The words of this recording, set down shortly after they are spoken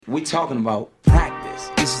We talking about practice.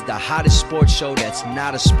 This is the hottest sports show that's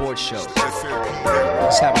not a sports show.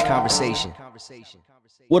 Let's have a conversation.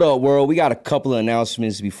 What up, world? We got a couple of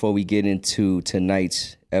announcements before we get into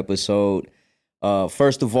tonight's episode.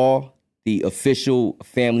 First of all, the official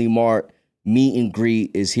Family Mart meet and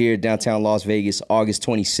greet is here downtown Las Vegas, August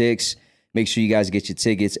 26th. Make sure you guys get your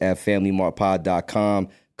tickets at FamilyMartPod.com.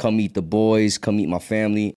 Come meet the boys. Come meet my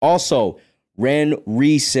family. Also, Ren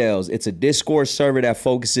Resales. It's a Discord server that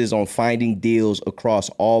focuses on finding deals across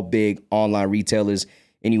all big online retailers,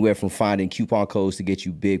 anywhere from finding coupon codes to get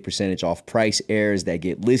you big percentage off price errors that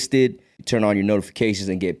get listed. You turn on your notifications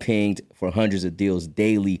and get pinged for hundreds of deals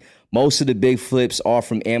daily. Most of the big flips are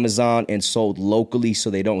from Amazon and sold locally, so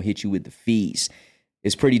they don't hit you with the fees.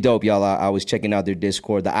 It's pretty dope, y'all. I was checking out their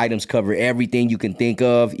Discord. The items cover everything you can think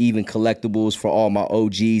of, even collectibles for all my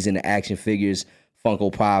OGs and the action figures,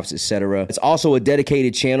 Funko Pops, etc. It's also a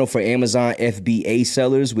dedicated channel for Amazon FBA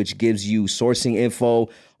sellers, which gives you sourcing info,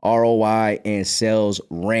 ROI, and sales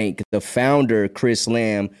rank. The founder, Chris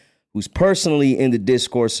Lamb, who's personally in the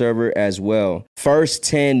Discord server as well. First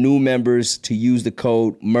 10 new members to use the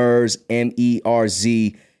code MERZ,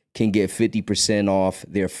 M-E-R-Z, can get 50% off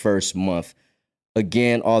their first month.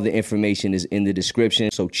 Again, all the information is in the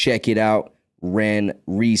description, so check it out. Ren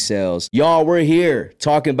Resales. Y'all, we're here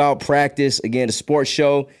talking about practice. Again, a sports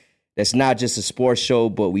show that's not just a sports show,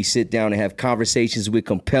 but we sit down and have conversations with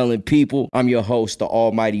compelling people. I'm your host, the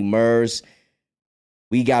almighty MERZ.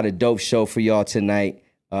 We got a dope show for y'all tonight.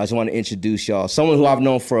 I just want to introduce y'all. Someone who I've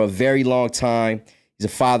known for a very long time. He's a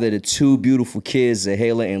father to two beautiful kids,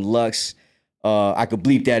 Zahela and Lux. I could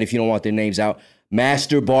bleep that if you don't want their names out.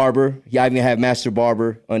 Master Barber. I even have Master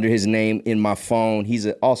Barber under his name in my phone. He's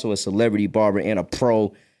also a celebrity barber and a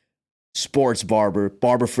pro sports barber.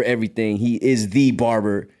 Barber for everything. He is the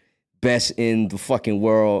barber, best in the fucking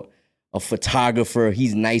world. A photographer.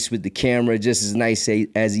 He's nice with the camera, just as nice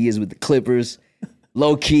as he is with the clippers.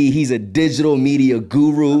 Low key, he's a digital media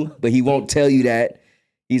guru, but he won't tell you that.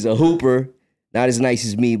 He's a hooper. Not as nice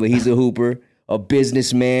as me, but he's a hooper. A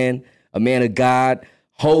businessman, a man of God.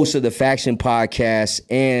 Host of the Faction Podcast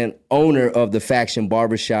and owner of the Faction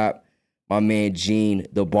Barbershop, my man Gene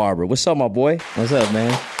the Barber. What's up, my boy? What's up,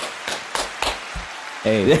 man?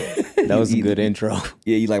 Hey, that was a good intro.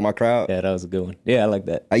 Yeah, you like my crowd? Yeah, that was a good one. Yeah, I like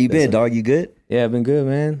that. How you been, dog? You good? Yeah, I've been good,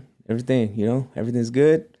 man. Everything, everything's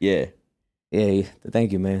good. Yeah. Yeah,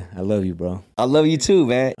 thank you, man. I love you, bro. I love you too,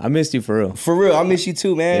 man. I missed you for real. For real, I miss you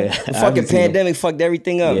too, man. Yeah, the fucking pandemic fucked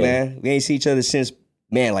everything up, man. We ain't seen each other since...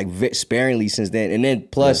 Man, like sparingly since then. And then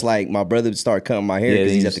plus, like, my brother started cutting my hair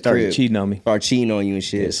because he's at the crib. Cheating on me. Started cheating on you and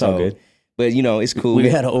shit. Yeah, it's all good. But, it's cool. We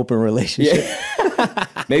had an open relationship. Yeah.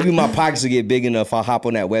 Maybe my pockets will get big enough. I'll hop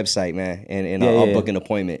on that website, man, and I'll book an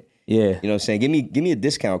appointment. Yeah. You know what I'm saying? Give me a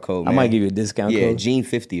discount code, man. I might give you a discount code. Yeah, Gene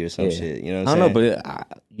 50 or some shit. You know what I'm saying? saying? I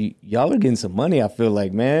don't know, but y'all are getting some money, I feel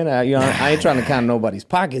like, man. I ain't trying to count nobody's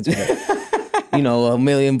pockets, but, 1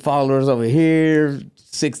 million followers over here,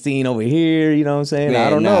 16 over here, you know what I'm saying? Man, I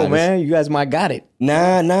don't know, man. You guys might got it.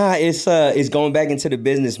 Nah, it's going back into the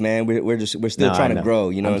business, man. We're still trying to grow,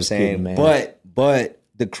 you know what I'm saying? Kidding, but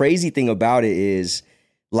the crazy thing about it is,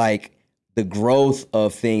 like, the growth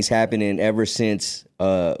of things happening ever since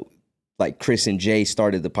like Chris and Jay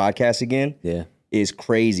started the podcast again. Yeah. Is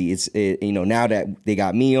crazy. Now that they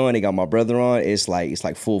got me on, they got my brother on, it's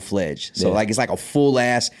like full fledged. So it's like a full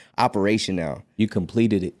ass operation now. You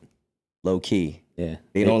completed it. Low key. Yeah.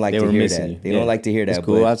 They don't like to hear that. They don't like to hear that. It's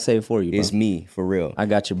cool. I'd say it for you, bro. It's me, for real. I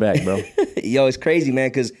got your back, bro. Yo, it's crazy, man,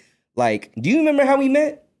 because, like, do you remember how we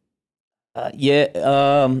met?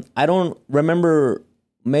 Yeah. I don't remember.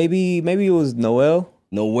 Maybe it was Noel.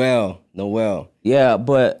 Yeah,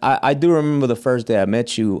 but I do remember the first day I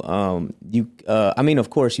met you. Of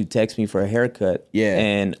course, you text me for a haircut. Yeah.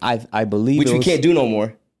 And I believe we can't do no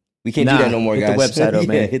more. We can't do that no more, guys. Hit the website up,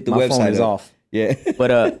 man. Hit the My website phone is up. off. Yeah.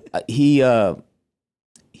 But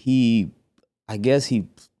I guess he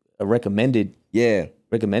recommended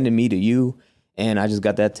me to you, and I just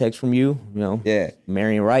got that text from you,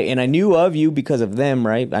 Marion Wright, and I knew of you because of them,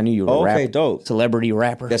 right? I knew you were a rapper, dope. Celebrity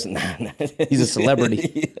rapper. That's He's a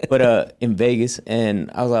celebrity, but in Vegas, and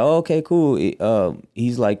I was like, oh, okay, cool.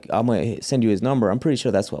 He's like, I'm gonna send you his number. I'm pretty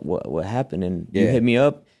sure that's what happened, and you hit me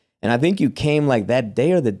up. And I think you came like that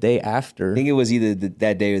day or the day after. I think it was either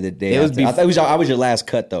that day or the day after. I thought I was your last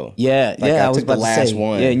cut, though. Yeah, I was took the last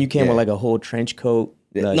one. Yeah, and you came with like a whole trench coat.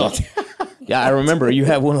 No. Yeah, I remember you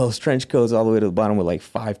had one of those trench coats all the way to the bottom with like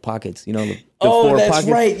 5 pockets. The oh, 4 that's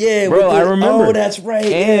pockets. right. Yeah, bro, I remember. Oh, that's right.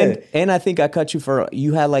 And I think I cut you for,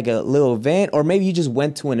 you had like a little event, or maybe you just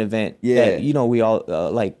went to an event. Yeah. That, we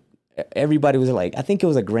all everybody was like, I think it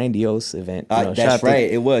was a grandiose event. That's right.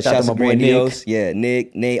 It was. Shout out to Grandiose. Yeah,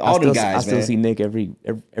 Nick, all them guys, man. I still see Nick every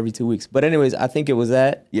 2 weeks. But anyways, I think it was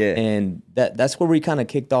that. Yeah. And that's where we kind of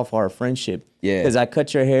kicked off our friendship. Yeah. Because I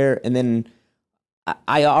cut your hair, and then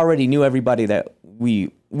I already knew everybody that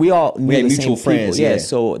we all knew had the mutual same friends. people. Yeah.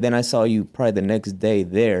 So then I saw you probably the next day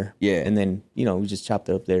there. Yeah. And then, we just chopped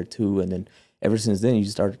it up there too. And then ever since then, you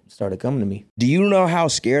just started coming to me. Do you know how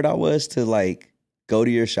scared I was to like go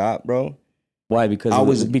to your shop, bro? Why?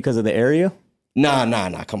 Because of the area?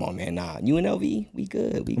 Nah. Come on, man. Nah. UNLV, we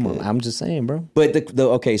good. We Come good. on, I'm just saying, bro. But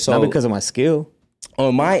okay, so not because of my skill.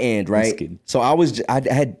 On my end, right? kidding. So I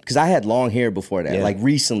had long hair before that, like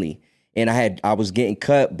recently, and I was getting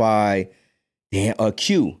cut by a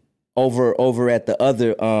Q over at the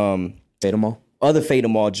other Fatal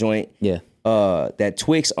Mall joint. Yeah. That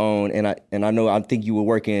Twix owned, and I think you were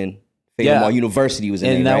working. Fatal Mall University was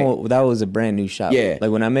in there, right? That was a brand new shop. Yeah.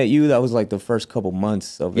 Like when I met you, that was like the first couple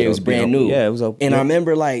months of it. Yeah, it was brand new. Yeah, it was. And I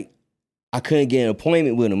remember like I couldn't get an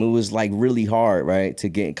appointment with him. It was like really hard, right, to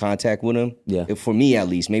get in contact with him. Yeah. For me at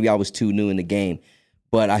least. Maybe I was too new in the game.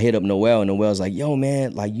 But I hit up Noel, and Noel's like, yo,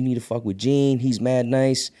 man, like you need to fuck with Gene. He's mad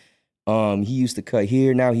nice. He used to cut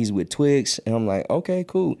here. Now he's with Twix. And I'm like, okay,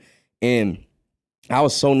 cool. And I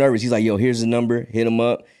was so nervous. He's like, yo, here's the number. Hit him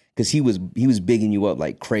up. Because he was bigging you up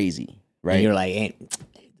like crazy. Right. And you're like,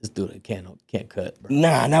 this dude can't cut, bro.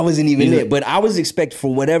 Nah, that wasn't even it. But I was expecting,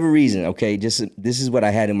 for whatever reason, okay, this is what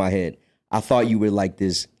I had in my head. I thought you were like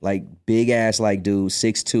this, like big ass like dude,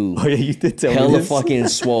 6'2". Oh yeah, you did tell me hella this. fucking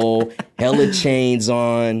swole, hella chains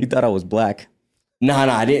on. You thought I was black. Nah,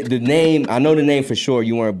 I didn't. The name, I know the name for sure.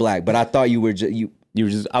 You weren't black, but I thought you were you. You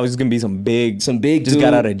were just. I was just gonna be some big just dude.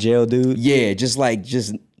 Got out of jail, dude. Yeah, just like.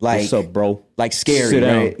 What's up, bro? Like scary, Sit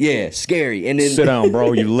down. right? Yeah, scary. And then sit down,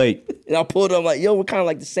 bro. You late. And I pulled up like, yo, we're kind of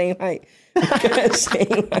like the same height.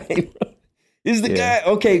 Same height, bro. This is the guy.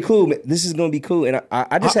 Okay, cool. Man. This is gonna be cool. And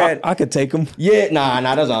I just I could take him. Yeah, nah,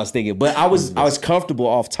 that's what I was thinking. But I was comfortable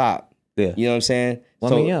off top. Yeah, you know what I'm saying. Well,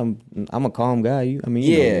 so, I mean, yeah, I'm a calm guy. You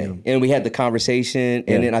know and we had the conversation,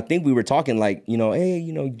 and then I think we were talking like,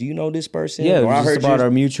 hey, do you know this person? Yeah, or I heard about our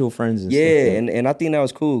mutual friends. And stuff. And I think that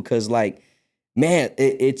was cool because like, man,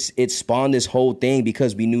 it spawned this whole thing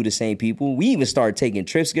because we knew the same people. We even started taking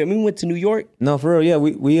trips together. We went to New York. No, for real.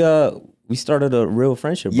 Yeah, we started a real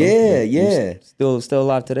friendship. Bro. Yeah. Still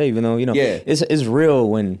alive today, even though it's real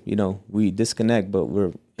when we disconnect, but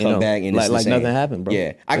we're come back and like nothing happened, bro.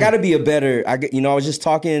 Yeah, I gotta be a better. I was just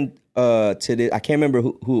talking to this. I can't remember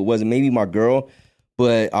who it was. Maybe my girl,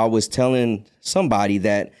 but I was telling somebody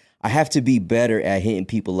that I have to be better at hitting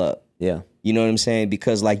people up. Yeah, you know what I'm saying?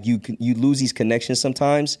 Because like you lose these connections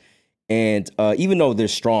sometimes, and even though they're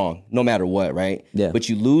strong, no matter what, right? Yeah. But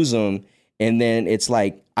you lose them, and then it's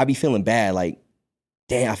like I be feeling bad. Like,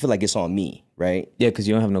 damn, I feel like it's on me, right? Yeah, because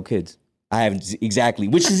you don't have no kids. I have exactly,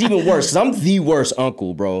 which is even worse. Cause I'm the worst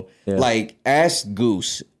uncle, bro. Yeah. Like, ask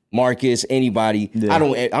Goose, Marcus, anybody. Yeah. I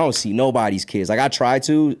don't see nobody's kids. Like I try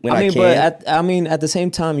to when I can. But at the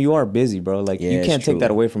same time, you are busy, bro. Like you can't take that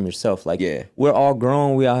away from yourself. Like we're all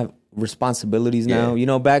grown. We all have responsibilities now.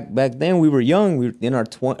 Back then we were young. We were in our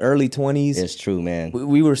early 20s. It's true, man.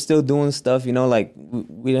 We were still doing stuff. Like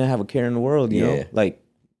we didn't have a care in the world. You know, like.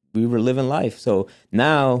 We were living life. So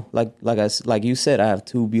now, like you said, I have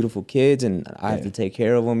 2 beautiful kids and I have to take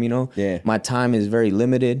care of them, Yeah. My time is very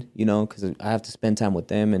limited, because I have to spend time with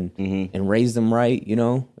them and raise them right,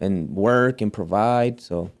 and work and provide.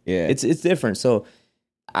 So it's different. So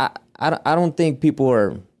I don't think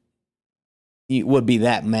people would be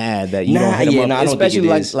that mad that you don't hit them up. Especially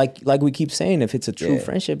like we keep saying, if it's a true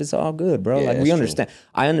friendship, it's all good, bro. Like we understand. True.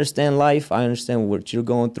 I understand life. I understand what you're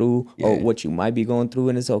going through or what you might be going through,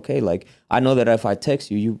 and it's okay. Like I know that if I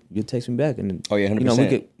text you, you text me back, and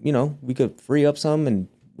 100%. we could free up some and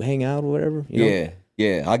hang out or whatever.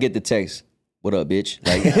 Yeah. I'll get the text. What up, bitch?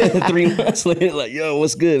 Like 3 months later, like, yo,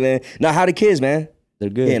 what's good, man? Now, how the kids, man? They're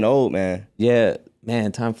good. Getting old, man. Yeah,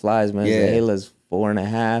 man. Time flies, man. Yeah. Zahela's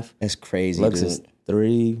 4.5. That's crazy, Lux dude. is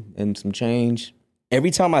 3 and some change.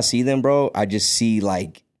 Every time I see them, bro, I just see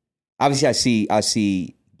like, obviously I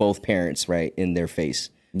see both parents, right, in their face.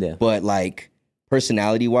 Yeah. But like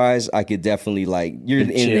personality wise, I could definitely like, you're in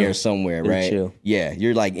there somewhere, They're right? chill. Yeah.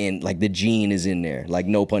 You're like like the gene is in there. Like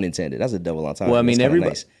no pun intended. That's a double entendre. Well, I mean,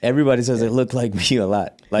 That's everybody says they look like me a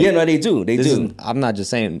lot. Like, no, they do. They do. I'm not just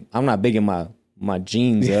saying, I'm not bigging my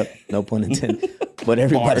genes up, no pun intended. But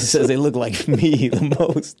everybody says they look like me the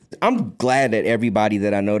most. I'm glad that everybody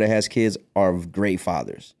that I know that has kids are great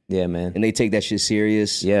fathers. Yeah, man. And they take that shit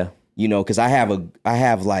serious. Yeah. Because I have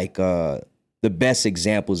like the best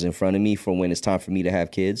examples in front of me for when it's time for me to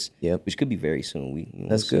have kids. Yep. Which could be very soon.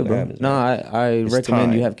 That's good, bro. Happens, no, I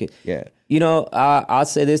recommend you have kids. Yeah. You know, I'll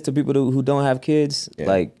say this to people who don't have kids,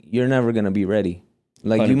 like, you're never going to be ready.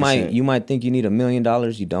 Like 100%. you might think you need $1 million.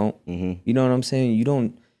 You don't. You know what I'm saying? You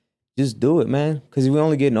don't. Just do it, man. Because we're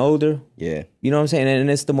only getting older. Yeah. You know what I'm saying? And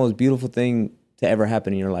it's the most beautiful thing to ever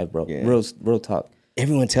happen in your life, bro. Yeah. Real talk.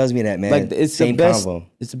 Everyone tells me that, man. Like, it's Same the best. convo.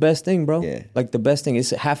 It's the best thing, bro. Yeah. Like, the best thing.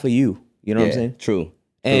 It's half of you. You know what I'm saying? True.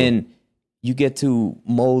 And you get to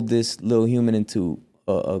mold this little human into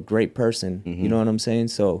a great person. You know what I'm saying?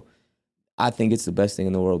 So I think it's the best thing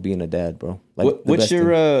in the world being a dad, bro. Like, what's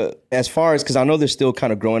your as far as, because I know they're still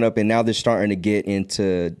kind of growing up and now they're starting to get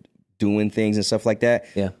into doing things and stuff like that.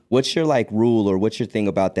 Yeah. What's your like rule or what's your thing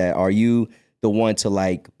about that? Are you the one to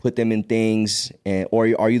like put them in things, and or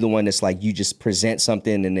are you the one that's like you just present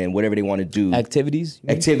something and then whatever they want to do? Activities,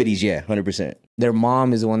 yeah, 100%. Their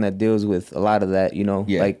mom is the one that deals with a lot of that, you know.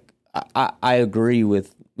 Yeah. Like I agree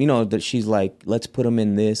with, you know, that she's like, let's put them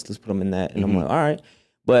in this, let's put them in that, and I'm like, all right.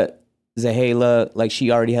 But Zahela, like,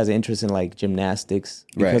 she already has an interest in like gymnastics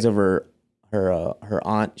because of her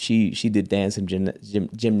aunt. She did dance and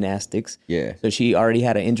gymnastics. Yeah. So she already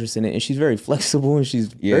had an interest in it, and she's very flexible and she's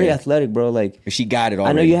very athletic, bro. Like, she got it already.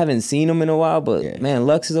 I know you haven't seen him in a while, but man,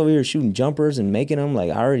 Lux is over here shooting jumpers and making them.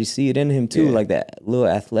 Like, I already see it in him too, like that little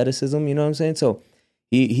athleticism. You know what I'm saying? So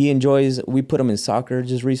he enjoys. We put him in soccer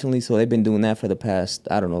just recently, so they've been doing that for the past,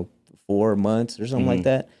 I don't know, 4 months or something like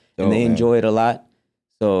that, and they enjoy it a lot.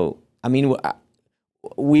 So I mean,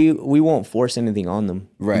 we won't force anything on them.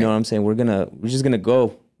 Right. You know what I'm saying? We're just gonna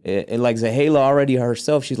go. And like Zahela already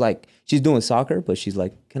herself, she's doing soccer, but she's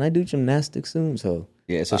like, can I do gymnastics soon? So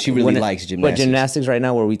yeah, so she really likes gymnastics. But gymnastics right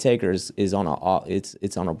now, where we take her, is on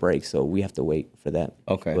it's on a break, so we have to wait for that.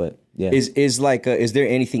 Okay. But yeah, is there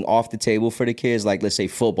anything off the table for the kids? Like, let's say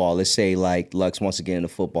football. Let's say like Lux wants to get into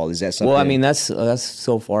football. Is that something? Well, I mean, that's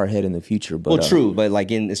so far ahead in the future. But true. But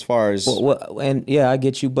like as far as and yeah, I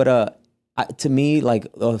get you. But to me, like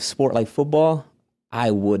a sport like football,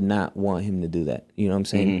 I would not want him to do that. You know what I'm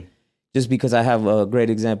saying? Just because I have a great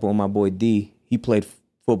example of my boy D. He played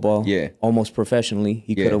football almost professionally.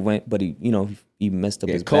 He could have went, but he messed up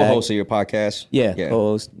his co-host of your podcast. Yeah,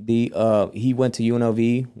 co-host D. He went to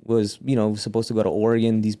UNLV, was, supposed to go to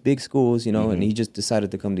Oregon, these big schools, and he just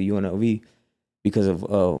decided to come to UNLV because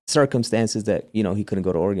of circumstances that, he couldn't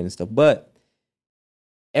go to Oregon and stuff. But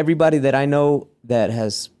everybody that I know that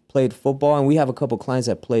has played football, and we have a couple clients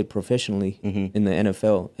that played professionally in the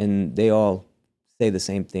NFL, and they all say the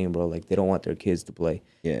same thing, bro. Like, they don't want their kids to play.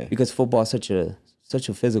 Yeah. Because football is such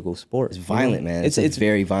a physical sport. It's violent, man. It's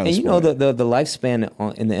very violent. And sport. The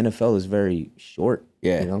lifespan in the NFL is very short.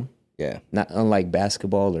 Yeah. Yeah. Not unlike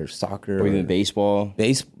basketball or soccer or even baseball.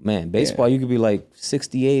 Baseball, you could be like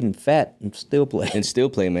 68 and fat and still play.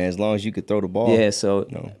 Man, as long as you could throw the ball. Yeah, so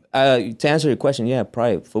to answer your question,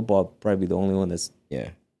 probably football probably the only one that's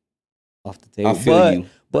off the table. I feel you.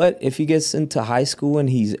 But if he gets into high school and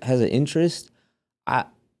he has an interest, I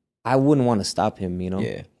wouldn't want to stop him,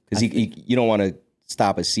 Yeah, because you don't want to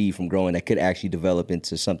stop a seed from growing that could actually develop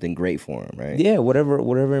into something great for him, right? Yeah,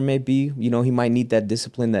 whatever it may be. He might need that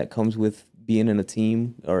discipline that comes with being in a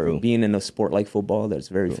team or being in a sport like football that's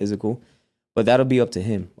very physical. But that'll be up to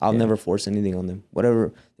him. I'll never force anything on them.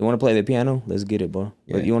 Whatever they want to play the piano, let's get it, bro.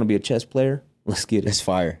 Yeah. But you want to be a chess player, let's get it. That's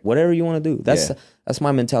fire. Whatever you want to do. That's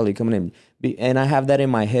my mentality coming in, and I have that in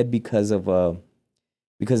my head because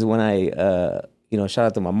when I shout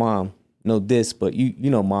out to my mom. No diss, but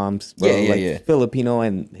you know moms, bro. Filipino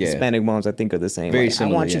and Hispanic moms, I think, are the same. Very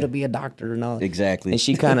similar, I want you to be a doctor and all. Exactly. And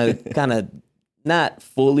she kind of not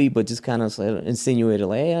fully, but just kind of insinuated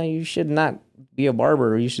like, hey, you should not be a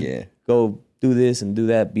barber. Or you should go do this and do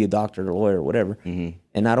that, be a doctor or a lawyer or whatever.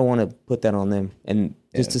 And I don't want to put that on them. And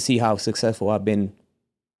just to see how successful I've been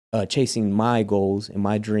chasing my goals and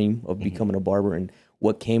my dream of becoming a barber and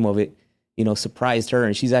what came of it, surprised her.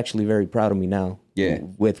 And she's actually very proud of me now. Yeah,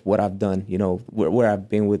 with what I've done, where I've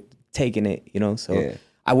been with taking it, so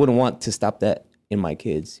I wouldn't want to stop that in my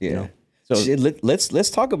kids, So let's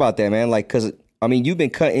talk about that, man. Like, cause I mean, you've been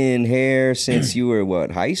cutting hair since you were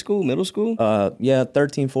what, high school, middle school?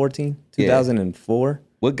 13, 14, 2004.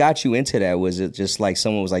 What got you into that? Was it just like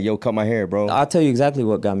someone was like, "Yo, cut my hair, bro"? I'll tell you exactly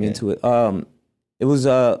what got me into it. It was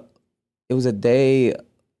a day,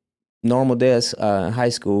 normal day in high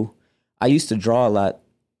school. I used to draw a lot.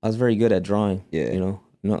 I was very good at drawing. Yeah.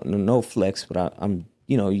 No flex, but I'm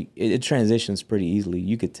it transitions pretty easily.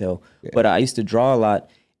 You could tell. Yeah. But I used to draw a lot,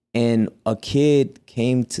 and a kid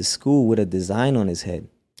came to school with a design on his head.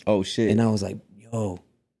 Oh shit! And I was like, yo,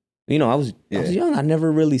 I was young. I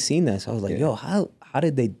never really seen that. So I was like, yo, how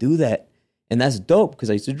did they do that? And that's dope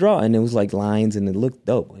because I used to draw, and it was like lines, and it looked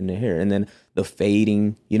dope in the hair. And then the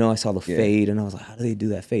fading, I saw the fade, and I was like, how do they do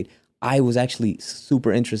that fade? I was actually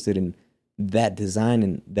super interested in that design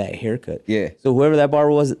and that haircut. Yeah. So whoever that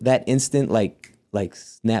barber was, that instant like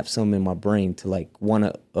snapped something in my brain to like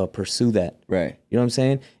want to pursue that. Right. You know what I'm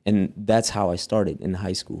saying? And that's how I started in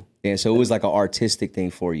high school. Yeah, so it was like an artistic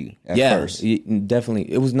thing for you at first.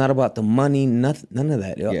 Definitely. It was not about the money, none of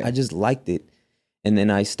that. Yeah. I just liked it. And then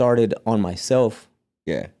I started on myself.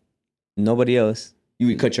 Yeah. Nobody else. You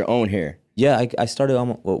would cut your own hair. Yeah, I started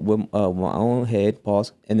with my own head,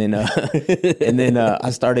 pause, and then I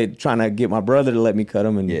started trying to get my brother to let me cut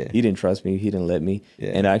him, and he didn't trust me. He didn't let me.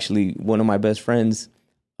 Yeah. And actually, one of my best friends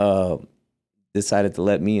decided to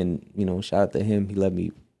let me, and shout out to him. He let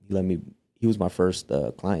me. He was my first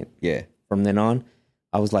client. Yeah. From then on,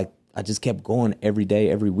 I was like, I just kept going every day,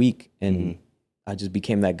 every week, and I just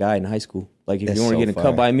became that guy in high school. Like, if you weren't getting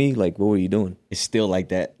cut by me, like, what were you doing? It's still like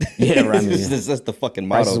that. Yeah, right. That's the fucking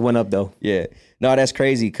motto. Prices went up though. Yeah. No, that's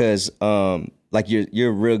crazy because like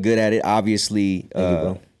you're real good at it. Obviously,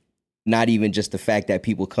 not even just the fact that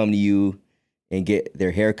people come to you and get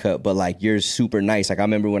their hair cut, but like you're super nice. Like I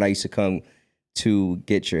remember when I used to come to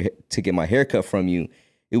get my haircut from you,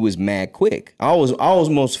 it was mad quick. I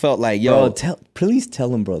almost felt like, yo, bro, please tell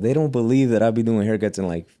them, bro. They don't believe that I be doing haircuts in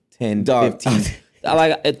like 10, 15.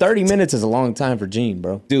 Like 30 minutes is a long time for Gene,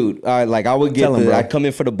 bro. Dude, like I would I'd come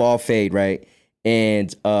in for the ball fade, right?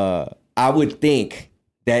 And I would think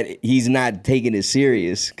that he's not taking it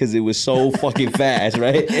serious because it was so fucking fast,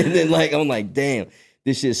 right? And then like I'm like, damn,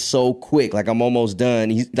 this is so quick. Like I'm almost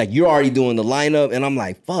done. He's like, you're already doing the lineup, and I'm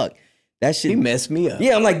like, fuck. That shit. He messed me up.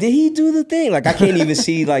 Yeah, I'm like, did he do the thing? Like I can't even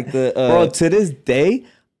see like the bro, to this day,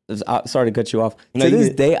 sorry to cut you off. To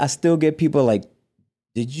this day, I still get people like,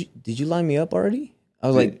 Did you line me up already? I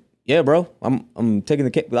was like, yeah, bro. I'm taking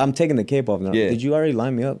the cape off now. Yeah. Did you already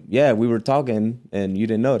line me up? Yeah, we were talking and you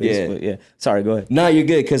didn't notice. Yeah. But yeah. Sorry, go ahead. No, you're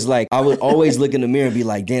good. Cause like I would always look in the mirror and be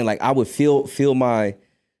like, damn, like I would feel my,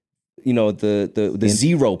 the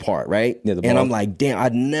zero part, right? Yeah, and I'm like, damn,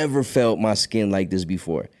 I'd never felt my skin like this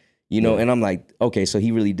before. And I'm like, okay, so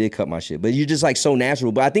he really did cut my shit. But you're just like so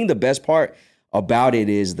natural. But I think the best part about it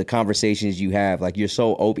is the conversations you have. Like you're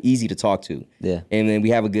so easy to talk to. Yeah. And then we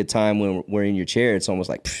have a good time when we're in your chair. It's almost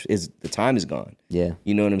like the time is gone. Yeah.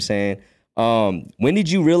 You know what I'm saying? When did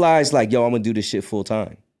you realize like, yo, I'm gonna do this shit full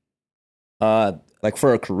time? Like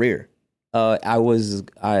for a career.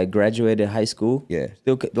 I graduated high school. Yeah.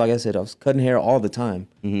 Still, like I said, I was cutting hair all the time.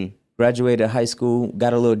 Mm-hmm. Graduated high school,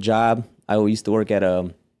 got a little job. I used to work at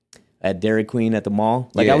Dairy Queen at the mall.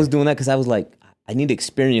 Like I was doing that because I was like, I need to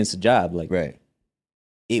experience a job. Like, right.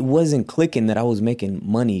 It wasn't clicking that I was making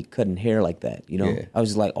money cutting hair like that. Yeah. I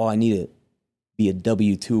was just like, oh, I need to be a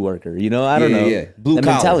W-2 worker. I don't know. Yeah. Blue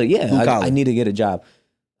collar. Mentality. Yeah. I need to get a job.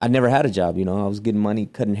 I never had a job. I was getting money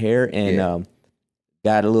cutting hair and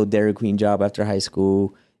got a little Dairy Queen job after high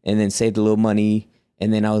school and then saved a little money.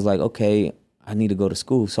 And then I was like, okay, I need to go to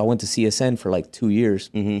school. So I went to CSN for like 2 years.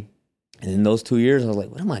 Mm-hmm. And in those 2 years, I was like,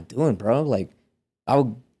 what am I doing, bro? Like, I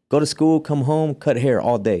would go to school, come home, cut hair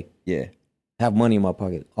all day. Yeah. Have money in my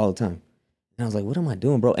pocket all the time. And I was like, what am I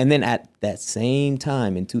doing, bro? And then at that same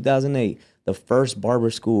time, in 2008, the first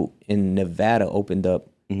barber school in Nevada opened up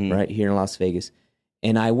right here in Las Vegas.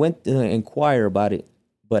 And I went to inquire about it,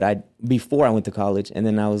 but before I went to college. And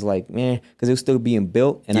then I was like, man, because it was still being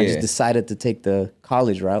built. And I just decided to take the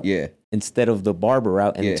college route instead of the barber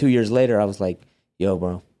route. And 2 years later, I was like, yo,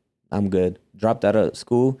 bro, I'm good. Dropped out of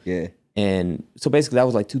school. Yeah. And so basically that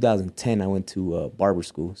was like 2010. I went to barber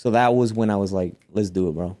school. So that was when I was like, let's do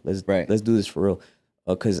it, bro. Let's do this for real.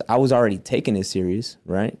 Because I was already taking it serious,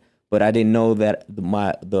 right? But I didn't know that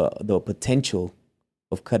the potential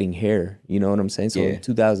of cutting hair. You know what I'm saying? So in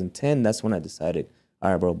 2010, that's when I decided,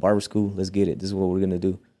 all right, bro, barber school, let's get it. This is what we're gonna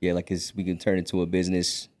do. Yeah, like we can turn it into a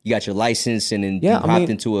business. You got your license, and then you hopped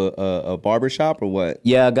into a barber shop, or what?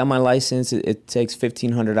 Yeah, I got my license. It takes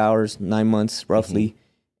 1,500 hours, 9 months roughly.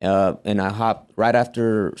 And I hopped right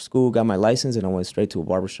after school, got my license, and I went straight to a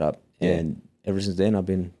barbershop. Yeah. And ever since then, I've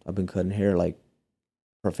been cutting hair like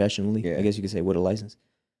professionally. Yeah. I guess you could say with a license.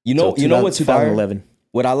 You know what's 2011.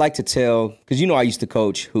 What I like to tell, because I used to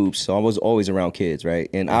coach hoops, so I was always around kids, right?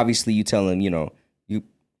 And obviously, you tell them,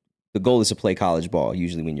 the goal is to play college ball.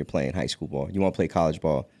 Usually, when you're playing high school ball, you want to play college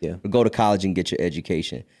ball. Yeah. Or go to college and get your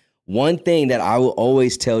education. One thing that I will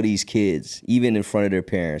always tell these kids, even in front of their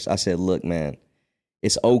parents, I said, look, man.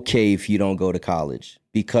 It's okay if you don't go to college,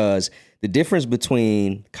 because the difference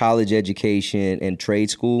between college education and trade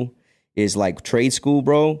school is like trade school,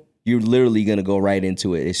 bro, you're literally going to go right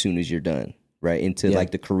into it as soon as you're done. right, into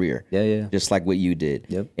like the career. Yeah. Just like what you did.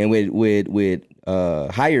 Yep. And with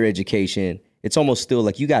higher education, it's almost still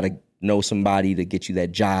like you got to know somebody to get you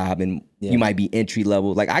that job, and you might be entry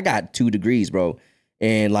level. Like I got 2 degrees, bro.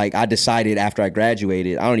 And like I decided after I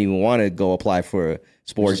graduated, I don't even want to go apply for a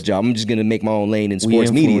sports job. I'm just gonna make my own lane in sports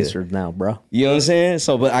media now, bro. You know what I'm saying?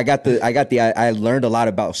 So, but I learned a lot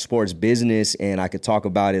about sports business, and I could talk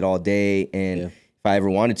about it all day. And if I ever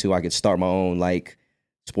wanted to, I could start my own like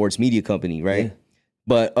sports media company, right? Yeah.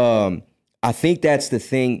 But I think that's the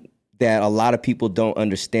thing that a lot of people don't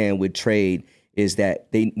understand with trade is that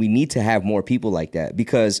we need to have more people like that,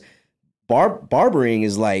 because barbering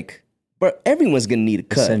is like. But everyone's gonna need a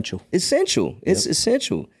cut. Essential. It's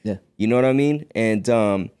essential. Yeah. You know what I mean? And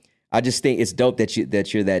I just think it's dope that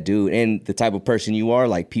you're that dude, and the type of person you are.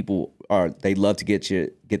 Like people they love to get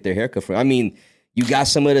their haircut from. I mean, you got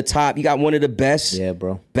some of the top. You got one of the best,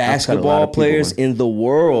 basketball players in the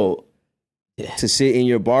world to sit in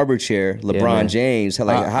your barber chair. LeBron James.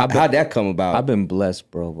 How'd that come about? I've been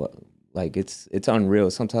blessed, bro. But like it's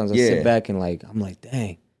unreal. Sometimes I sit back and like I'm like,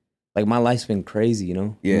 dang. Like my life's been crazy, you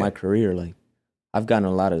know, in my career. Like I've gotten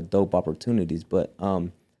a lot of dope opportunities, but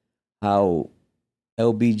how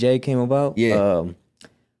LBJ came about? Yeah.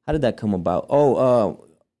 How did that come about?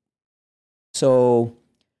 So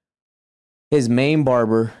his main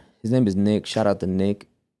barber, his name is Nick. Shout out to Nick,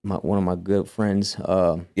 one of my good friends.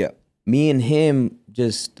 Me and him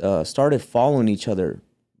just started following each other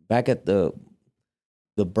back at the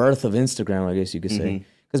birth of Instagram, I guess you could say.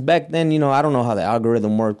 Because back then, you know, I don't know how the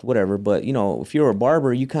algorithm worked, whatever. But, you know, if you were a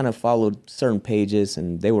barber, you kind of followed certain pages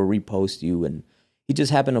and they would repost you. And he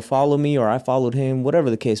just happened to follow me, or I followed him, whatever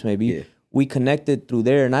the case may be. Yeah. We connected through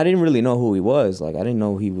there. And I didn't really know who he was. Like, I didn't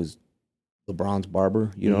know he was LeBron's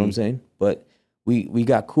barber. You know what I'm saying? But we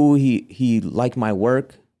got cool. He liked my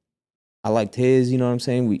work. I liked his, you know what I'm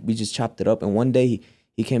saying? We just chopped it up. And one day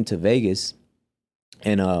he came to Vegas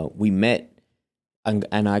and we met.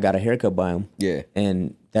 And I got a haircut by him. Yeah.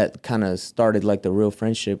 And that kind of started like the real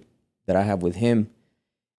friendship that I have with him.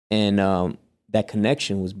 And that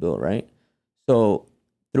connection was built, right? So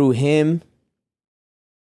through him,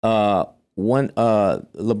 LeBron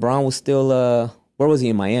was still, where was he,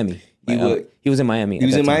 in Miami? He was in Miami. He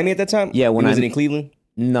was in Miami at that time? Yeah. When he wasn't in Cleveland?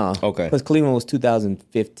 No. Okay. Because Cleveland was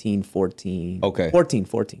 2015, 14. Okay.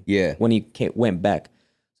 14. Yeah. When he went back.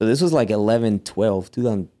 So this was like 2011,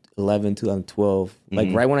 2012, like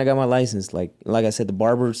right when I got my license. Like I said, the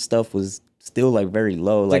barber stuff was still like very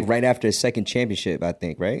low. Like right after his second championship, I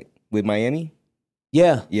think, right? With Miami?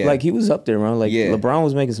 Yeah. Like he was up there, man. Like LeBron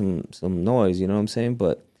was making some noise, you know what I'm saying?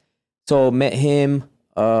 But so met him,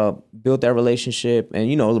 built that relationship, and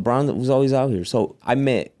you know, LeBron was always out here. So I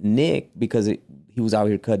met Nick because he was out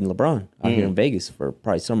here cutting LeBron out here in Vegas for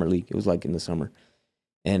probably summer league. It was like in the summer.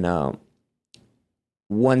 And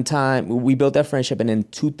one time we built that friendship, and in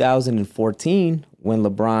 2014, when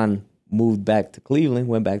LeBron went back to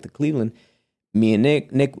Cleveland, me and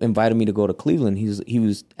Nick invited me to go to Cleveland. He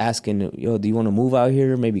was asking, yo, do you want to move out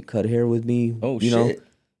here? Maybe cut hair with me. Oh, you shit. know?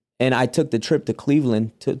 And I took the trip to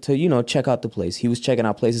Cleveland to you know, check out the place. He was checking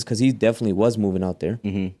out places because he definitely was moving out there.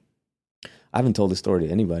 I haven't told this story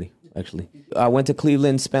to anybody, actually. I went to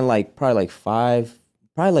Cleveland, spent probably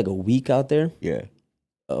a week out there. Yeah.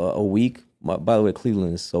 A week. By the way,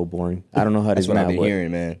 Cleveland is so boring. I don't know how That's what I've been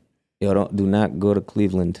hearing, man. Yo, do not go to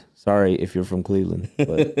Cleveland. Sorry if you're from Cleveland.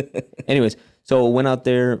 But anyways, so went out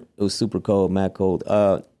there. It was super cold, mad cold.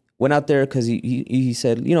 Went out there because he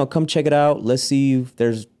said, you know, come check it out. Let's see if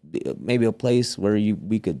there's maybe a place where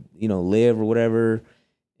we could, you know, live or whatever.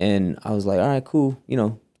 And I was like, all right, cool. You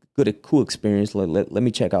know, cool experience. Let me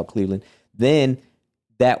check out Cleveland. Then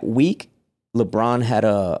that week, LeBron had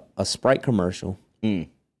a Sprite commercial.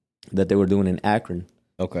 That they were doing in Akron.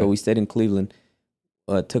 Okay. So we stayed in Cleveland,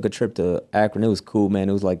 took a trip to Akron. It was cool, man.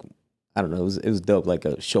 It was like, I don't know, it was dope. Like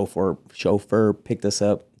a chauffeur picked us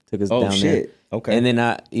up, took us down there. Oh shit. Okay. And then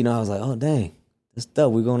I was like, oh dang, that's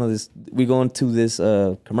dope. We're going to this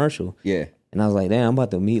commercial. Yeah. And I was like, damn, I'm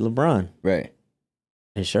about to meet LeBron. Right.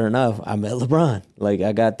 And sure enough, I met LeBron. Like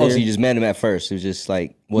I got there. Oh, so you just met him at first. It was just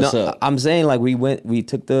like, what's up? I'm saying like we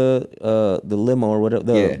took the limo or whatever,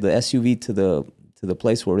 the SUV to the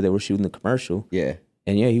place where they were shooting the commercial. Yeah.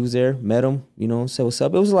 And yeah, he was there, met him, you know, said what's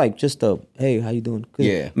up. It was like just hey, how you doing?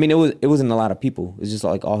 Yeah. I mean, it wasn't a lot of people. It was just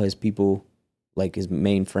like all his people, like his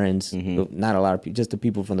main friends. Not a lot of people, just the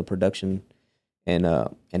people from the production and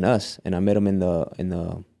us. And I met him in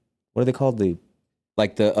the what are they called? The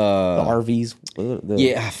RVs. I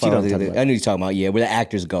knew you're talking about, where the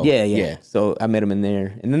actors go. Yeah. So I met him in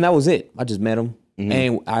there. And then that was it. I just met him.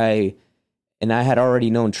 And and I had already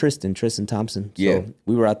known Tristan Thompson. So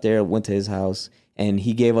we were out there, went to his house, and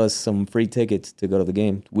he gave us some free tickets to go to the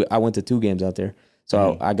game. I went to 2 games out there.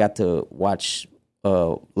 So I got to watch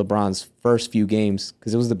LeBron's first few games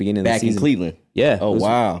because it was the beginning of the season. Back in Cleveland. Yeah. Oh,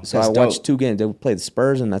 wow. So I watched 2 games. They played the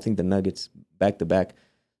Spurs and I think the Nuggets back to back.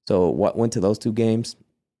 So went to those 2 games.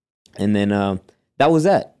 And then that was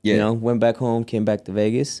that. Yeah. You know, went back home, came back to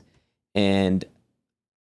Vegas. And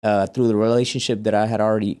through the relationship that I had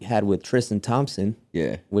already had with Tristan Thompson,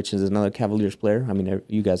 which is another Cavaliers player. I mean,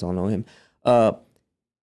 you guys all know him.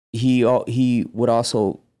 He would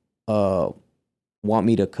also want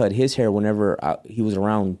me to cut his hair whenever he was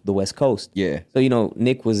around the West Coast. Yeah. So, you know,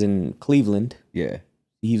 Nick was in Cleveland. Yeah.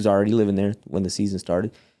 He was already living there when the season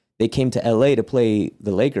started. They came to LA to play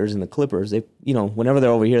the Lakers and the Clippers. They, you know, whenever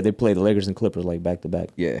they're over here, they play the Lakers and Clippers like back to back.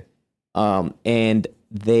 Yeah. And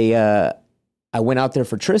they, I went out there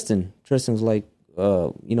for Tristan. Tristan was like,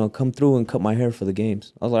 you know, come through and cut my hair for the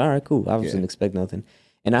games. I was like, all right, cool. I wasn't expect nothing.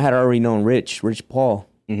 And I had already known Rich Paul,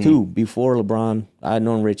 too, before LeBron. I had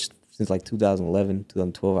known Rich since like 2011,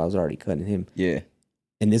 2012. I was already cutting him. Yeah.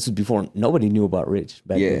 And this was before nobody knew about Rich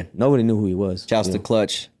back then. Nobody knew who he was. Shouts to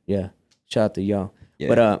Clutch. Yeah. Shout out to y'all. Yeah.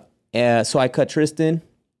 But so I cut Tristan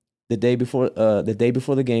the day before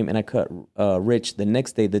the game, and I cut Rich the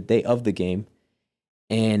next day, the day of the game.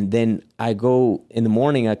 And then I go in the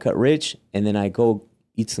morning, I cut Rich, and then I go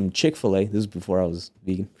eat some Chick-fil-A. This was before I was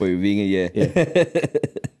vegan. Before you were vegan, yeah.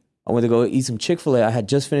 I went to go eat some Chick-fil-A. I had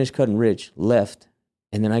just finished cutting Rich, left,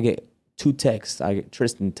 and then I get 2 texts.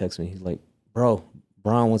 Tristan texts me. He's like, bro,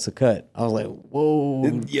 Bron wants a cut. I was like,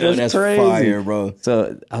 whoa, yo, that's crazy. Fire, bro.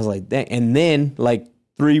 So I was like, dang. And then like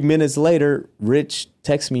 3 minutes later, Rich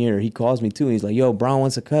texts me or he calls me too, and he's like, yo, Bron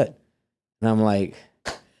wants a cut. And I'm like,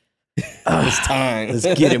 it's time. Let's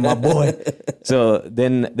get it, my boy. So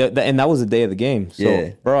then, and that was the day of the game.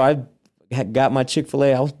 So, bro, I had got my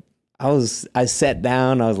Chick-fil-A. I sat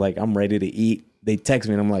down. I was like, I'm ready to eat. They text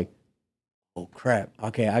me, and I'm like, oh crap.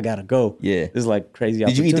 Okay, I gotta go. Yeah, this is like crazy.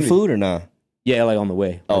 Did you eat the food or not? Yeah, like on the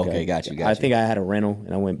way. Oh, okay, got you. I think I had a rental,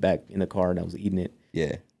 and I went back in the car, and I was eating it.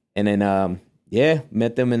 Yeah, and then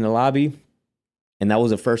met them in the lobby, and that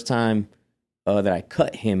was the first time that I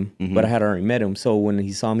cut him, but I had already met him. So when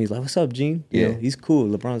he saw me, he's like, "What's up, Gene?" You know, he's cool.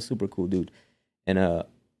 LeBron's super cool, dude. And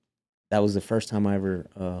that was the first time I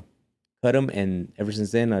ever cut him. And ever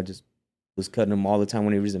since then, I just was cutting him all the time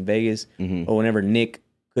when he was in Vegas, or whenever Nick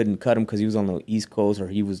couldn't cut him because he was on the East Coast or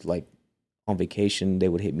he was like on vacation, they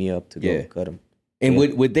would hit me up to go cut him. And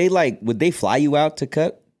would they fly you out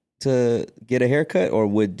to get a haircut, or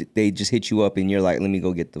would they just hit you up and you're like, let me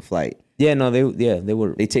go get the flight? Yeah, no, they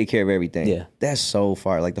were. They take care of everything. Yeah, that's so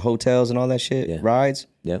far. Like the hotels and all that shit, rides.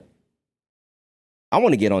 Yeah, I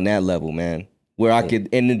want to get on that level, man. Where I could,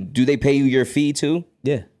 and do they pay you your fee too?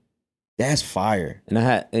 Yeah, that's fire. And I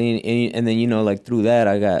had, and then, you know, like through that,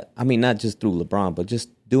 I got, I mean, not just through LeBron, but just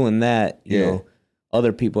doing that, you know,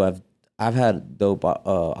 other people I've had dope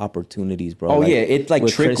opportunities, bro. Oh, like, it like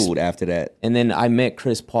trickled after that. And then I met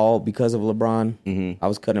Chris Paul because of LeBron. I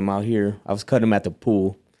was cutting him out here. I was cutting him at the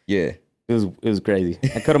pool. Yeah. It was crazy.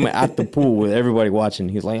 I cut him at the pool with everybody watching.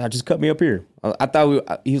 He was like, just cut me up here. I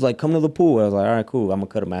thought he was like, come to the pool. I was like, all right, cool. I'm going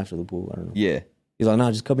to cut him after the pool. I don't know. Yeah. He's like, no,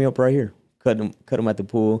 just cut me up right here. Cut him at the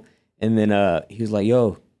pool. And then he was like,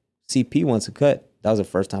 yo, CP wants a cut. That was the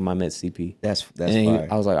first time I met CP. That's fire.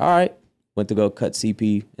 I was like, all right. Went to go cut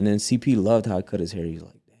CP. And then CP loved how I cut his hair. He's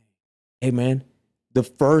like, dang. Hey, man, the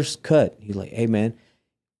first cut. He's like, hey, man,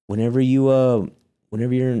 whenever you're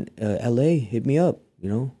in LA, hit me up, you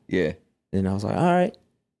know? Yeah. And I was like, all right.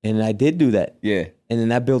 And I did do that. Yeah. And then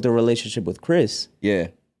that built a relationship with Chris. Yeah.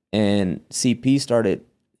 And CP started,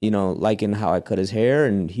 you know, liking how I cut his hair,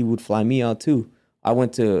 and he would fly me out too. I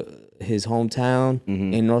went to his hometown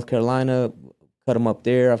in North Carolina, cut him up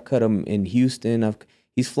there. I've cut him in Houston.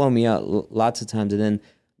 He's flown me out lots of times. And then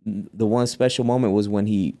the one special moment was when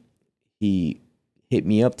he hit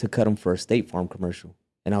me up to cut him for a State Farm commercial.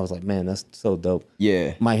 And I was like, man, that's so dope.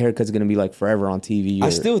 Yeah. My haircut's going to be like forever on TV.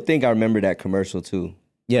 I still think I remember that commercial too.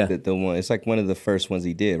 Yeah. The one. It's like one of the first ones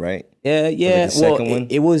he did, right? Yeah, yeah. Like the second one?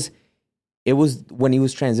 It was when he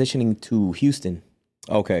was transitioning to Houston.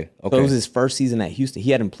 Okay. So it was his first season at Houston.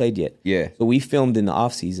 He hadn't played yet. Yeah. So we filmed in the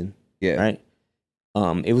off season. Yeah. Right?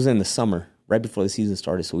 It was in the summer, right before the season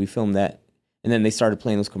started. So we filmed that. And then they started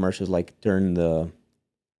playing those commercials like during I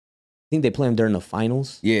think they played them during the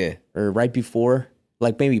finals. Yeah. Or right before.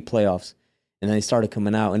 Like maybe playoffs, and then they started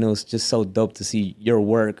coming out, and it was just so dope to see your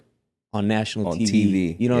work on national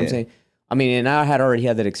TV. You know what I'm saying? I mean, and I had already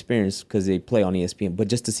had that experience because they play on ESPN, but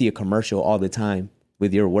just to see a commercial all the time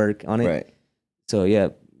with your work on it. Right. So yeah,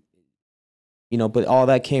 but all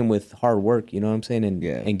that came with hard work, you know what I'm saying?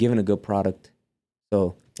 And giving a good product.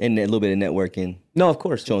 So and a little bit of networking. No, of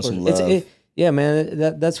course. Showing some love. Yeah,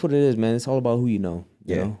 man, that's what it is, man. It's all about who you know.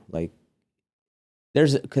 You know? Like,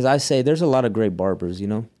 because I say there's a lot of great barbers,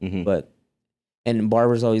 and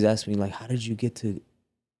barbers always ask me, like, how did you get to,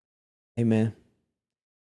 hey, man,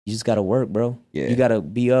 you just got to work, bro. Yeah. You got to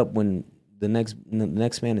be up when the next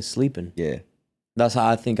man is sleeping. Yeah. That's how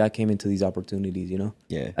I think I came into these opportunities,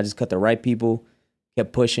 Yeah. I just cut the right people,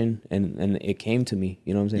 kept pushing, and it came to me,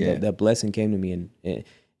 you know what I'm saying? Yeah. That blessing came to me,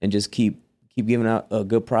 and just keep giving out a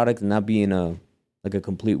good product and not being a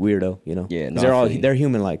complete weirdo, Yeah. No, they're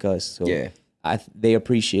human like us. So yeah. They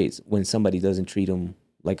appreciate when somebody doesn't treat them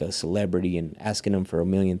like a celebrity and asking them for a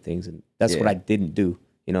million things, and that's what I didn't do,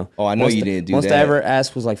 Oh, I know you didn't do that. Most I ever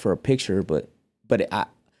asked was like for a picture, but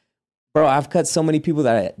I've cut so many people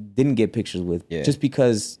that I didn't get pictures with just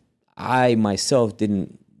because I myself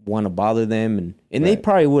didn't want to bother them, and they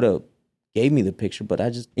probably would have gave me the picture, but I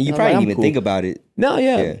just... And you probably didn't even think about it. No,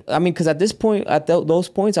 yeah. I mean, because at this point, at those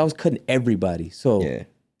points, I was cutting everybody. So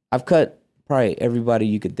I've cut probably everybody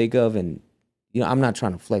you could think of, and I'm not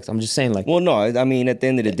trying to flex. I'm just saying, like... Well, no, I mean, at the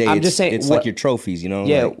end of the day, it's like your trophies,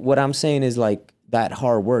 Yeah, like, what I'm saying is, like, that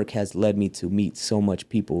hard work has led me to meet so much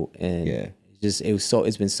people, and it's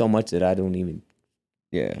been so much that I don't even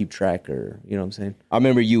keep track, or you know what I'm saying? I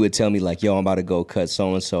remember you would tell me, like, yo, I'm about to go cut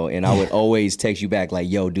so-and-so, and I would always text you back, like,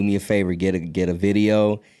 yo, do me a favor, get a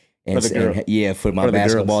video. And, for the girl. For my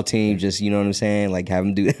basketball team, just, you know what I'm saying? Like, have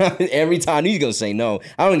him do every time. He's going to say no.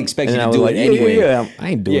 I don't expect you to do it anyway. Yeah,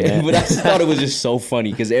 I ain't doing that. But I just thought it was just so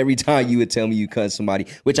funny, because every time you would tell me you cut somebody,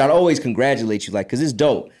 which I'd always congratulate you, like, because it's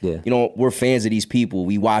dope. Yeah. We're fans of these people.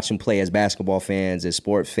 We watch them play as basketball fans, as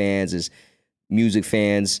sports fans, as music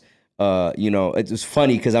fans. It was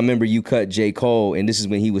funny because I remember you cut J. Cole, and this is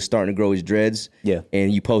when he was starting to grow his dreads. Yeah.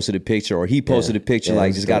 And you posted a picture, or he posted a picture,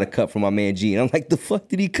 like, just got a cut from my man G. And I'm like, the fuck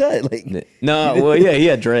did he cut? Like, no, well, yeah, he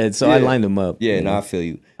had dreads, so I lined him up. Yeah, no, I feel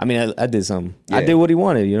you. I mean, I did something. Yeah. I did what he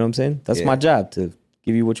wanted, you know what I'm saying? That's my job, to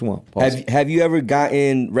give you what you want. Have you ever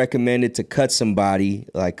gotten recommended to cut somebody,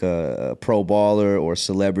 like a pro baller or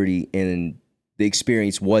celebrity, and the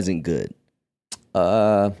experience wasn't good?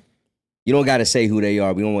 You don't got to say who they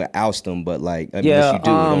are. We don't want to oust them, but like, if you do, it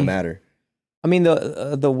don't matter. I mean,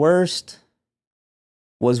 the worst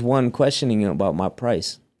was one questioning about my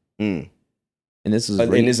price. And this is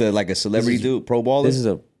and this is like a celebrity dude, pro baller. This is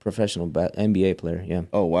a professional NBA player. Yeah.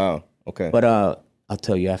 Oh wow. Okay. But I'll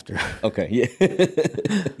tell you after. Okay. Yeah.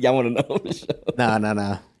 Y'all want to know?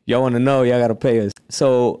 Nah. Y'all want to know? Y'all got to pay us.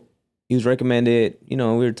 So he was recommended. We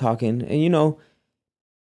were talking, and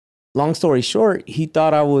long story short, he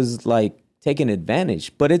thought I was like taking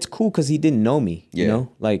advantage, but it's cool because he didn't know me. You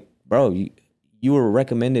know, like, bro, you were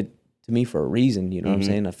recommended to me for a reason. You know what I'm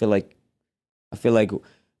saying? I feel like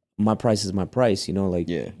my price is my price. Like,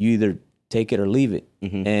 you either take it or leave it.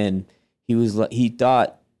 And he was like, he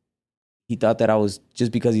thought that I was,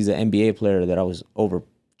 just because he's an NBA player, that I was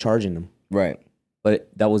overcharging him. Right. But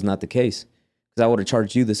that was not the case, because I would have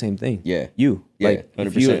charged you the same thing. Yeah. You. Yeah, like,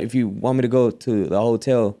 100%. If you want me to go to the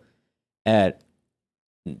hotel at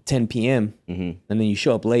 10 p.m. And then you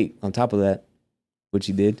show up late on top of that, which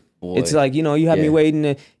you did. Boy. It's like, you had me waiting.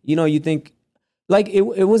 And, you think, like, it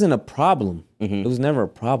wasn't a problem. It was never a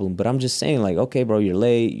problem. But I'm just saying, like, okay, bro, you're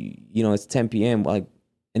late. It's 10 p.m. Like,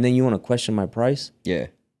 and then you want to question my price? Yeah.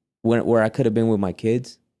 Where I could have been with my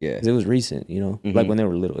kids? Yeah. Because it was recent, like when they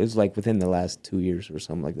were little. It was like within the last 2 years or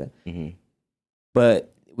something like that.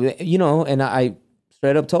 But, and I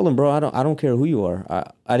straight up told him, bro, I don't care who you are.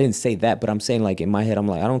 I didn't say that, but I'm saying, like, in my head, I'm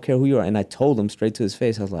like, I don't care who you are. And I told him straight to his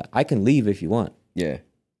face, I was like, I can leave if you want. Yeah.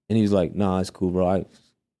 And he was like, nah, it's cool, bro.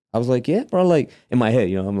 I was like, yeah, bro, like, in my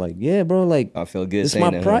head, I'm like, yeah, bro, like, I feel good. It's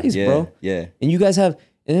my price, bro. Yeah. And you guys have,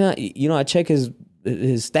 and I check his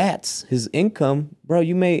stats, his income, bro.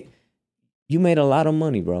 You made a lot of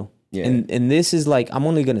money, bro. Yeah. And this is like, I'm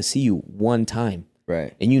only gonna see you one time.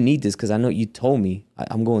 Right. And you need this because I know you told me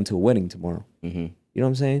I'm going to a wedding tomorrow. You know what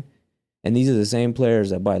I'm saying? And these are the same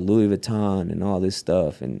players that buy Louis Vuitton and all this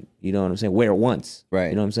stuff, and you know what I'm saying? Wear it once. Right.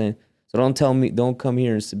 You know what I'm saying? So don't come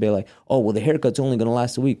here and be like, oh, well, the haircut's only going to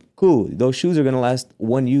last a week. Cool. Those shoes are going to last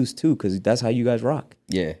one use too, because that's how you guys rock.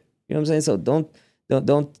 Yeah. You know what I'm saying? So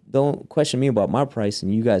don't question me about my price,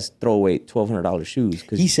 and you guys throw away $1,200 shoes.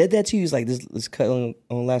 He said that to you? He's like, this cut only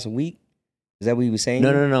last a week? Is that what he was saying?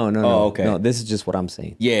 No. Oh, okay. No, this is just what I'm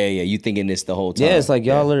saying. Yeah. You thinking this the whole time? Yeah, it's like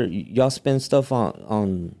y'all spend stuff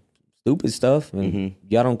on stupid stuff, and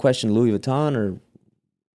y'all don't question Louis Vuitton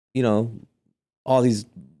or, all these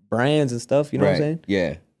brands and stuff. You know what I'm saying?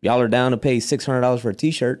 Yeah. Y'all are down to pay $600 for a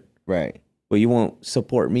T-shirt. Right. But you won't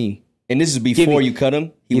support me. And this is before you cut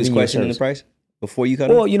him? He was questioning the price? Before you cut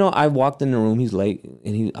him? Well, you know, I walked in the room. He's late,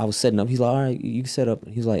 and I was setting up. He's like, all right, you can set up.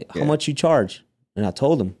 And he's like, how much you charge? And I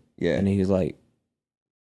told him. Yeah. And he was like,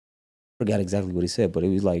 forgot exactly what he said, but it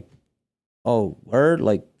was like, oh, word?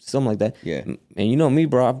 Like, something like that. Yeah. And you know me,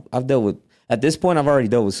 bro. I've dealt with, at this point, I've already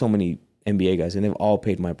dealt with so many NBA guys, and they've all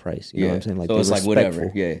paid my price. You know what I'm saying? Like, so it's like respectful.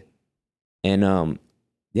 whatever. Yeah. And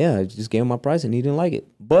I just gave him my price, and he didn't like it.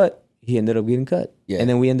 But he ended up getting cut. Yeah. And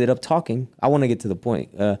then we ended up talking. I want to get to the point.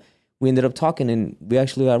 We ended up talking, and we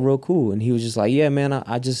actually got real cool. And he was just like, yeah, man,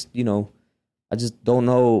 I just, you know, I just don't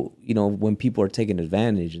know, you know, when people are taking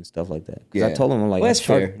advantage and stuff like that. Because I told him, I'm like, well, that's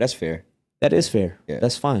fair. That's fair. That is fair. Yeah.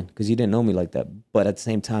 That's fine, because he didn't know me like that. But at the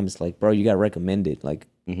same time, it's like, bro, you got recommended, like,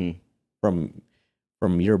 from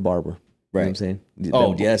your barber. Right. You know what I'm saying?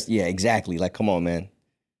 Oh, yes. Yeah, exactly. Like, come on, man.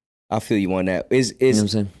 I feel you on that. Is you know what I'm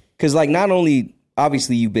saying? Because, like, not only,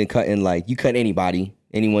 obviously, you've been cutting, like, you cut anybody.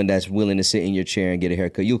 Anyone that's willing to sit in your chair and get a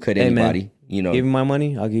haircut, you'll cut anybody. Man, you know, give me my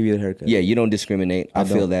money, I'll give you the haircut. Yeah, you don't discriminate. I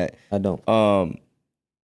feel that. I don't.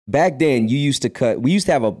 Back then, you used to cut. We used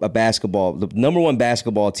to have a basketball, the number one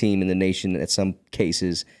basketball team in the nation. At some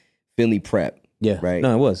cases, Finley Prep. Yeah, right.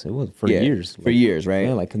 No, it was for years. For years, right?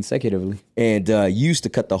 Yeah, like consecutively. And you used to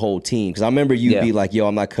cut the whole team, because I remember you'd be like, "Yo,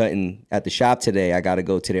 I'm not cutting at the shop today. I got to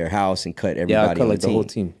go to their house and cut everybody." Yeah, I cut like the whole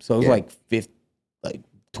team. So it was like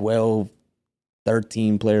 12,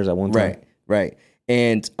 13 players at one time. Right.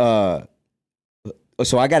 And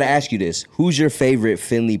so I got to ask you this: who's your favorite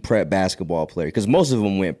Finley Prep basketball player? Because most of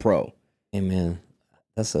them went pro. Hey man,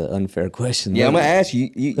 that's an unfair question. Yeah, I'm gonna ask you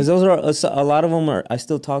because those are a lot of them are I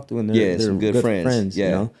still talk to, and they're some good friends. Yeah,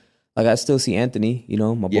 you know, like I still see Anthony. You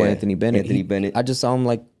know, my boy Anthony Bennett. Bennett. I just saw him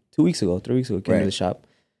like 3 weeks ago. Came to the shop.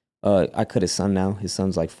 I cut his son now. His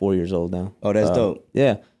son's like 4 years old now. Oh, that's dope.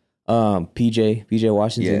 Yeah. PJ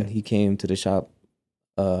Washington. He came to the shop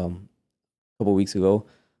a couple weeks ago.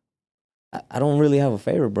 I don't really have a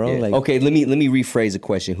favorite, bro. Yeah. Like, okay, let me rephrase the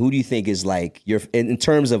question. Who do you think is like your in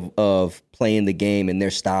terms of playing the game and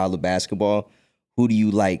their style of basketball? Who do you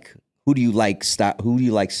like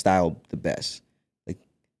style the best? Like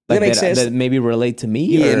that makes sense. That maybe relate to me.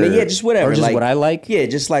 Yeah, just whatever. Or just like, what I like. Yeah,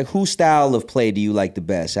 just like whose style of play do you like the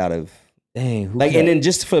best out of? Dang. Like, and then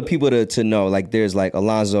just for people to know, like, there's like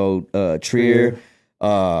Alonzo Trier,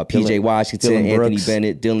 PJ Washington, Anthony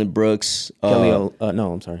Bennett, Dylan Brooks, with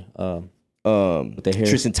the hair.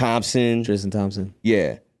 Tristan Thompson.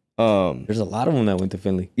 Yeah. There's a lot of them that went to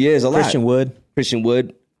Finley. Yeah, there's a lot. Christian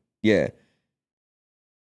Wood. Yeah.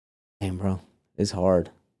 Damn, bro. It's hard.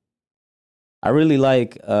 I really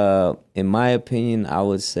like, in my opinion, I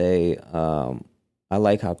would say I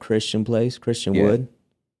like how Christian plays. Christian Wood.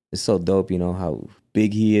 It's so dope, you know, how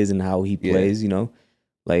big he is and how he plays, you know.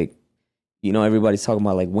 Like, you know, everybody's talking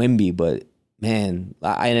about like Wemby, but man,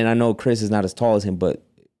 I know Chris is not as tall as him, but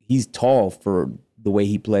he's tall for the way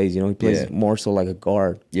he plays. You know, he plays more so like a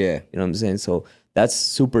guard. Yeah, you know what I'm saying. So that's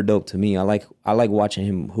super dope to me. I like watching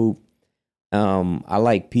him hoop. I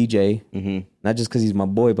like PJ, not just because he's my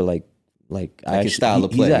boy, but like his style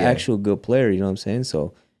of play. He's an actual good player. You know what I'm saying.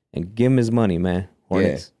 So and give him his money, man.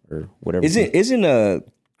 Hornets or whatever. Isn't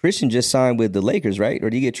Christian just signed with the Lakers, right? Or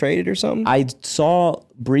did he get traded or something? I saw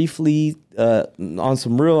briefly on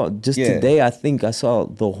some real today. I think I saw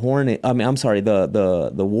the Warriors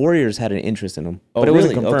had an interest in him, but it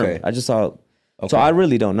wasn't confirmed. Okay. I just saw. Okay. So I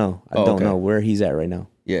really don't know. I don't know where he's at right now.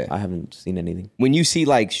 Yeah, I haven't seen anything. When you see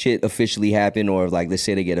like shit officially happen, or like let's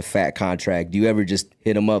say they get a fat contract, do you ever just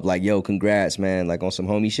hit him up like, "Yo, congrats, man!" Like on some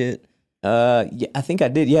homie shit? Yeah, I think I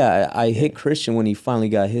did. Yeah, I hit Christian when he finally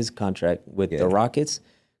got his contract with the Rockets.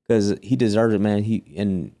 Because he deserved it, man. He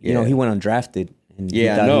went undrafted. And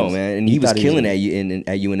I know, man. And he was killing at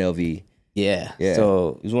UNLV. Yeah.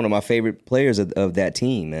 So he's one of my favorite players of that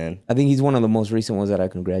team, man. I think he's one of the most recent ones that I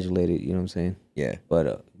congratulated. You know what I'm saying? Yeah.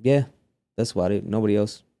 But that's about it. Nobody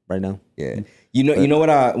else right now. Yeah. You know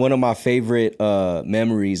what? One of my favorite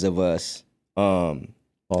memories of us.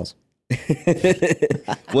 Pause.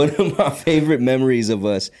 One of my favorite memories of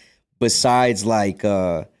us, besides like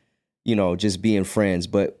just being friends,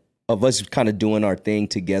 but of us kind of doing our thing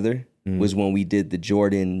together was when we did the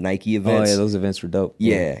Jordan Nike events. Oh yeah, those events were dope.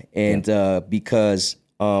 Yeah. And because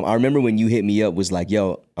I remember when you hit me up was like,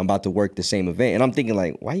 yo, I'm about to work the same event. And I'm thinking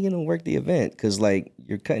like, why are you going to work the event? Because like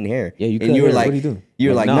you're cutting hair. Yeah, and you were hair. like, what are you doing?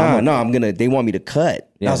 You're like, no, they want me to cut.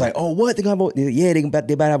 Yeah. And I was like, oh, what? They about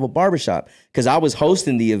to have a barbershop. Because I was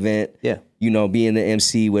hosting the event, being the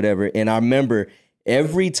MC, whatever. And I remember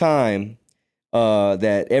every time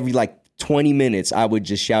every like 20 minutes, I would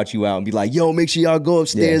just shout you out and be like, yo, make sure y'all go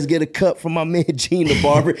upstairs, get a cut from my man Gene, the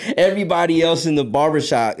barber. Everybody else in the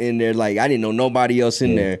barbershop in there, like, I didn't know nobody else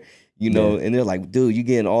in there. you know, and they're like, dude, you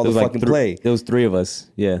getting all the fucking play. There was 3 of us.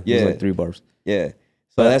 Yeah. It was like 3 barbs. Yeah.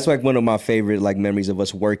 So that's like one of my favorite like memories of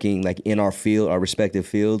us working like in our field, our respective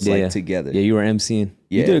fields, like together. Yeah, you were emceeing.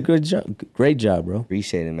 You did a good job. Great job, bro.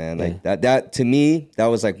 Appreciate it, man. Like that to me, that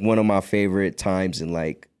was like one of my favorite times in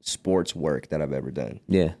like sports work that I've ever done.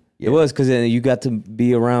 Yeah. It was because then you got to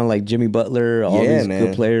be around like Jimmy Butler, all these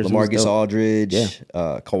good players. LaMarcus Aldridge,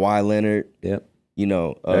 Kawhi Leonard. Yep. You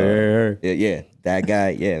know, that guy.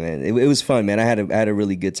 Yeah, man. It was fun, man. I had a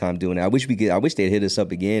really good time doing it. I wish they'd hit us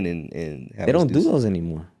up again and have they don't do some. those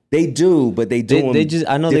anymore. They do, but they do. They just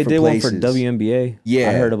I know they did places. One for WNBA. Yeah,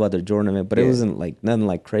 I heard about their Jordan event, but it wasn't like nothing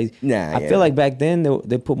like crazy. Nah, I feel like back then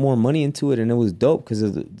they put more money into it, and it was dope because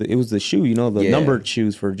it was the shoe, you know, the numbered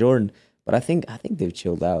shoes for Jordan. But I think they've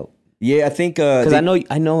chilled out. Yeah, I think because I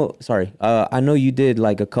know. Sorry, I know you did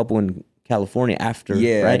like a couple in California after.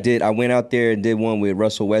 Yeah, right? I did. I went out there and did one with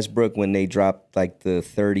Russell Westbrook when they dropped like the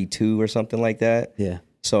 32 or something like that. Yeah.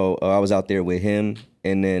 So I was out there with him,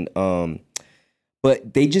 and then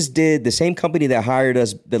but they just did the same company that hired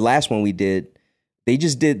us. The last one we did, they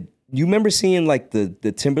just did. You remember seeing like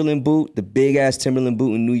the Timberland boot, the big ass Timberland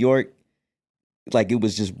boot in New York? Like it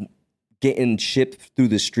was just getting shipped through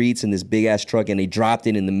the streets in this big ass truck, and they dropped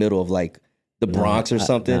it in the middle of like the Bronx or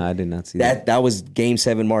something. I did not see that. That was Game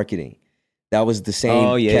 7 marketing. That was the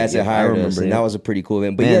same cats that hired us, and that was a pretty cool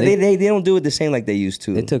event. But man, they don't do it the same like they used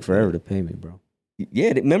to. It took forever to pay me, bro.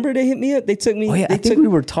 Yeah, remember they hit me up? They took me. Oh yeah, I think we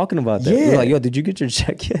were talking about that. Yeah. We were like, yo, did you get your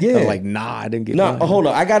check yet? Yeah. I was like, nah, I didn't get No, mine. hold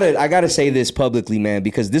on. I gotta say this publicly, man,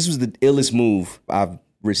 because this was the illest move I've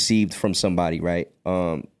received from somebody, right?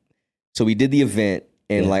 So we did the event,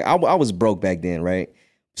 and like I was broke back then, right?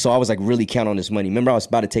 So I was like really counting on this money. Remember, I was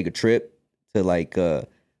about to take a trip to like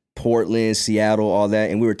Portland, Seattle, all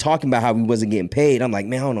that, and we were talking about how we wasn't getting paid. I'm like,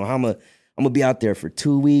 man, I don't know how I'm gonna be out there for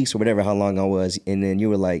 2 weeks or whatever, how long I was. And then you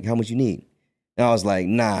were like, how much you need? And I was like,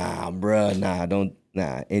 nah, bruh,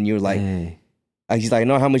 nah. And you were like, he's like,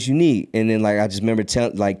 no, how much you need? And then like I just remember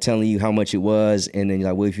telling you how much it was, and then you're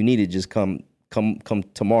like, well, if you need it, just come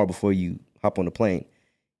tomorrow before you hop on the plane.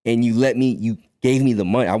 And you gave me the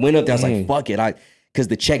money. I went up there, I was like, fuck it, because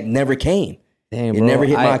the check never came. Damn, it bro. never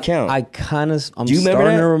hit my account. I kind of, I'm Do you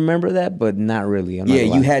starting to remember that, but not really.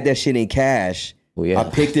 You had that shit in cash. Well, yeah. I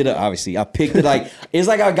picked it up, obviously. I picked it like, it's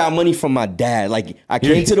like I got money from my dad. Like, I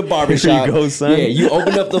came to the barbershop. Here you go, son. Yeah, you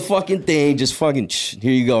open up the fucking thing, just fucking,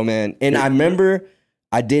 here you go, man. And I remember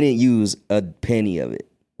I didn't use a penny of it.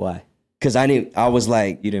 Why? Because I was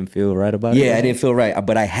like. You didn't feel right about it? Yeah, I didn't feel right.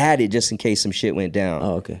 But I had it just in case some shit went down.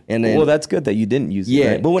 Oh, okay. And then, well, that's good that you didn't use it.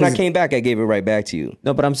 Yeah, right? but when I came back, I gave it right back to you.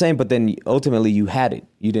 No, but I'm saying, but then ultimately you had it.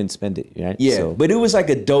 You didn't spend it, right? Yeah, but it was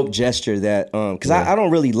like a dope gesture that, because I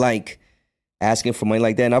don't really like asking for money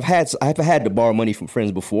like that. And I've had to borrow money from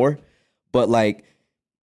friends before, but like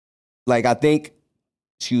I think,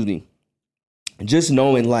 excuse me, just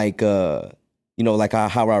knowing like, you know, like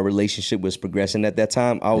how our relationship was progressing at that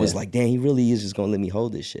time, I was like, damn, he really is just gonna let me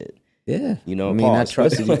hold this shit. Yeah. You know, I mean, I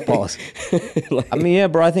trusted you. Pause. Like, I mean, yeah,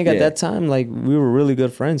 bro, I think at that time, like, we were really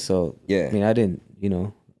good friends. So, yeah. I mean, I didn't, you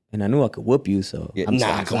know, and I knew I could whoop you. So, yeah. I'm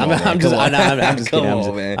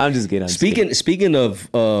I'm just kidding. Speaking of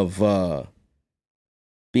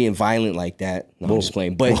being violent like that, no, I'm just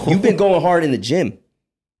playing. But you've been going hard in the gym.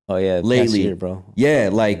 Oh, yeah. Lately, year, bro. Yeah,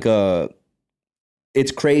 like,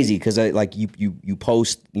 it's crazy because like you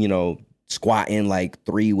post, you know, squatting like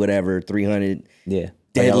 300, yeah,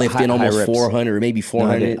 deadlifting almost reps. 400 or maybe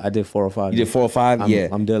 400. No, I did 405. You did 405, yeah.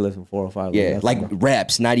 I'm deadlifting 405. Yeah, like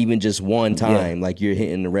reps, not even just one time. Yeah. Like you're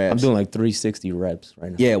hitting the reps. I'm doing like 360 reps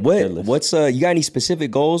right now. Yeah, what's you got any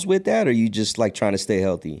specific goals with that, or you just like trying to stay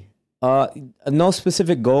healthy? No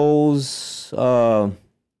specific goals, but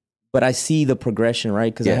I see the progression,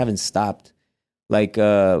 right? Because I haven't stopped. Like,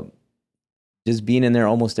 just being in there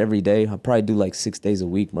almost every day. I probably do like 6 days a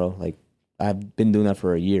week, bro. Like, I've been doing that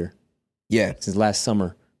for a year. Yeah, since last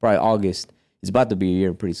summer, probably August. It's about to be a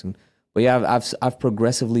year pretty soon. But yeah, I've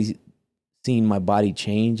progressively seen my body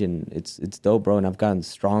change, and it's dope, bro. And I've gotten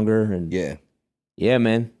stronger, and yeah,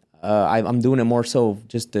 man. I'm doing it more so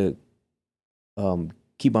just to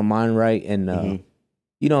keep my mind right, and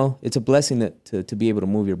you know, it's a blessing to be able to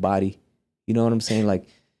move your body. You know what I'm saying? Like,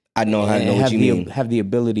 I know what you mean. Have the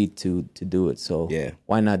ability to do it. So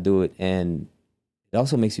why not do it? And it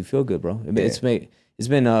also makes you feel good, bro. It's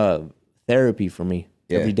been therapy for me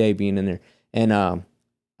every day being in there. And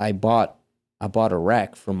I bought a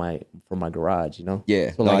rack for my garage. You know.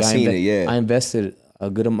 Yeah. So like, I seen it. Yeah. I invested a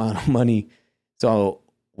good amount of money. So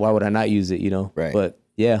why would I not use it? You know. Right. But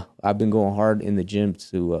yeah, I've been going hard in the gym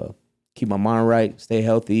to keep my mind right, stay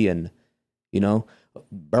healthy, and you know,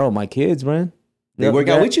 bro, my kids, man. They work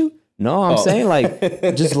out with you? No, I'm saying like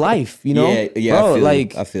just life, you know? Yeah, bro,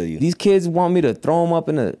 I feel you. These kids want me to throw them up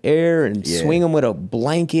in the air and swing them with a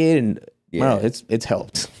blanket and bro, it's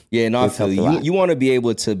helped. Yeah, no, I feel you. You want to be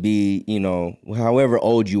able to be, however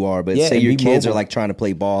old you are, but say your kids are like trying to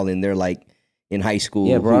play ball and they're like in high school.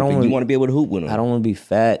 Yeah, bro, you want to be able to hoop with them. I don't want to be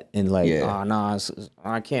fat and like,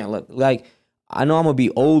 I can't look like. I know I'm going to be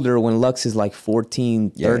older when Lux is like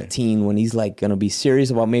 14, 13, when he's like going to be serious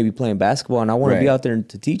about maybe playing basketball. And I want to be out there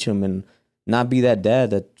to teach him and not be that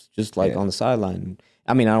dad that's just like on the sideline.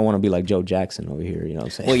 I mean, I don't want to be like Joe Jackson over here, you know what I'm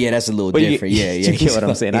saying? Well, yeah, that's a little different. You get what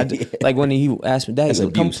I'm saying? Like when he asked me, Dad,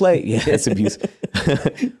 come play. Yeah, that's abuse.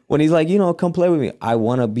 When he's like, come play with me, I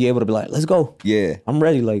want to be able to be like, let's go. Yeah. I'm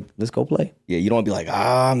ready. Like, let's go play. Yeah, you don't want to be like,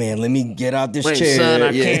 man, let me get out this chair. Son,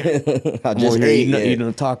 I can't. I just eating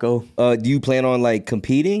a taco. Do you plan on like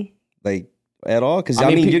competing like at all? Because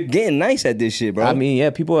I mean you're getting nice at this shit, bro. I mean, yeah,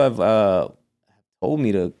 people have told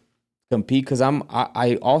me to compete because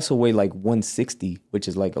I also weigh like 160, which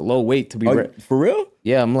is like a low weight to be for real.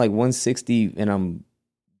 Yeah, I'm like 160 and I'm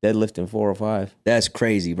deadlifting 405. That's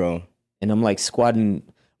crazy, bro. And I'm like squatting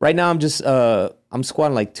right now. I'm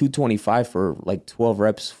squatting like 225 for like 12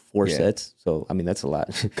 reps, 4 sets. So I mean that's a lot.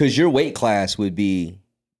 Because your weight class would be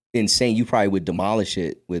insane. You probably would demolish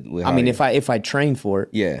it with I mean, if I train for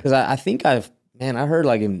it, because I think I heard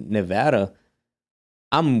like in Nevada.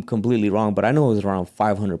 I'm completely wrong, but I know it was around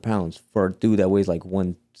 500 pounds for a dude that weighs like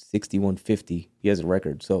 160, 150. He has a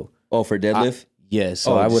record. So for deadlift?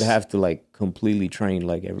 So I would have to like completely train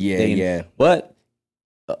like every day. Yeah. But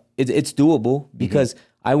it's doable because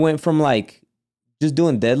I went from like just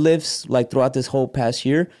doing deadlifts like throughout this whole past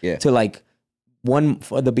year to like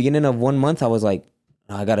for the beginning of 1 month, I was like,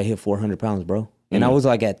 I got to hit 400 pounds, bro. And I was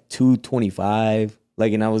like at 225.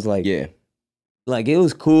 Like, and I was like, like, it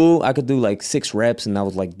was cool. I could do like 6 reps and I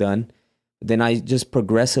was like done. Then I just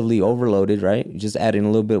progressively overloaded, right? Just adding a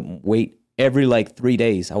little bit of weight. Every like 3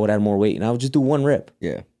 days, I would add more weight and I would just do 1 rep.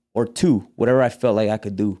 Yeah. Or 2, whatever I felt like I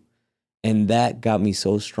could do. And that got me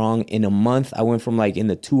so strong. In a month, I went from like in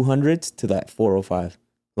the 200s to that 405.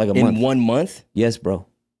 Like a month. In 1 month? Yes, bro.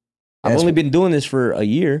 I've only been doing this for a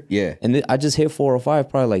year. Yeah. And I just hit 405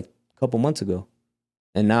 probably like a couple months ago.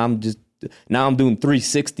 And now I'm doing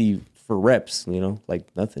 360 for reps,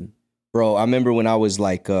 like nothing. Bro, I remember when I was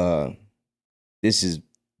like, this is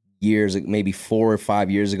years, maybe 4 or 5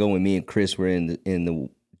 years ago when me and Chris were in the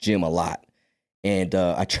gym a lot. And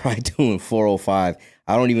I tried doing 405.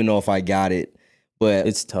 I don't even know if I got it, but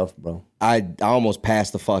it's tough, bro. I almost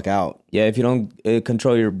passed the fuck out. Yeah, if you don't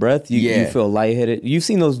control your breath, you feel lightheaded. You've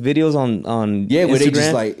seen those videos on Instagram? Where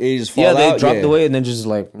they just fall out. They drop the weight and then just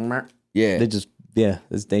like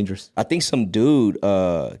it's dangerous. I think some dude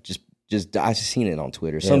just I just seen it on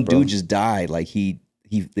Twitter. Some dude just died. Like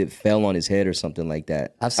it fell on his head or something like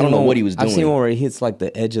that. I don't know what he was doing. I've seen one where he hits like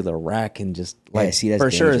the edge of the rack and just like that's for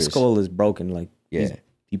dangerous. Sure his skull is broken. Like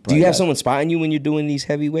do you have someone spotting you when you're doing these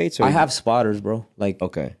heavy weights? Or I have spotters, bro. Like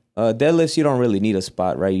deadlifts, you don't really need a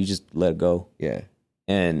spot, right? You just let it go. Yeah.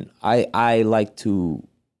 And I like to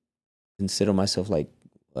consider myself like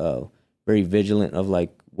very vigilant of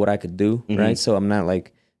like what I could do, right? So I'm not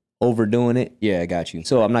like overdoing it. Yeah, I got you.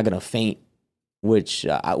 So I'm not gonna faint. Which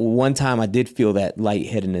one time I did feel that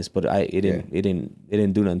lightheadedness, but it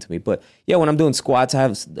didn't do nothing to me. But yeah, when I'm doing squats, I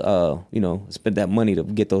have spent that money to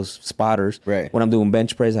get those spotters. Right. When I'm doing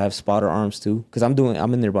bench press, I have spotter arms too, because I'm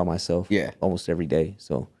in there by myself. Yeah. Almost every day.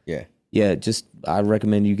 So yeah. Just I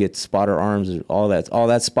recommend you get spotter arms or all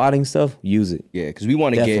that spotting stuff. Use it. Yeah, because we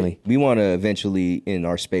want to eventually in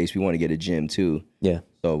our space we want to get a gym too. Yeah.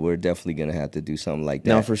 So we're definitely gonna have to do something like that.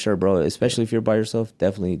 No, for sure, bro. Especially if you're by yourself,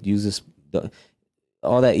 definitely use this.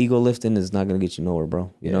 All that ego lifting is not gonna get you nowhere,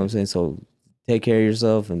 bro. You know what I'm saying? So take care of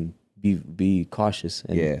yourself and be cautious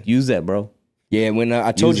and use that, bro. Yeah, when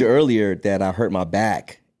I told you earlier that I hurt my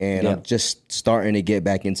back and I'm just starting to get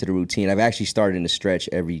back into the routine. I've actually started to stretch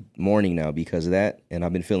every morning now because of that, and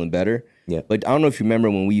I've been feeling better. Yeah. But I don't know if you remember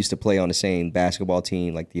when we used to play on the same basketball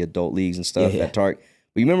team, like the adult leagues and stuff at Tark.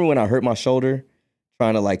 But you remember when I hurt my shoulder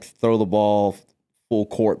trying to like throw the ball full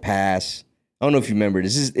court pass? I don't know if you remember.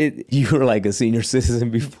 This is it. You were like a senior citizen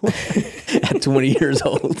before at 20 years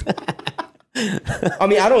old. I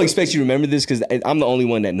mean, I don't expect you to remember this because I'm the only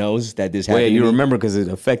one that knows that this happened. Well, you remember because it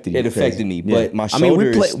affected you. It affected me, but my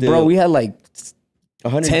shoulder is still... Bro, we had like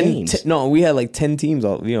 100 games. We had like 10 teams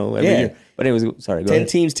every year. But anyways, sorry, go 10 ahead.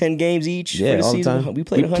 teams, 10 games each for the all season. the time. We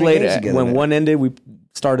played 100 games together. When one ended, we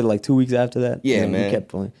started like 2 weeks after that. Yeah, man. We kept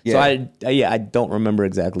playing. Yeah. So I don't remember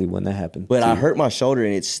exactly when that happened. But I hurt my shoulder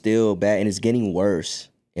and it's still bad and it's getting worse.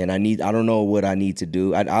 And I don't know what I need to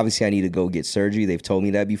do. Obviously I need to go get surgery. They've told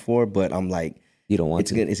me that before, but I'm like, You don't want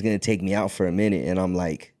to. It's gonna take me out for a minute, and I'm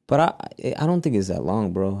like, but I don't think it's that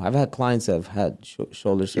long, bro. I've had clients that have had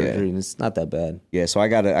shoulder surgery, and it's not that bad. Yeah, so I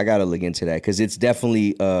gotta look into that because it's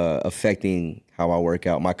definitely affecting how I work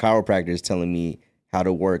out. My chiropractor is telling me how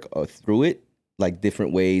to work through it, like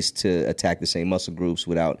different ways to attack the same muscle groups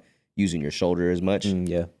without using your shoulder as much.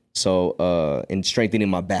 Yeah. So and strengthening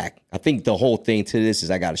my back. I think the whole thing to this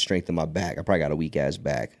is I got to strengthen my back. I probably got a weak ass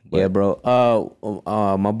back. But, yeah, bro.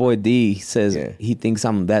 My boy D says he thinks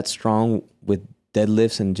I'm that strong with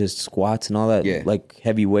deadlifts and just squats and all that, like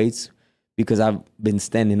heavy weights, because I've been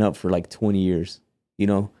standing up for like 20 years. You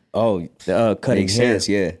know. Oh, cutting makes hair. sense.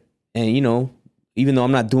 Yeah. And you know, even though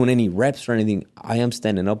I'm not doing any reps or anything, I am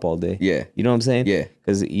standing up all day. Yeah. You know what I'm saying? Yeah.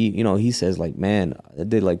 Because he says like, man, I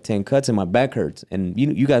did like 10 cuts and my back hurts. And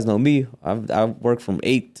you guys know me. I've worked from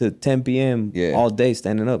 8 to 10 p.m. all day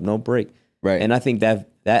standing up, no break. Right. And I think that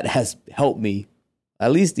has helped me,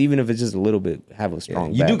 at least even if it's just a little bit, have a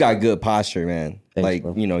strong back. You do got good posture, man. Thanks, like,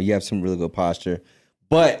 bro. you know, you have some really good posture.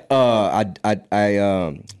 But where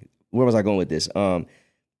was I going with this?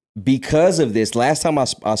 Because of this, last time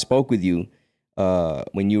I spoke with you,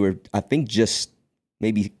 when you were, I think, just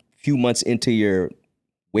maybe a few months into your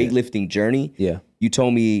weightlifting journey, you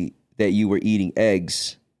told me that you were eating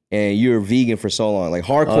eggs and you were vegan for so long, like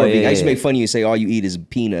hardcore vegan. I used to make fun of you and say all you eat is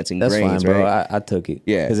peanuts and That's grains, fine, bro. right? I took it.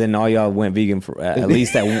 Yeah. Because then all y'all went vegan for at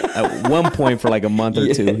least at one point for like a month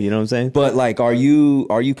or two. You know what I'm saying? But like, are you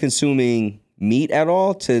consuming meat at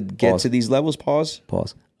all to get to these levels? Pause.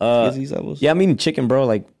 Pause. To get to these levels? Yeah, I'm eating chicken, bro.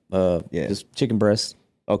 Like, just chicken breast.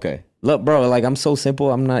 Okay. Look, bro, like I'm so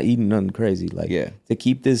simple. I'm not eating nothing crazy. Like, to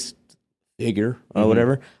keep this figure or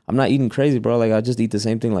whatever, I'm not eating crazy, bro. Like, I just eat the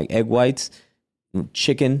same thing, like egg whites,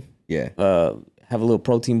 chicken. Yeah. Have a little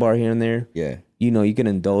protein bar here and there. Yeah. You know, you can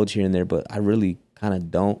indulge here and there, but I really kind of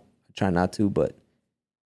don't. I try not to, but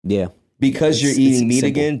yeah. Because you're eating meat simple.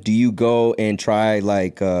 again, do you go and try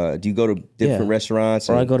like, do you go to different restaurants?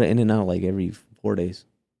 Or I go to In-N-Out like every 4 days.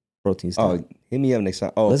 Protein stuff. Oh, hit me up next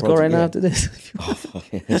time. Oh, let's go right now after this. Oh,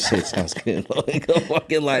 fucking, that shit sounds good. Go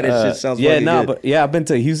fucking lie. That shit sounds fucking good. But I've been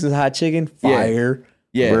to Houston's Hot Chicken. Fire.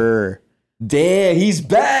 Yeah. Brr. Damn, he's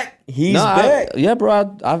back. He's back.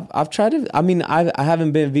 Bro. I've tried it. I mean, I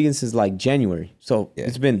haven't been vegan since like January. So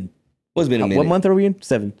it's been. What's been a minute? What month are we in?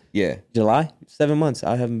 7. Yeah. July. 7 months.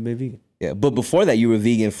 I haven't been vegan. Yeah, but before that, you were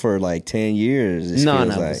vegan for like 10 years. No.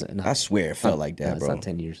 I swear it felt like that, it's bro. not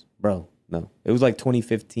 10 years, bro. No, it was like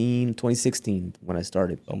 2015, 2016 when I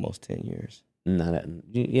started. Almost 10 years.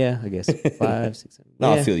 Yeah, I guess 5, 6, 7.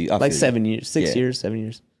 No, I feel you. Like 7 years, 6 years, 7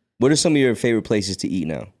 years. What are some of your favorite places to eat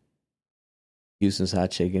now? Houston's Hot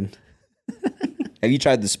Chicken. Have you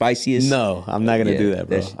tried the spiciest? No, I'm not gonna do that,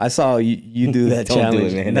 bro. I saw you do that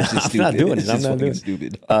challenge. Do it, man. No, That's just I'm stupid. not doing it. I'm not doing it.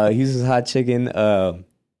 Stupid. Houston's Hot Chicken,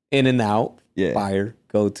 In-N-Out, fire,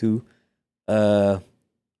 go to. Haven't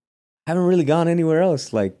really gone anywhere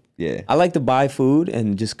else. Like, I like to buy food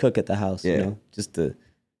and just cook at the house. You know, just to.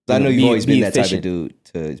 I know you've always been that type of dude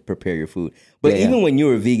to prepare your food. But even when you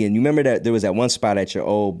were vegan, you remember that there was that one spot at your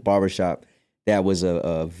old barbershop that was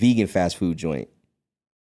a vegan fast food joint.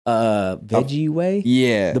 Veggie Way?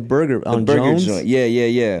 Yeah. The burger on Jones? Joint. Yeah.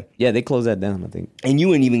 Yeah, they closed that down, I think. And you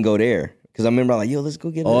wouldn't even go there. Because I remember I was like, yo, let's go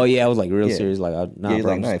get it. Oh, yeah, I was like real serious. Like, nah, he's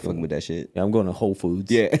bro, like, nah, I ain't fucking with that shit. Yeah, I'm going to Whole Foods.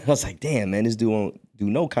 Yeah. I was like, damn, man, this dude won't do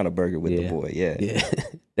no kind of burger with the boy. Yeah.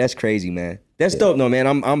 That's crazy, man. That's dope, no, man.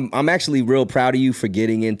 I'm actually real proud of you for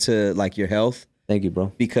getting into like your health. Thank you,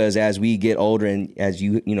 bro. Because as we get older and as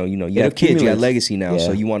you have kids, you got legacy now,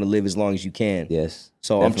 so you want to live as long as you can. Yes.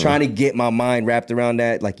 So definitely. I'm trying to get my mind wrapped around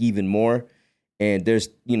that, like even more. And there's,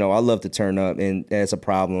 I love to turn up, and that's a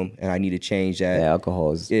problem, and I need to change that. Yeah,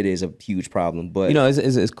 alcohol is a huge problem, but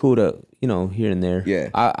it's cool to here and there. Yeah,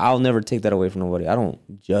 I'll never take that away from nobody. I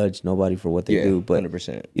don't judge nobody for what they do, but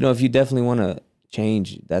 100%. If you definitely want to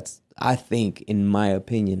change, I think, in my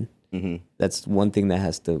opinion, that's one thing that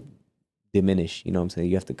has to diminish. You know what I'm saying?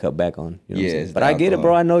 You have to cut back on. You know what I'm saying? But I get it,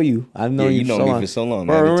 bro. I know you. I've known you know me for so long.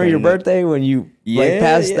 Bro, man. remember your birthday when you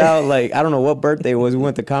passed out? Like, I don't know what birthday it was. We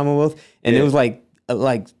went to Commonwealth, and it was like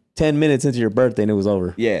 10 minutes into your birthday, and it was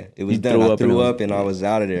over. Yeah, it was done. I threw up, and I was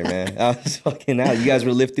out of there, man. I was fucking out. You guys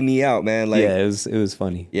were lifting me out, man. Like, yeah, it was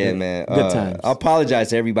funny. Yeah, man. Good times. I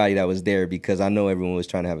apologize to everybody that was there because I know everyone was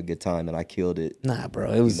trying to have a good time, and I killed it. Nah, bro,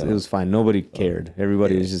 it was fine. Nobody cared.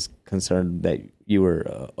 Everybody was just concerned that you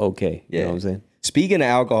were okay. You know what I'm saying? Speaking of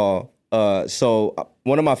alcohol, so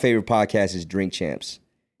one of my favorite podcasts is Drink Champs.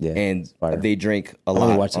 Yeah, and they drink a lot. I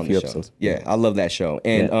only watched a few show. episodes. Yeah, I love that show.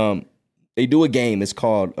 And they do a game. It's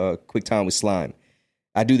called Quick Time with Slime.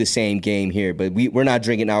 I do the same game here, but we're not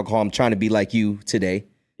drinking alcohol. I'm trying to be like you today.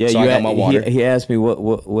 Yeah, so I got my water. He asked me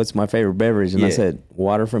what's my favorite beverage, and I said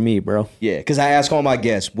water for me, bro. Yeah, because I ask all my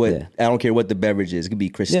guests what I don't care what the beverage is. It could be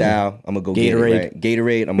Cristal. I'm gonna go get it. Right?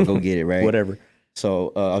 Gatorade. I'm gonna go get it. Right. Whatever.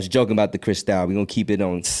 So I was joking about the Cristal. We're gonna keep it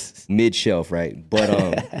on mid shelf, right?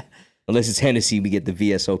 But unless it's Hennessy, we get the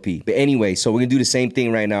VSOP. But anyway, so we're gonna do the same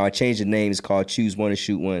thing right now. I changed the name. It's called Choose One or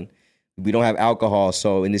Shoot One. We don't have alcohol,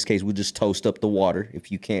 so in this case, we'll just toast up the water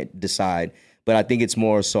if you can't decide. But I think it's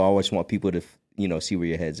more so I just want people to, see where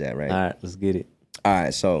your head's at, right? All right, let's get it. All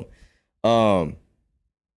right, so the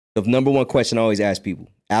number one question I always ask people,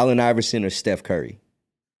 Allen Iverson or Steph Curry?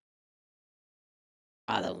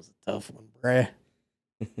 That was a tough one, bruh.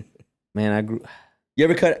 Man, You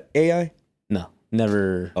ever cut AI? No,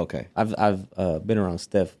 never. Okay. I've been around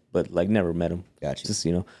Steph, but like never met him. Gotcha. Just,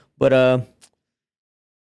 But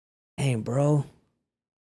dang, bro.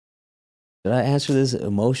 Did I answer this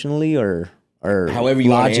emotionally or however you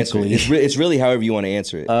logically? want to answer it. It's really however you want to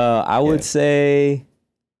answer it. I would say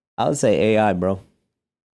AI, bro.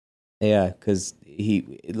 AI, because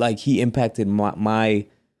he impacted my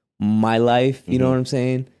life. You know what I'm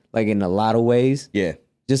saying? Like in a lot of ways. Yeah.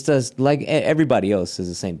 Just as like everybody else is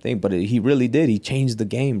the same thing, but he really did. He changed the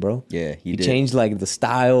game, bro. Yeah, he did. Changed like the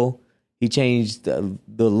style. He changed the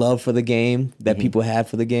love for the game that people had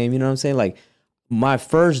for the game. You know what I'm saying? Like my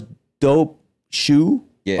first dope shoe,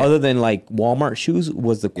 other than like Walmart shoes,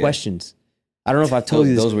 was the Questions. I don't know if I told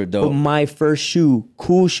you this. Those were dope. But my first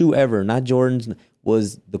cool shoe ever, not Jordans,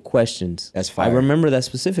 was the Questions. That's fire. I remember that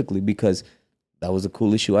specifically because that was the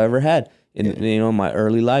coolest shoe I ever had. In my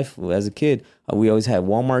early life as a kid, we always had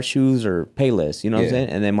Walmart shoes or Payless. You know what I'm saying?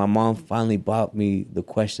 And then my mom finally bought me the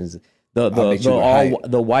Questions.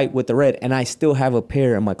 The white with the red, and I still have a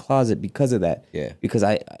pair in my closet because of that. Yeah, because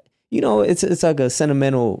it's like a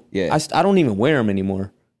sentimental. Yeah, I don't even wear them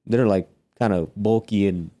anymore. They're like kind of bulky,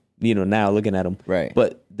 and now looking at them, right?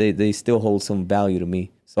 But they still hold some value to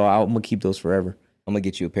me, so I'm gonna keep those forever. I'm gonna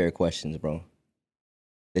get you a pair of Questions, bro.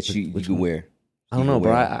 That you can wear. I don't know,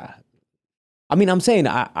 bro. I'm saying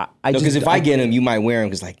because if I get them, you might wear them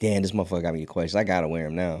because like, damn, this motherfucker got me a Question. I gotta wear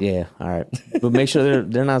them now. Yeah, all right, but make sure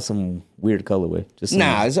they're not some weird colorway. Just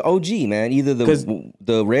it's an OG, man. Either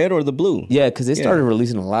the red or the blue. Yeah, because they started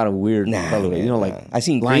releasing a lot of weird colorway. Man, I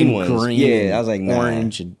seen green ones. Yeah, I was like,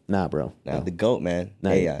 orange. Bro. The GOAT, man.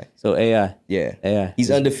 AI. So AI. Yeah, AI.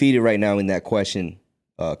 He's undefeated right now in that question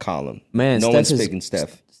column. Man, no one's picking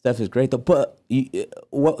Steph. Steph is great though. But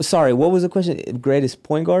what was the question? Greatest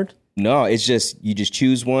point guard? No, it's just you just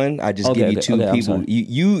choose one. I just give you two people.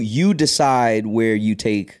 You decide where you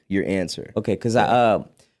take your answer. Okay, because I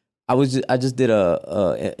just did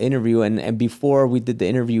a interview and before we did the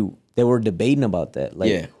interview, they were debating about that.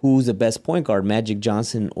 Like who's the best point guard, Magic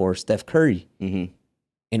Johnson or Steph Curry? Mm-hmm.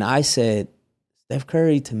 And I said Steph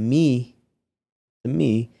Curry to me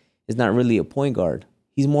is not really a point guard.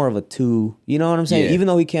 He's more of a two. You know what I'm saying? Yeah. Even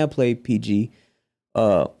though he can't play PG,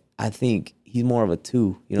 I think he's more of a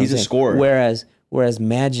two. You know, he's a scorer. Whereas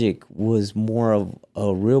Magic was more of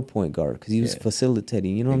a real point guard because he was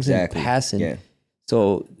facilitating. You know what I'm saying? Passing. Yeah.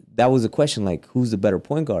 So that was a question, like, who's the better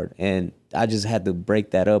point guard? And I just had to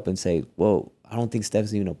break that up and say, well, I don't think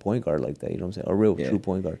Steph's even a point guard like that. You know what I'm saying? A real true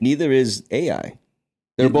point guard. Neither is AI.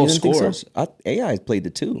 They're both scorers. So? AI played the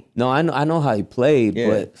two. No, I know how he played,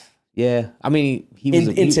 but I mean, he was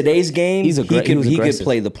in today's game. He could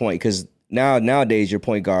play the point because nowadays your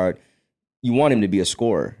point guard, you want him to be a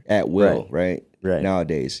scorer at will, right?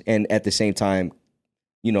 Nowadays, and at the same time,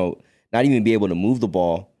 not even be able to move the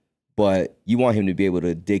ball, but you want him to be able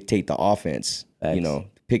to dictate the offense. Facts.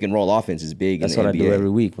 Pick and roll offense is big. That's in the what NBA. I do every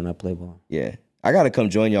week when I play ball. Yeah, I gotta come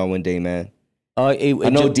join y'all one day, man. I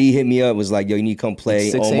know D hit me up, was like, yo, you need to come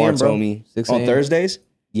play. Omar told me 6 on Thursdays.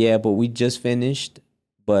 Yeah, but we just finished.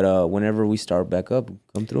 But whenever we start back up,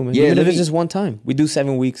 come through, man. Yeah, even if it's just one time. We do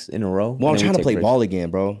 7 weeks in a row. Well, I'm trying to play ball again,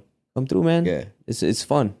 bro. Come through, man. Yeah. It's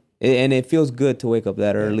fun. And it feels good to wake up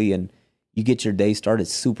that early and you get your day started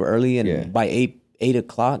super early. And by 8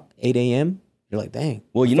 o'clock, 8 a.m., you're like, dang.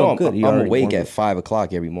 Well, I'm awake at 5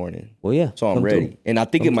 o'clock every morning. Well, yeah. So I'm ready. And I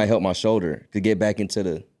think it might help my shoulder to get back into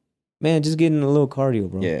the... Man, just getting a little cardio,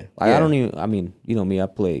 bro. Yeah. I don't even... I mean, you know me. I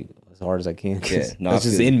play as hard as I can. That's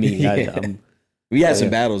just in me. We had some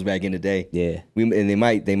battles back in the day. Yeah. And they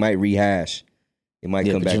might rehash. They might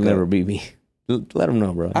come back you'll never beat me. Let them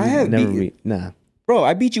know, bro. I have never beat. Nah. Bro,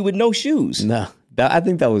 I beat you with no shoes. Nah. I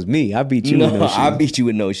think that was me. I beat you with no shoes. I beat you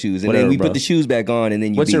with no shoes. And then we put the shoes back on and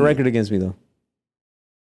then you What's your record against me, though?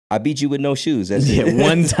 I beat you with no shoes. That's it.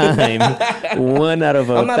 One time. One out of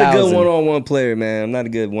 1,000. I'm not a good one-on-one player, man. I'm not a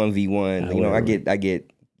good 1v1. I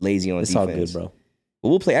get lazy on defense. It's all good, bro. But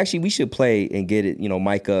we'll play. Actually, we should play and get it,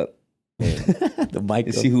 mic up The mic.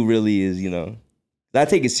 And see who really is, I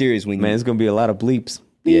take it serious when Man, it's going to be a lot of bleeps.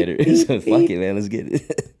 Yeah, there is. Fuck it, man. Let's get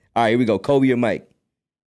it. All right, here we go. Kobe or Mike?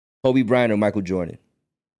 Kobe Bryant or Michael Jordan?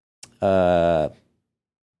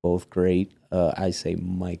 Both great. I say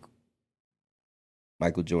Michael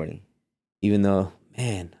Jordan. Even though,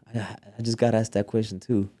 man, I just got asked that question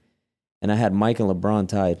too. And I had Mike and LeBron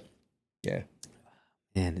tied. Yeah.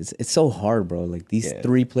 Man, it's so hard, bro. Like, these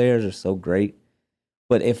three players are so great.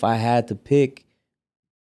 But if I had to pick,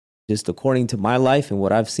 just according to my life and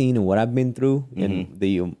what I've seen and what I've been through and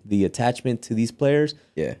the attachment to these players,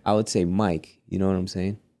 I would say Mike. You know what I'm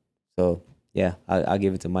saying? So, yeah, I'll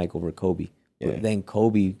give it to Mike over Kobe. Yeah. But then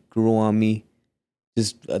Kobe grew on me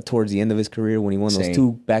just towards the end of his career when he won those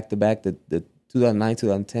two back-to-back, the 2009,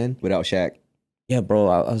 2010. Without Shaq. Yeah, bro.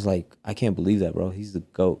 I was like, I can't believe that, bro. He's the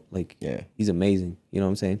GOAT. Like, he's amazing. You know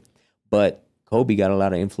what I'm saying? But Kobe got a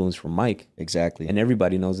lot of influence from Mike. Exactly. And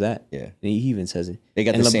everybody knows that. Yeah. And he even says it. They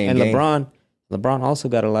got the same and game. LeBron also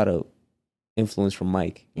got a lot of influence from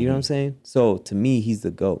Mike. You know what I'm saying? So, to me, he's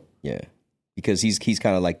the GOAT. Yeah. Because he's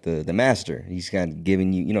kind of like the master. He's kind of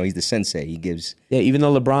giving you, he's the sensei. He gives. Yeah, even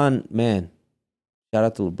though LeBron, man, shout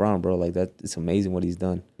out to LeBron, bro. Like, that, it's amazing what he's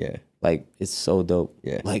done. Yeah. Like, it's so dope.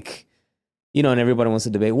 Yeah. Like, and everybody wants to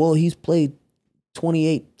debate, well, he's played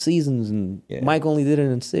 28 seasons and Mike only did it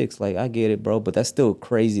in 6. Like, I get it, bro. But that's still a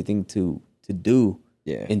crazy thing to do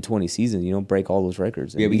in 20 seasons, break all those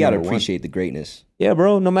records. Yeah, we got to appreciate the greatness. Yeah,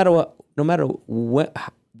 bro. No matter what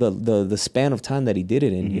the span of time that he did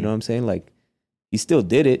it in, you know what I'm saying? Like, he still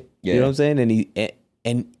did it. You know what I'm saying?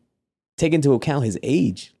 And take into account his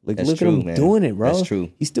age. Like, look at him doing it, bro. That's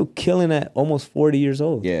true. He's still killing at almost 40 years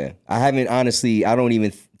old. Yeah. I haven't, honestly, I don't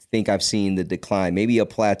even think I've seen the decline. Maybe a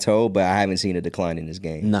plateau, but I haven't seen a decline in his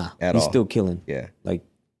game. Nah, at he's all. still killing. Yeah. Like,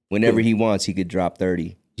 whenever he wants, he could drop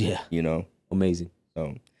 30. Yeah. Amazing.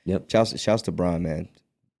 So, yep. Shouts to Bron, man.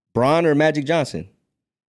 Bron or Magic Johnson?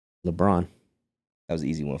 LeBron. That was an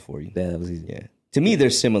easy one for you. Yeah, that was easy. Yeah. To me, they're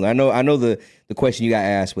similar. I know the question you got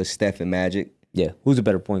asked was Steph and Magic. Yeah. Who's a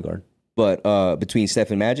better point guard? But between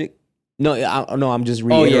Steph and Magic? No, I'm just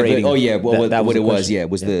reiterating. What it was. Yeah,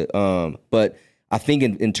 was the but I think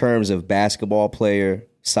in terms of basketball player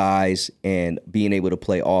size and being able to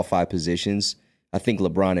play all 5 positions, I think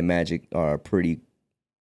LeBron and Magic are a pretty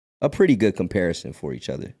good comparison for each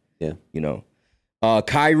other. Yeah.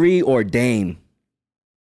 Kyrie or Dame?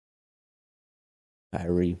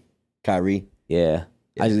 Kyrie. Yeah.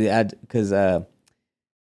 Because I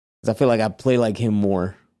feel like I play like him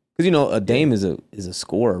more. Because a Dame is a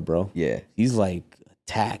scorer, bro. Yeah. He's like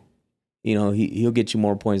attack. He'll get you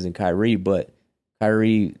more points than Kyrie, but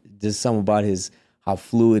Kyrie, there's something about how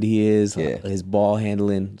fluid he is, his ball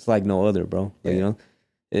handling. It's like no other, bro. Like,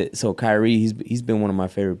 so Kyrie, he's been one of my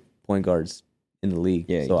favorite point guards in the league.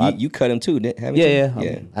 Yeah. So you cut him too, haven't you? Yeah.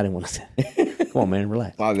 I didn't want to say. Come on, man,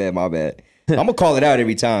 relax. My bad. I'm gonna call it out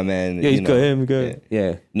every time, man. Yeah, he's good.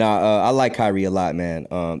 Yeah. Nah, I like Kyrie a lot, man.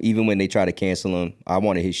 Even when they try to cancel him, I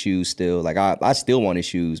wanted his shoes still. Like I still want his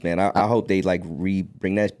shoes, man. I hope they like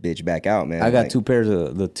bring that bitch back out, man. I got 2 pairs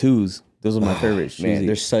of the 2s. Those are my favorite shoes.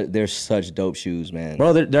 Man, they're such dope shoes, man.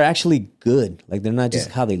 Bro, they're actually good. Like, they're not just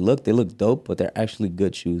how they look. They look dope, but they're actually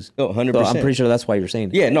good shoes. Oh, 100%. So I'm pretty sure that's why you're saying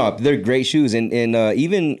it. Yeah, no, they're great shoes. And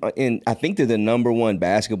even I think they're the number 1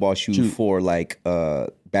 basketball shoe for like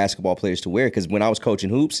basketball players to wear. Because when I was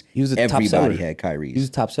coaching hoops, everybody had Kyries. He was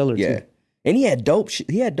a top seller too. And he had dope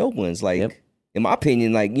ones. Like, in my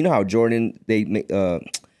opinion, like, how Jordan, they make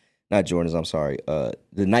not Jordans, I'm sorry.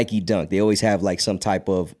 The Nike Dunk. They always have like some type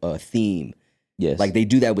of theme. Yes. Like they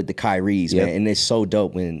do that with the Kyries, man. And it's so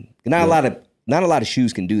dope when not a lot of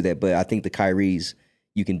shoes can do that, but I think the Kyries,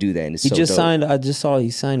 you can do that. And it's so dope. I just saw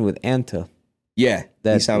he signed with Anta. Yeah.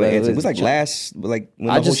 He signed with Anta. It was like when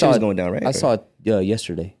the whole shit was going down, right? I saw it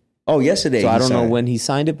yesterday. Oh, yesterday. So I don't know when he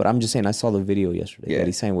signed it, but I'm just saying I saw the video yesterday that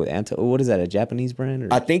he signed with Anta. What is that, a Japanese brand? Or?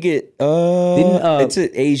 I think it's an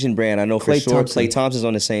Asian brand. I know for Klay sure. Thompson. Klay Thompson's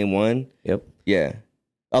on the same one. Yep. Yeah.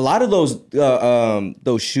 A lot of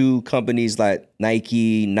those shoe companies like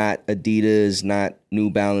Nike, not Adidas, not New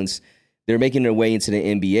Balance, they're making their way into the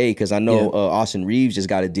NBA because I know Austin Reeves just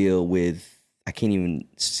got a deal with, I can't even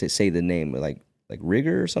say the name, like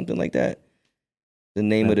Rigger or something like that. The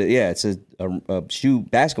name of it's a shoe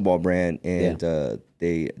basketball brand, and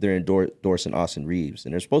they're endorsing Austin Reeves,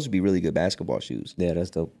 and they're supposed to be really good basketball shoes. Yeah, that's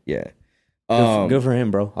dope. Yeah, good for him,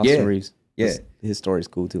 bro. Austin Reeves. Yeah, his story's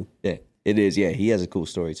cool too. Yeah, it is. Yeah, he has a cool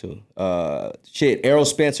story too. Errol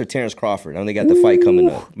Spence or Terrence Crawford. I know they got the fight coming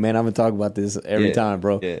up. Man, I'm gonna talk about this every time,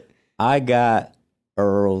 bro. Yeah, I got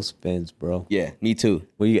Earl Spence, bro. Yeah, me too.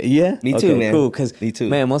 Yeah, me too, man. Cool, because me too.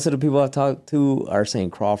 Man, most of the people I talk to are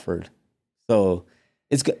saying Crawford. So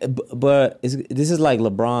it's but this is like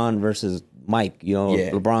LeBron versus Mike. You know,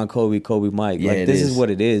 Yeah. LeBron, Kobe, Mike. Yeah, Like it this is. is what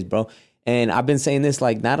it is, bro. And I've been saying this,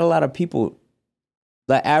 like, not a lot of people,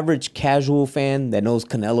 the average casual fan that knows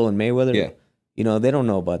Canelo and Mayweather, Yeah. you know, they don't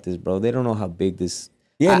know about this, bro. They don't know how big this.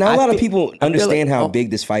 Yeah, not a lot of people I feel understand like- how oh,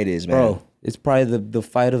 big this fight is, man. bro. It's probably the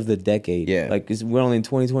fight of the decade. Yeah. Like we're only in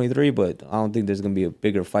 2023, but I don't think there's gonna be a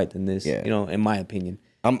bigger fight than this. Yeah. You know, in my opinion.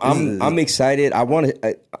 I'm excited.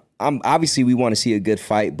 I'm obviously we want to see a good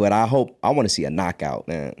fight, but I want to see a knockout,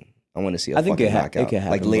 man. I want to see a I think fucking it knockout, can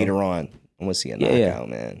happen, like bro. later on. I want to see a Yeah, knockout,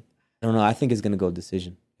 man. I don't know. I think it's gonna go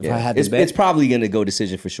decision. If Yeah. I had to It's bet, probably gonna go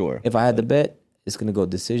decision for sure. if I had to bet, it's gonna go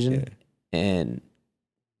decision. And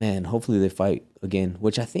man, hopefully they fight again.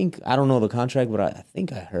 Which I don't know the contract, but I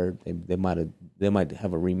think I heard they might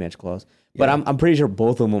have a rematch clause. But I'm pretty sure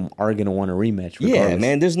both of them are gonna want a rematch. Regardless. Yeah,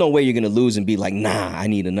 man. There's no way you're gonna lose and be like, nah, I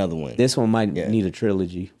need another one. This one might need a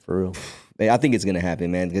trilogy for real. I think it's gonna happen,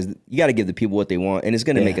 man, because you got to give the people what they want, and it's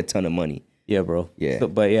gonna make a ton of money. Yeah, bro. Yeah. So,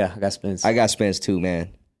 but yeah, I got Spence. I got Spence too, man.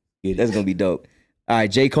 Get it. That's gonna be dope. All right,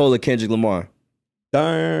 J. Cole or Kendrick Lamar?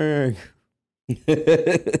 Dang.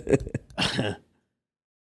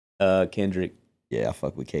 Kendrick. Yeah, I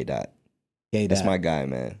fuck with K. Dot. K. That's Dot. my guy,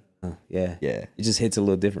 man. Yeah. Yeah, It just hits a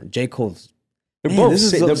little different. J. Cole's. they're Man, both this is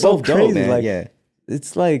sick. so- They're so both dope, crazy, man. like- yeah,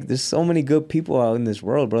 It's like there's so many good people out in this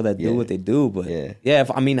world, bro, that do Yeah. what they do. But Yeah.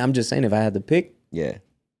 I'm just saying, if I had to pick, yeah,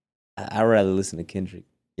 I'd rather listen to Kendrick.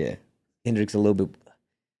 yeah, Kendrick's a little bit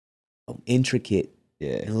intricate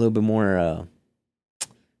yeah, and a little bit more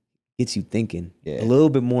gets you thinking. Yeah. A little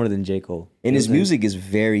bit more than J. Cole. and You his know what I'm saying? music is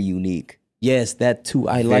very unique. Yes, that too.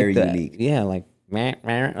 I Very like that. unique. Yeah, like meh,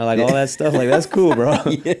 meh, or like all that stuff. Like that's cool, bro.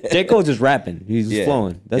 Yeah. J. Cole just rapping. He's just Yeah.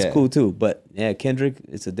 flowing. That's Yeah. cool too. But yeah, Kendrick,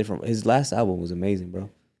 it's a different. His last album was amazing, bro.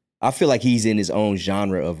 I feel like he's in his own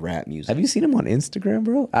genre of rap music. Have you seen him on Instagram,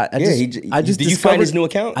 bro? I Yeah, just did you find his new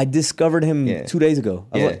account? I discovered him Yeah. 2 days ago.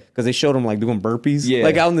 Yeah. Because they showed him like doing burpees, Yeah.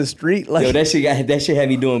 like out in the street. Like Yo, that shit had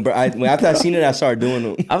me doing. After I seen it, I started doing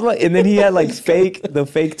them. I'm like, and then he had like the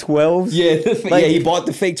fake 12s. Yeah, Like- yeah. He bought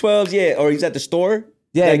the fake 12s. Yeah, or he's at the store.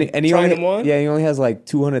 Yeah, like, and he trying only, them on. yeah, he only has like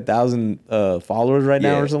 200,000 followers right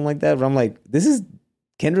now Yeah. or something like that. But I'm like, this is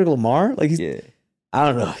Kendrick Lamar. Like he's, Yeah. I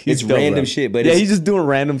don't know. He's It's dope, random bro. shit, but yeah, it's- he's just doing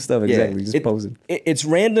random stuff. Yeah. Exactly, just posing. It's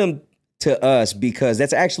random to us because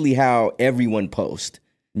that's actually how everyone posts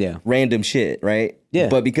Yeah, random shit, right? Yeah.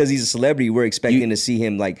 But because he's a celebrity, we're expecting to see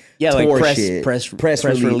him like yeah, tour like shit, press release,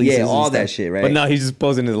 releases, yeah, and all stuff. that shit, right? But no, he's just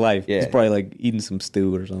posing his life. Yeah. He's probably like eating some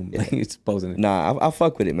stew or something. Like, he's posing it. Nah, I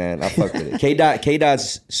fuck with it, man. I fuck with it. K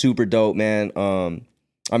Dot's super dope, man. I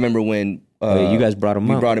remember when Yeah, you guys brought him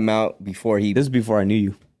we out. brought him out before he. This is before I knew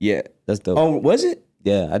you. Yeah. That's dope. Oh, was it?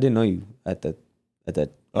 Yeah, I didn't know you at that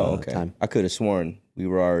Okay. time. I could have sworn we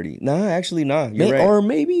were already. Nah, actually, nah. You're right. Or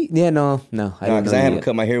maybe, yeah, no, I Nah, didn't know because I you haven't yet.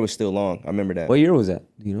 cut my hair was still long. I remember that. What year was that?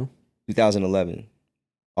 You know, 2011, Yeah, it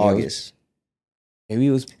August. maybe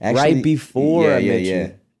it was Actually, right before I met you.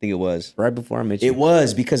 I think it was. Right before I met you. It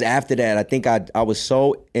was because after that, I think I was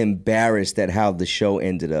so embarrassed at how the show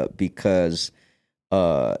ended up because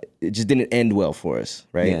it just didn't end well for us,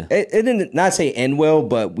 right? Yeah. It didn't not say end well,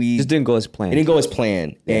 but we Just didn't go as it planned. didn't go as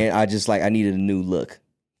planned, and I just I needed a new look.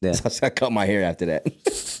 Yeah. So I cut my hair after that.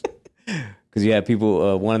 Because you had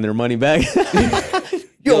people wanting their money back.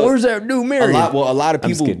 Yo, where's that new a Mary? lot of I'm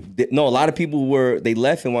just people, kidding. a lot of people they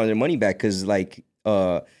left and wanted their money back because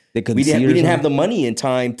They couldn't we see didn't it or we didn't have something? the money in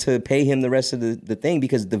time to pay him the rest of the thing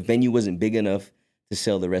because the venue wasn't big enough to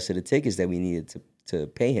sell the rest of the tickets that we needed to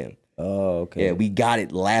pay him. Oh, okay. Yeah, we got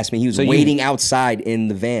it last minute. He was So you- waiting outside in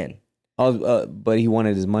the van. Oh, but he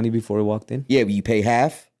wanted his money before he walked in? Yeah, you pay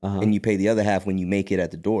half Uh-huh. and you pay the other half when you make it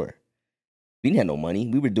at the door. We didn't have no money.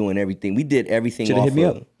 We were doing everything. We did everything. Shoulda off hit me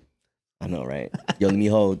of- up. I know, right? Yo, let me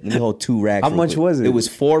hold 2 racks. How real much quick. was it? It was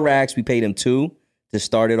 4 racks. We paid him 2 to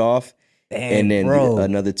start it off, Dang, and then bro.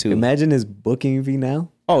 another 2. Imagine his booking fee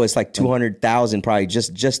now Oh, it's like 200,000 probably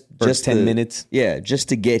just for 10 to- minutes Yeah, just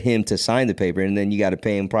to get him to sign the paper, and then you got to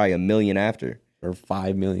pay him probably $1 million after. or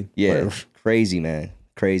 5 million. Yeah, Whatever. crazy, man,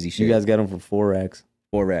 crazy shit. You guys got him for 4 racks.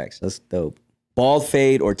 4 racks. That's dope. Bald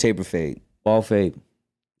fade or taper fade? Ball fade.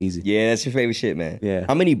 Easy. Yeah, that's your favorite shit, man. Yeah.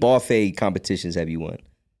 How many ball fade competitions have you won?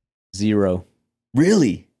 0.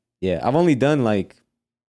 Really? Yeah. I've only done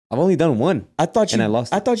 1. I thought you. And I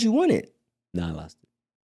lost it. I thought you won it. No, I lost it.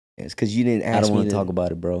 Yeah, it's because you didn't ask I don't me want to talk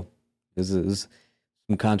about it, bro. It was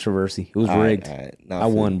some controversy. It was All right, rigged. all right. Nah, I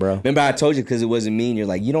won, bro. Remember, I told you because it wasn't me. And you're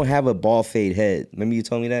like, you don't have a ball fade head. Remember, you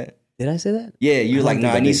told me that. Did I say that? Yeah, you're I like, don't no,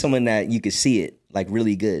 think I I need did. someone that you could see it like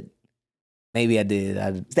really good. Maybe I did.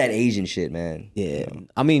 It's that Asian shit, man. Yeah. You know?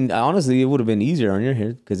 I mean, honestly, it would have been easier on your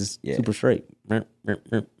hair because it's Yeah. super straight.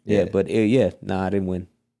 Yeah, but I didn't win.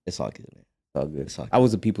 It's all good, man. It's all good. It's all good. I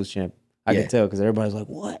was the people's champ. I could tell because everybody's like,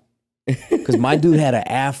 what? Because my dude had an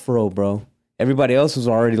afro, bro. Everybody else was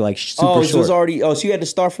already like super so short. it was already. So you had to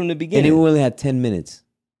start from the beginning. And it only had 10 minutes.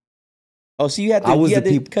 Oh, so you had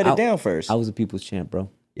to cut it down first. I was the people's champ, bro.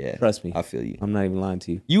 Yeah, trust me. I feel you. I'm not even lying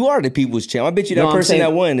to you. You are the people's champ. I bet you that person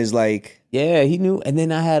that won is like. Yeah, he knew. And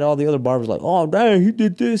then I had all the other barbers like, oh, dang, he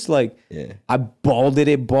did this. Like, I balded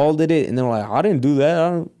it. And they're like, I didn't do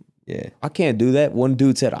that. I can't do that. One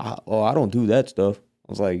dude said, oh, I don't do that stuff. I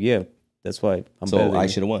was like, yeah, that's why I'm better than I you.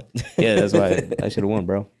 should have won. Yeah, that's why I should have won,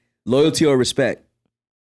 bro. Loyalty or respect?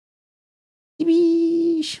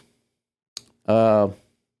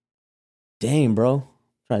 Dang, bro.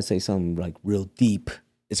 Try to say something like real deep.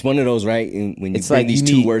 It's one of those, right? When you bring these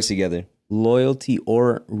two words together. Loyalty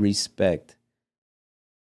or respect.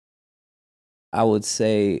 I would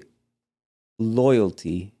say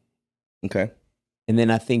loyalty. Okay. And then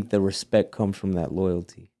I think the respect comes from that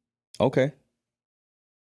loyalty. Okay.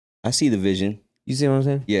 I see the vision. You see what I'm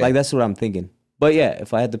saying? Yeah. Like, that's what I'm thinking. But yeah,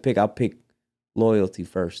 if I had to pick, I'll pick loyalty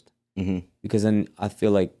first. Mm-hmm. Because then I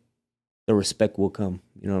feel like the respect will come.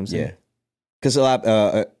 You know what I'm saying? Yeah. Because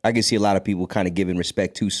I can see a lot of people kind of giving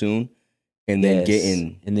respect too soon and then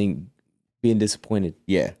being disappointed.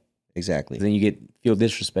 Yeah, exactly. Then you feel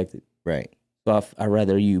disrespected. Right. So I'd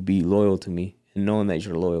rather you be loyal to me and knowing that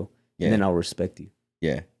you're loyal. Yeah. And then I'll respect you.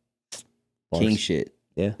 Yeah. Bars. King shit.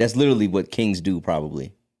 Yeah. That's literally what kings do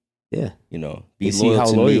probably. Yeah. You know, be loyal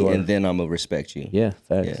to me and then I'm going to respect you. Yeah,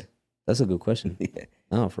 facts. Yeah. That's a good question. Yeah.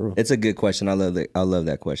 No, for real. It's a good question. I love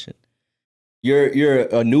that question. You're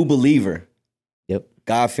a new believer. Yep.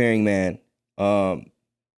 God-fearing man.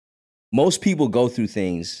 Most people go through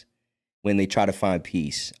things when they try to find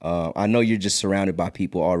peace. I know you're just surrounded by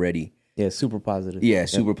people already. Yeah, super positive. Yeah,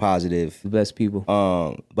 super positive. The best people.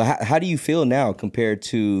 But how do you feel now compared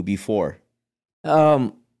to before?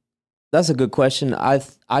 That's a good question.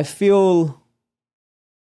 I feel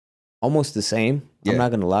almost the same. Yeah. I'm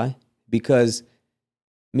not gonna lie, because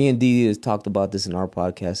me and Dee has talked about this in our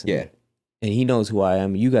podcast. And he knows who I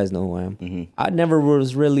am. You guys know who I am. Mm-hmm. I never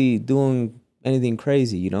was really doing anything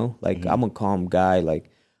crazy, you know? Like, mm-hmm. I'm a calm guy. Like,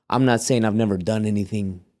 I'm not saying I've never done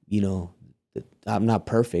anything, you know. I'm not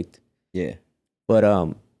perfect. Yeah. But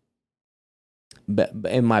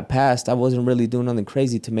in my past, I wasn't really doing nothing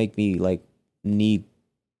crazy to make me, like, need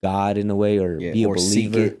God in a way or be a believer.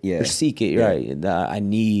 Seek it. Yeah. Or seek it, right. I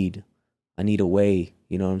need a way,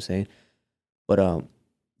 you know what I'm saying? But,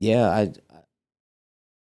 yeah,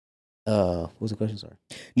 what was the question? Sorry.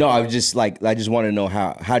 No, I just want to know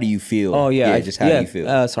how do you feel? Oh yeah, how do you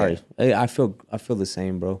feel? Sorry, I feel the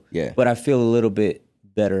same, bro. Yeah, but I feel a little bit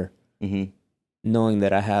better, mm-hmm. knowing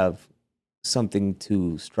that I have something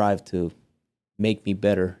to strive to make me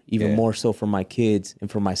better, even more so for my kids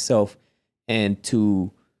and for myself, and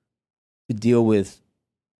to deal with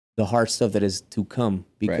the hard stuff that is to come.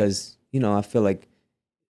 Because you know, I feel like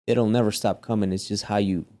it'll never stop coming. It's just how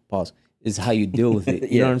you is how you deal with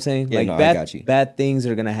it. You know what I'm saying? Yeah, like bad things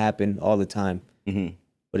are gonna happen all the time. Mm-hmm.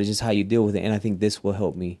 But it's just how you deal with it. And I think this will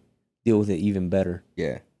help me deal with it even better.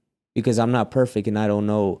 Yeah. Because I'm not perfect and I don't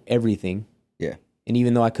know everything. Yeah. And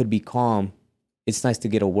even though I could be calm, it's nice to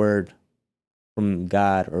get a word from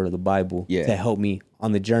God or the Bible to help me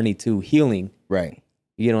on the journey to healing. Right.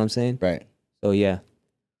 You know what I'm saying? Right. So yeah.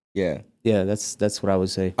 Yeah. Yeah, that's what I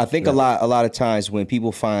would say. I think a lot of times when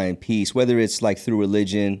people find peace, whether it's like through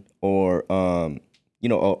religion or you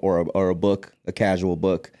know, or a book, a casual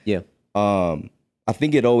book. Yeah. I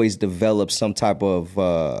think it always develops some type of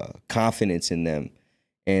confidence in them,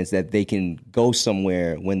 and it's that they can go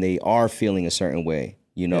somewhere when they are feeling a certain way,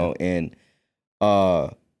 you know. And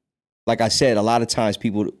like I said, a lot of times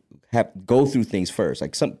people go through things first.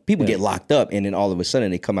 Like some people get locked up and then all of a sudden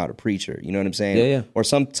they come out a preacher. You know what I'm saying? Yeah. Or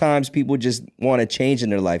sometimes people just want to change in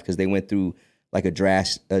their life because they went through like a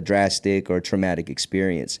drastic or traumatic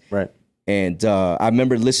experience. Right. And I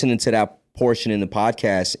remember listening to that portion in the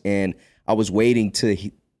podcast, and I was waiting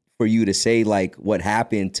for you to say like what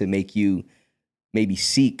happened to make you maybe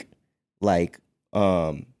seek like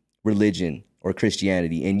religion or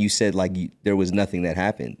Christianity, and you said like there was nothing that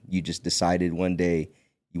happened. You just decided one day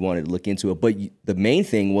you wanted to look into it, but the main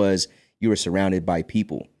thing was you were surrounded by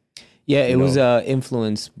people. Yeah, it was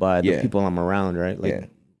influenced by the people I'm around, right? Like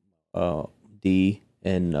D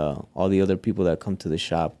and all the other people that come to the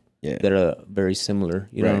shop that are very similar.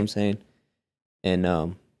 You know what I'm saying?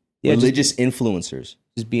 And religious influencers,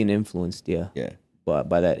 just being influenced,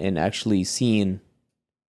 by that, and actually seeking,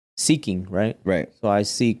 right? Right. So I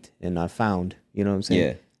seeked and I found. You know what I'm saying?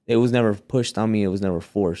 Yeah. It was never pushed on me. It was never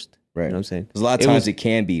forced. Right. You know what I'm saying? Because a lot of times it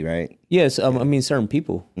can be, right? Yes, I mean certain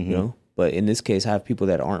people, you know, but in this case, I have people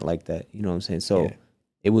that aren't like that. You know what I'm saying? So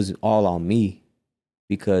it was all on me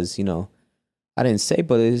because I didn't say,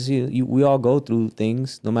 but it's, we all go through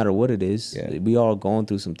things, no matter what it is. Yeah. We all going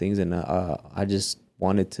through some things, and I just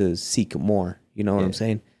wanted to seek more. You know what I'm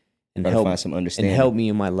saying? And Try to find some understanding. and help me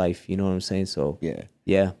in my life. You know what I'm saying? So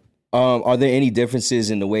yeah. Are there any differences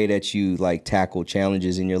in the way that you like tackle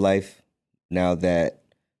challenges in your life now that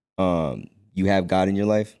you have God in your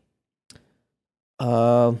life?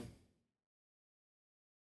 I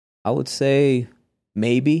would say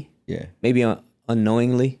maybe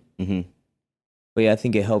unknowingly. Mm-hmm. But yeah, I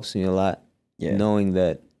think it helps me a lot Yeah. knowing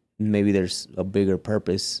that maybe there's a bigger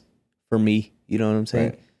purpose for me. You know what I'm saying?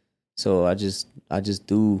 Right. So I just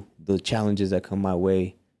do the challenges that come my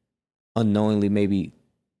way unknowingly, maybe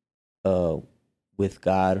with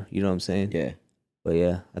God. You know what I'm saying? Yeah. But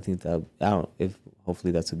yeah, I think that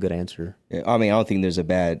hopefully that's a good answer. Yeah. I mean, I don't think there's a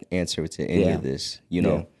bad answer to any of this. You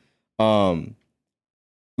know.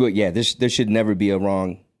 But yeah, there should never be a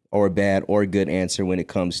wrong or a bad or a good answer when it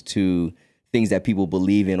comes to things that people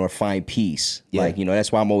believe in or find peace. Yeah. Like,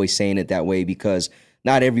 that's why I'm always saying it that way, because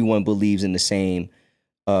not everyone believes in the same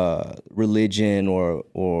religion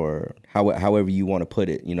or however you want to put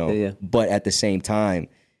it, Yeah. But at the same time,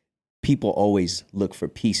 people always look for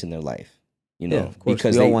peace in their life, Yeah, of course.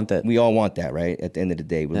 because We all want that. We all want that, right? At the end of the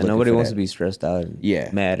day, And nobody wants to be stressed out and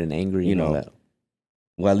mad and angry, you know. all that.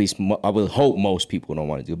 Well, at least I would hope most people don't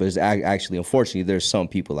want to do it. But it's actually, unfortunately, there's some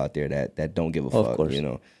people out there that don't give a fuck, of course.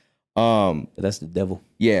 But that's the devil.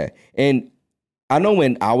 Yeah. And I know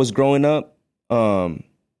when I was growing up,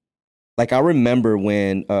 like I remember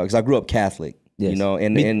when, because I grew up Catholic, Yes.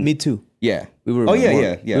 and me too. Yeah. We were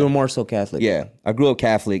yeah. We were more so Catholic. Yeah. I grew up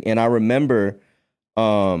Catholic, and I remember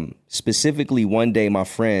specifically one day my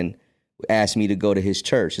friend asked me to go to his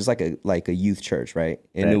church. It's like a youth church, right?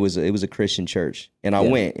 And Right. it was a Christian church, and I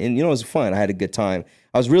went, and it was fun. I had a good time.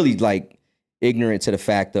 I was really like ignorant to the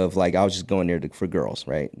fact of like I was just going there for girls,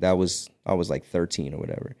 right? I was like 13 or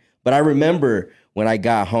whatever. But I remember when I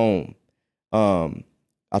got home,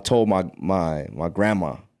 I told my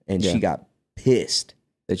grandma, and she got pissed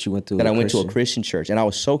That you went to that I went to a Christian church, and I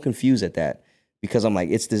was so confused at that because I'm like,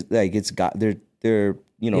 it's this, like, it's God. They're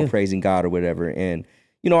praising God or whatever, and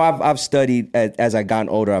I've studied as I gotten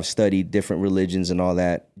older. I've studied different religions and all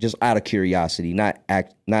that, just out of curiosity, not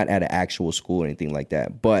at an actual school or anything like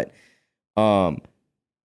that. But I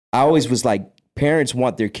always was like, parents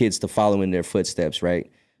want their kids to follow in their footsteps, right?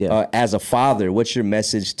 Yeah. As a father, what's your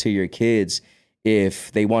message to your kids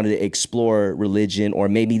if they wanted to explore religion, or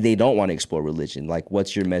maybe they don't want to explore religion? Like,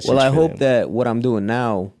 what's your message? Well, I for hope them? that what I'm doing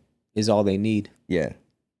now is all they need. Yeah.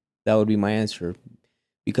 That would be my answer,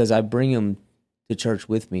 because I bring them to church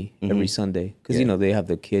with me every Sunday, because they have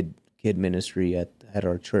the kid ministry at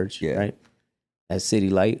our church, right? At City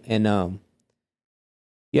Light, and I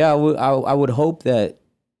would hope that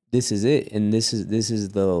this is it, and this is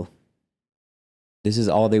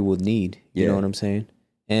all they would need. You know what I'm saying?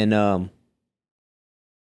 And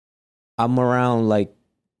I'm around like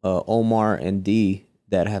Omar and D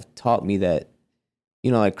that have taught me that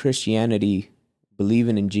like Christianity,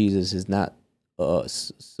 believing in Jesus is not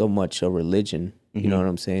so much a religion. You know what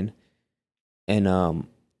I'm saying? And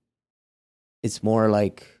it's more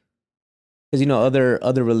like, because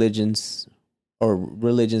other religions or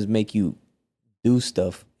religions make you do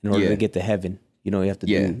stuff in order to get to heaven. You have to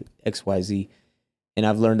do X, Y, Z. And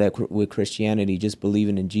I've learned that with Christianity, just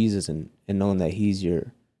believing in Jesus and knowing that he's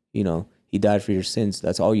your, he died for your sins.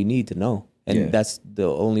 That's all you need to know. And that's the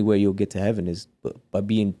only way you'll get to heaven, is by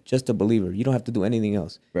being just a believer. You don't have to do anything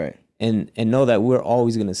else. Right. And know that we're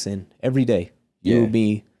always going to sin every day. You will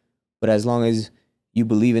be, but as long as you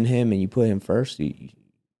believe in him and you put him first,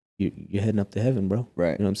 you're heading up to heaven, bro.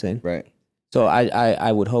 Right. You know what I'm saying? Right. So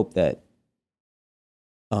I would hope that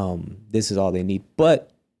this is all they need. But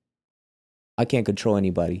I can't control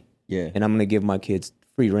anybody. Yeah. And I'm going to give my kids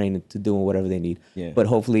free reign to doing whatever they need. Yeah. But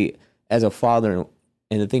hopefully, as a father,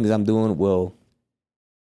 and the things I'm doing will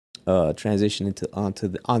transition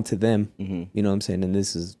onto them. You know what I'm saying? And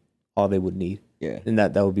this is all they would need. Yeah. And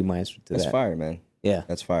that would be my answer to that. That's fire, man. Yeah.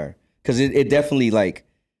 That's fire. Because it definitely, like,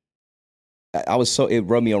 it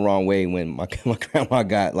rubbed me a wrong way when my grandma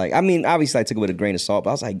got, like, I mean, obviously I took it with a grain of salt, but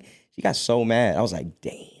I was like, she got so mad. I was like,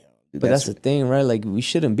 damn. Dude, but that's the thing, right? Like, we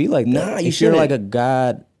shouldn't be like that. Nah, if you're like a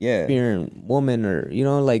God-fearing woman, or,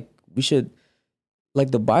 like, we should, like,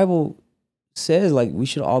 the Bible says, like, we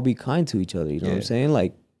should all be kind to each other. You know what I'm saying?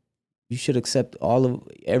 Like, you should accept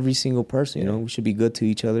every single person. We should be good to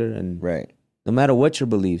each other, and No matter what your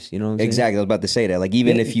beliefs, you know what I'm saying? Exactly. I was about to say that. Like,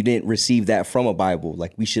 even if you didn't receive that from a Bible,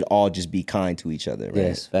 like, we should all just be kind to each other, right?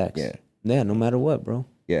 Yes, facts. Yeah, no matter what, bro.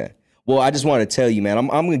 Yeah. Well, I just want to tell you, man, I'm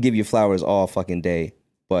going to give you flowers all fucking day,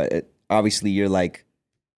 but obviously you're like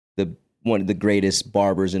one of the greatest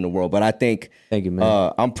barbers in the world. But I think, thank you,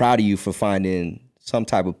 man. I'm proud of you for finding some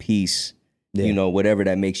type of peace, you know, whatever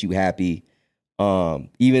that makes you happy.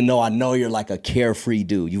 Even though I know you're like a carefree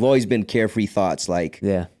dude, you've always been carefree thoughts, like,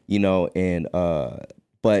 you know, and,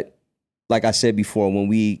 but like I said before, when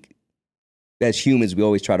we, as humans, we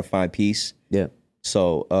always try to find peace. Yeah.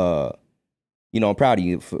 So, you know, I'm proud of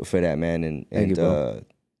you for that, man. And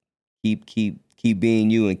keep being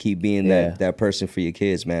you and keep being that person for your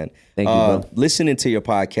kids, man. Thank you, bro. Listening to your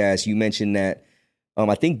podcast, you mentioned that,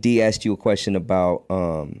 I think D asked you a question about,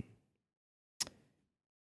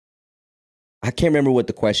 I can't remember what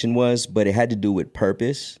the question was, but it had to do with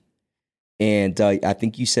purpose. And I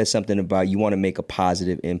think you said something about you want to make a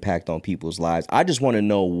positive impact on people's lives. I just want to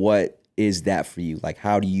know, what is that for you? Like,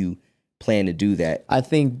 how do you plan to do that? I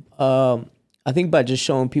think by just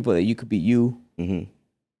showing people that you could be you, Mm-hmm.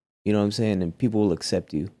 you know what I'm saying, and people will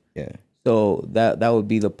accept you. Yeah. So that would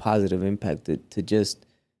be the positive impact, to just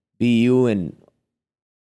be you, and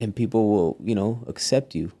people will, you know,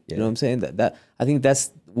 accept you. You know what I'm saying? That I think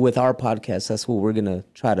that's, with our podcast, that's what we're gonna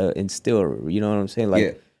try to instill. You know what I'm saying?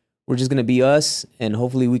 Like, we're just gonna be us, and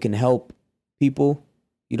hopefully we can help people.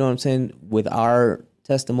 You know what I'm saying? With our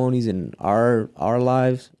testimonies and our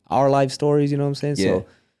lives, our life stories. You know what I'm saying? So,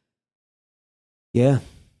 yeah.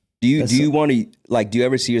 Do you want to, like, do you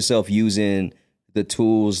ever see yourself using the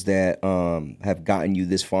tools that have gotten you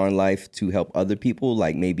this far in life to help other people?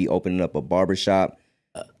 Like, maybe opening up a barbershop?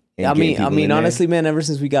 I mean, honestly, man, ever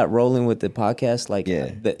since we got rolling with the podcast, like,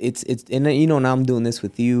 it's, and you know, now I'm doing this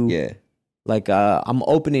with you. Yeah. Like, I'm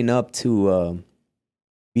opening up to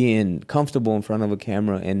being comfortable in front of a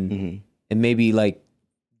camera, and maybe like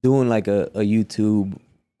doing like a YouTube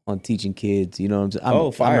on teaching kids. You know what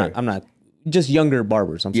I'm saying? I'm not just younger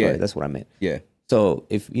barbers. I'm sorry, that's what I meant. Yeah. So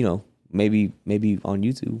if, you know, maybe on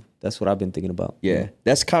YouTube, that's what I've been thinking about. Yeah, you know?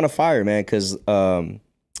 That's kind of fire, man. Because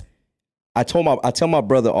I tell my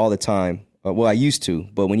brother all the time. Well, I used to,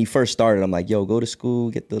 but when he first started, I'm like, yo, go to school,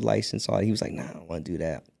 get the license. All he was like, nah, I don't want to do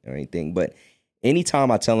that or anything. But anytime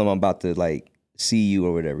I tell him I'm about to like see you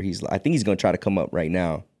or whatever, I think he's gonna try to come up right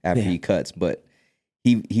now after he cuts. But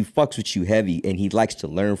he fucks with you heavy, and he likes to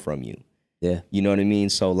learn from you. Yeah, you know what I mean.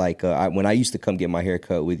 So like, when I used to come get my hair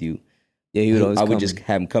cut with you, I would just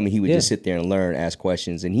have him come, and he would just sit there and learn, ask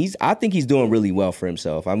questions, and I think he's doing really well for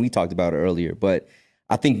himself. I mean, we talked about it earlier, but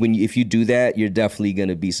I think if you do that, you're definitely going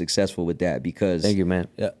to be successful with that, because thank you, man.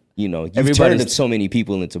 Yeah, you know, you've turned so many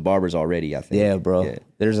people into barbers already. I think. Yeah, bro. Yeah.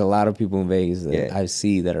 There's a lot of people in Vegas that I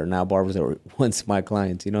see that are now barbers that were once my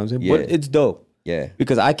clients. You know what I'm saying? Yeah. But it's dope. Yeah.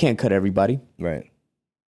 Because I can't cut everybody. Right.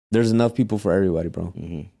 There's enough people for everybody, bro.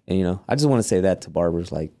 Mm-hmm. And you know, I just want to say that to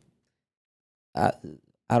barbers. Like, I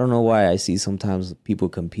don't know why I see sometimes people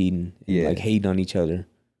competing and like hating on each other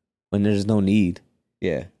when there's no need.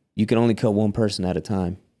 Yeah. You can only cut one person at a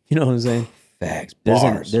time. You know what I'm saying? Facts.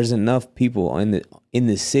 There's enough people in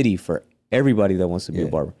the city for everybody that wants to be a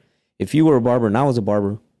barber. If you were a barber and I was a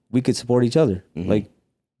barber, we could support each other. Mm-hmm. Like,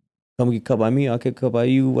 come get cut by me, I'll get cut by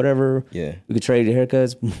you, whatever. Yeah. We could trade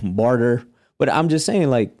haircuts, barter. But I'm just saying,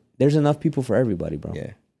 like, there's enough people for everybody, bro.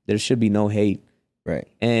 Yeah. There should be no hate. Right.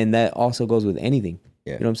 And that also goes with anything.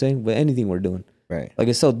 Yeah. You know what I'm saying? With anything we're doing. Right. Like,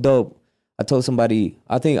 it's so dope. I told somebody,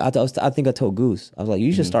 I think I told Goose, I was like,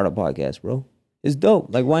 you should start a podcast, bro. It's dope.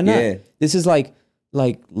 Like, why not? Yeah. This is like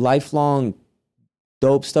lifelong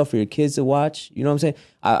dope stuff for your kids to watch. You know what I'm saying?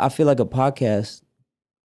 I feel like a podcast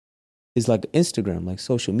is like Instagram, like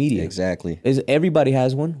social media. Exactly. Everybody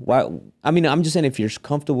has one. Why? I mean, I'm just saying, if you're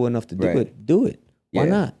comfortable enough to do it, do it. Why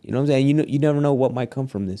not? You know what I'm saying? You never know what might come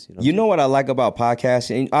from this. You know what I like about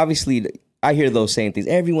podcasting? Obviously, I hear those same things.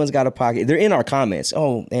 Everyone's got a podcast. They're in our comments.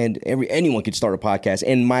 Oh, and anyone could start a podcast.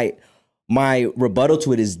 And my rebuttal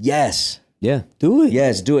to it is yes. Yeah, do it.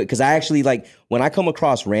 Yes, do it. Because I actually, like, when I come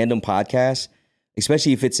across random podcasts,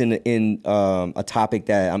 especially if it's in a topic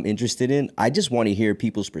that I'm interested in, I just want to hear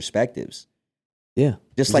people's perspectives. Yeah.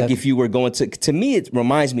 Just like if you were going to me, it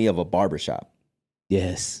reminds me of a barbershop.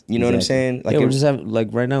 Yes. You know what I'm saying? Like, we're just having, like,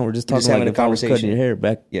 right now, we're just talking having like a conversation. Cutting your hair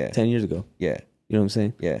back 10 years ago. Yeah. You know what I'm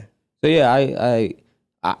saying? Yeah. So yeah,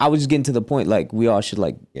 I was just getting to the point, like, we all should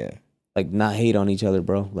like not hate on each other,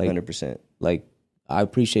 bro. Like 100%. Like, I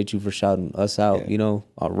appreciate you for shouting us out, you know,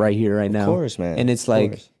 right here, right now. Of course, man. And it's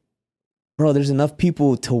like, bro, there's enough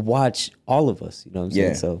people to watch all of us. You know what I'm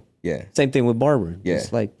saying? So same thing with Barber. Yeah.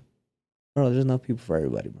 It's like, Bro, there's enough people for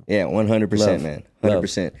everybody, bro. Yeah, 100%, Love. man.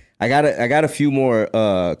 100%. I got a few more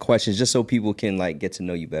questions just so people can like get to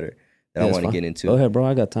know you better that I That's want to fine. get into. Go ahead, bro.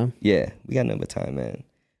 I got time. Yeah, we got number time, man.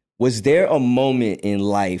 Was there a moment in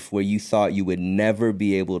life where you thought you would never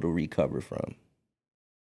be able to recover from?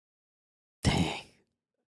 Dang.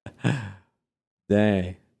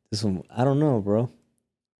 Dang. This one, I don't know, bro.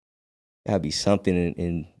 Gotta be something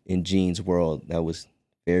in Gene's world that was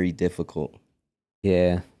very difficult.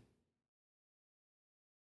 Yeah.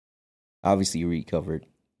 Obviously, you recovered.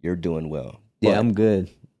 You're doing well. Yeah, But I'm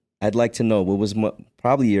good. I'd like to know what was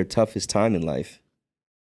probably your toughest time in life.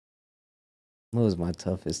 What was my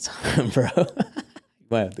toughest time, bro? You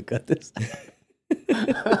might have to cut this.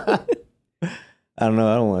 I don't know.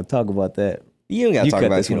 I don't want to talk about that. You don't gotta talk cut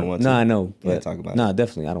about it this if you one. don't want to. No, I know. You gotta But talk about no,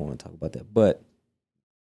 definitely. I don't want to talk about that. But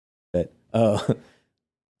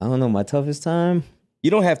I don't know. My toughest time. You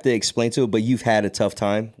don't have to explain to it, but you've had a tough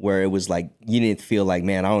time where it was like you didn't feel like,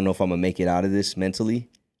 man, I don't know if I'm gonna make it out of this mentally.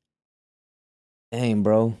 Dang,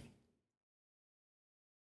 bro.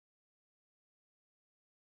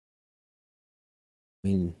 I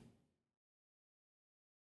mean,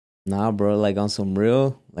 nah, bro. Like on some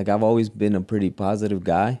real, like I've always been a pretty positive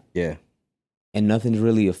guy, Yeah. and nothing's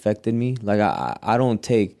really affected me. Like I don't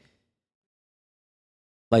take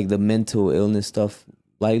like the mental illness stuff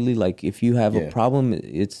lightly. Like if you have Yeah. a problem,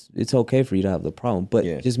 it's okay for you to have the problem. But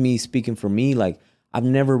Yeah. just me speaking for me, like I've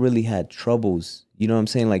never really had troubles. You know what I'm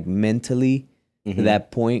saying? Like mentally to Mhm. that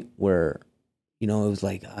point where, it was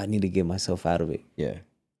like I need to get myself out of it. Yeah.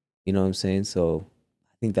 You know what I'm saying? So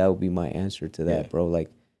I think that would be my answer to that, Yeah. bro. Like,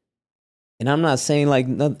 and I'm not saying like,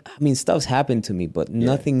 stuff's happened to me, but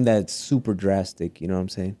nothing that's super drastic. You know what I'm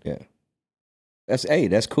saying? Yeah.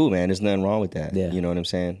 That's cool, man. There's nothing wrong with that. Yeah. You know what I'm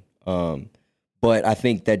saying? But I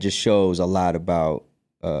think that just shows a lot about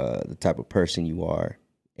the type of person you are.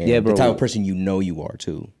 And Yeah, bro. the type of person you are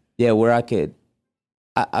too. Yeah, where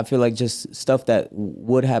I feel like just stuff that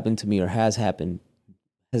would happen to me or has happened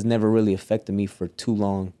has never really affected me for too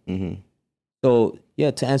long. Mm-hmm. So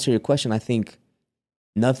yeah, to answer your question, I think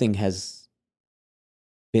nothing has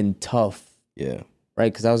been tough, Yeah.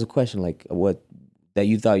 right? Because that was a question like what that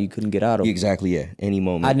you thought you couldn't get out of. Exactly, yeah. Any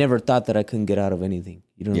moment. I never thought that I couldn't get out of anything.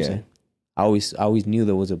 You know what I'm Yeah. saying? I always knew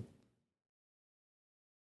there was a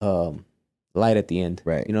light at the end.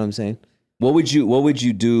 Right. You know what I'm saying? What would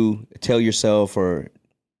you do, tell yourself or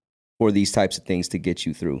for these types of things to get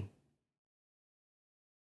you through?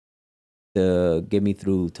 To get me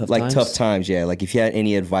through tough Like times. tough times, yeah. Like if you had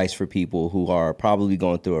any advice for people who are probably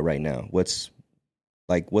going through it right now, what's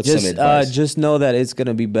Just some advice? just know that it's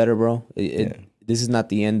gonna be better, bro. Yeah. This is not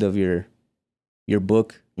the end of your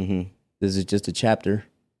book. Mm-hmm. This is just a chapter.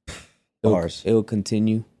 Bars. It will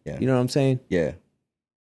continue. Yeah. You know what I'm saying? Yeah.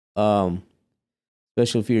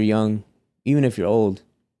 Especially if you're young, even if you're old.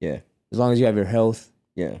 Yeah. As long as you have your health,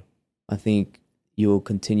 Yeah. I think you will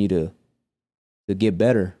continue to get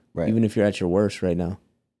better. Right. Even if you're at your worst right now.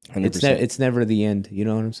 100%. It's never the end. You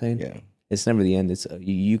know what I'm saying? Yeah. It's never the end. It's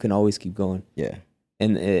you can always keep going. Yeah.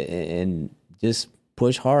 And just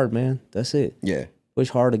push hard, man. That's it. Yeah. Push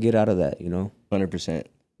hard to get out of that. 100%.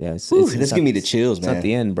 Yeah. That's giving me the chills, It's man. not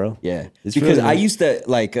the end, bro. Yeah. It's Because really I not. used to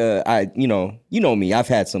like you know me. I've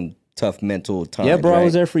had some tough mental times. Yeah, bro. right? I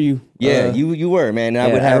was there for you. Yeah, you were, man. And I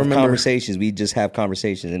yeah, would I have remember. conversations. We just have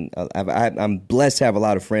conversations, and I'm blessed to have a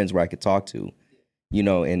lot of friends where I could talk to,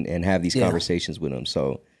 and have these Yeah. conversations with them.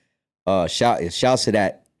 So, shouts to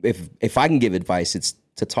that. If I can give advice, it's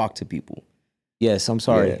to talk to people. Yes, I'm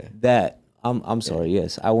sorry. Yeah. That I'm sorry.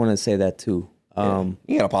 Yes, I want to say that too. You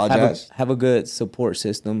gotta apologize. Have a good support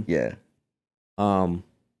system. Yeah,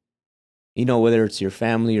 Whether it's your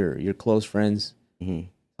family or your close friends, Mhm.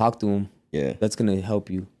 talk to them. yeah, That's gonna help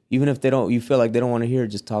you. Even if you feel like they don't want to hear it,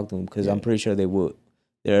 just talk to them because I'm pretty sure they would.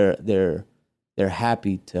 They're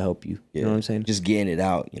happy to help you. yeah. You know what I'm saying? Just getting it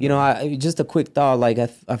out. I just a quick thought. Like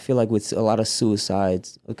I feel like with a lot of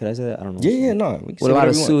suicides. Could I say that? I don't know. Yeah, no. We can say With a lot whatever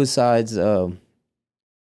of you want. suicides,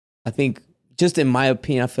 I think, just in my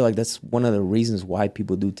opinion, I feel like that's one of the reasons why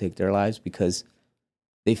people do take their lives because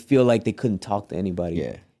they feel like they couldn't talk to anybody.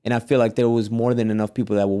 Yeah, And I feel like there was more than enough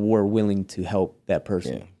people that were willing to help that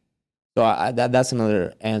person. yeah, So that's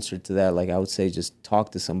another answer to that. Like I would say, just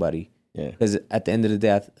talk to somebody yeah, because at the end of the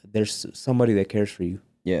day, there's somebody that cares for you.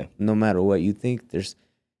 yeah, No matter what you think,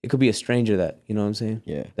 it could be a stranger that, you know what I'm saying?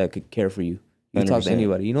 yeah. That could care for you. You can talk to 100%.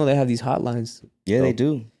 anybody. They have these hotlines. Yeah, So- they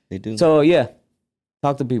do. They do. So yeah,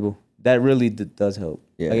 talk to people. That really does help.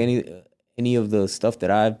 Yeah. Like any of the stuff that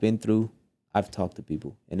I've been through, I've talked to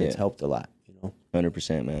people, and it's Yeah. helped a lot.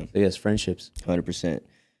 100%, man. So yes, friendships. 100%.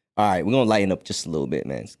 All right, we're gonna lighten up just a little bit,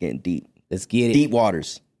 man. It's getting deep. Let's get it. Deep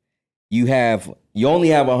waters. You only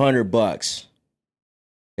have $100.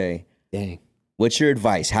 Okay. Dang. What's your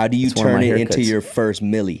advice? How do you It's one of turn my it into haircuts. your first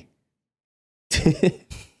milli?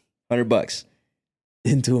 $100.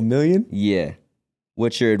 Into $1 million? Yeah.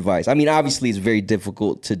 What's your advice? I mean, obviously, it's very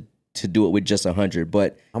difficult to do it with just 100,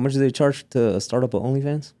 but How much do they charge to start up an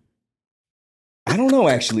OnlyFans? I don't know.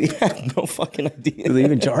 Actually, I have no fucking idea. Do they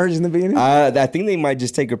even charge in the beginning? I think they might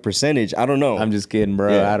just take a percentage. I don't know. I'm just kidding,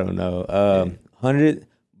 bro. Yeah. I don't know. 100,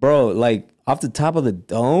 bro. Like off the top of the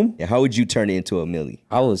dome, Yeah, how would you turn it into a milli?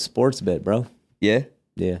 I was sports bet, bro. Yeah,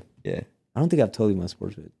 Yeah. yeah. I don't think I've told you my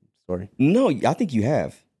sports bet story. No, I think you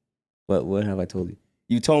have. What have I told you?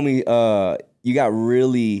 You told me you got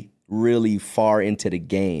really, really far into the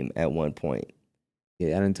game at one point.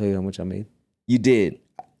 Yeah, I didn't tell you how much I made. You did.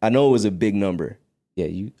 I know it was a big number. Yeah,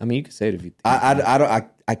 you can say it if you think.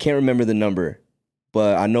 I can't remember the number,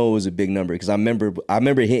 but I know it was a big number because I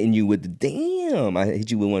remember hitting you with the damn. I hit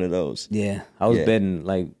you with one of those. Yeah, I was Yeah. betting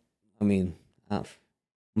like, I'm gonna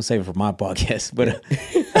save it for my podcast, but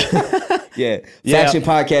Yeah, Yeah. Faction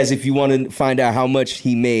Podcast. If you want to find out how much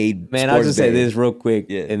he made, man, I'll sports just say betting. this real quick,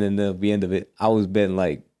 Yeah. and then the end of it. I was betting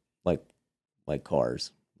like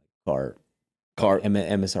cars,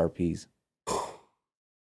 MSRPs.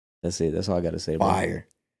 That's it. That's all I gotta say. Bro. Fire.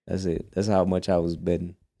 That's it. That's how much I was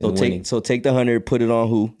betting. So and winning. take the 100, put it on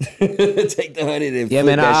who? Take the 100 and Yeah, flip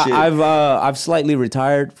man. that shit. I've slightly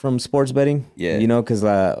retired from sports betting. Yeah. you know, because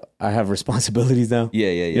I have responsibilities now. Yeah.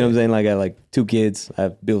 You know what I'm saying? Like I have 2 kids. I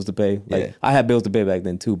have bills to pay. Like Yeah. I had bills to pay back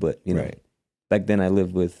then too, but you know, Right. back then I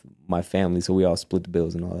lived with my family, so we all split the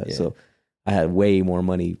bills and all that. Yeah. So I had way more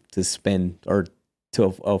money to spend or to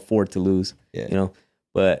afford to lose. Yeah. You know,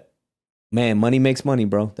 but man, money makes money,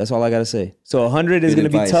 bro. That's all I gotta say. So 100 is Good gonna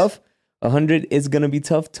be advice. tough. 100 is gonna be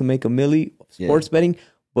tough to make a milli sports betting.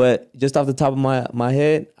 But just off the top of my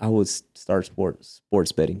head, I would start sports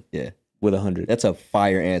betting. Yeah. With 100. That's a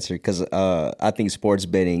fire answer because I think sports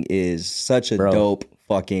betting is such a Bro. dope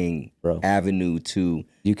fucking Bro. avenue to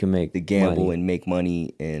You can make the gamble money. and make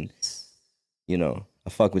money, and you know,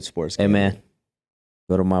 I fuck with sports. Hey gambling. man,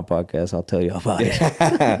 go to my podcast. I'll tell you about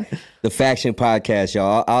it. The Faction Podcast,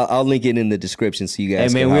 y'all. I'll link it in the description so you Hey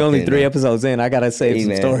guys. man, can we hop only in 3 there. episodes in. I gotta save Hey, some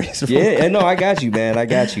man. stories. Yeah, no, I got you, man. I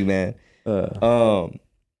got you, man. All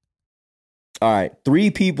right, 3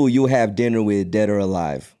 people you'll have dinner with, dead or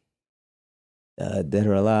alive. Dead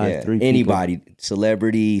or alive. Yeah, 3 people. anybody,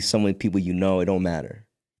 celebrity, someone, people you know, it don't matter.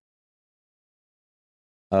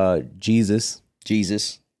 Jesus.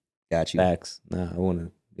 Jesus, got you. Facts. Nah, I wanna.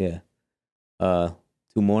 Yeah. 2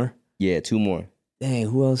 more. Yeah, 2 more. Dang,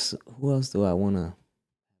 who else do I wanna have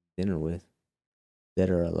dinner with? Dead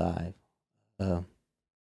or alive?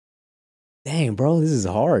 Dang, bro, this is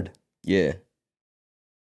hard. Yeah,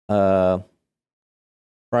 Probably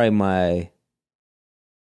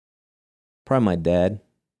my dad.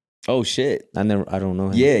 oh shit. I don't know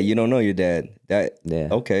him. Yeah, you don't know your dad. That Yeah.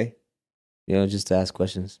 okay, You know, just to ask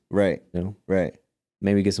questions, right, you know. right.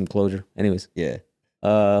 Maybe get some closure. Anyways. Yeah,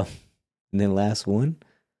 And then last one,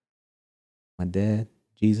 my dad,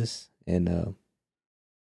 Jesus, and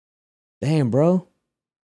damn, bro.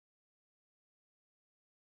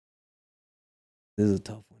 This is a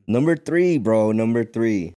tough one. number 3, bro. Number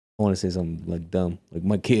 3. I want to say something like dumb, like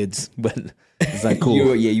my kids, but it's not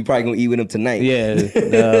cool. You probably gonna eat with him tonight.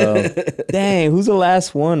 Yeah. Dang, who's the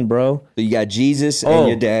last one, bro? So you got Jesus Oh. and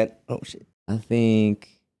your dad. Oh shit. I think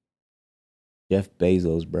Jeff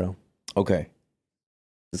Bezos, bro. Okay.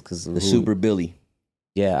 Just because The Super Billy.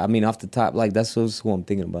 Yeah, I mean, off the top, like that's who I'm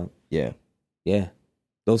thinking about. Yeah. Yeah,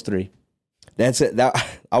 those 3. That's it. That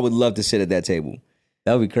I would love to sit at that table.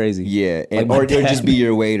 That would be crazy. Yeah, and my or dad. just be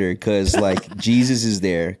your waiter because like Jesus is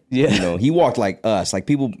there. Yeah. You know, he walked like us. Like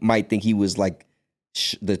people might think he was like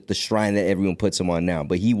the shrine that everyone puts him on now,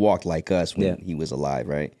 but he walked like us when he was alive,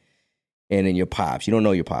 right? And then your pops, you don't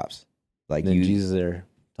know your pops, like And then you, Jesus there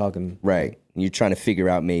talking, right? And you're trying to figure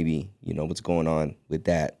out maybe what's going on with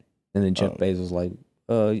that. and then Jeff Bezos like,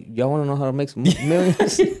 y'all want to know how to make some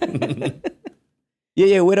millions?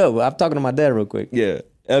 yeah. Wait up, I'm talking to my dad real quick. Yeah,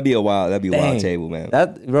 that'd be a wild Dang. table, man.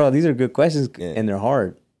 That bro, these are good questions, Yeah. and they're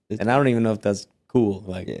hard, and I don't even know if that's cool.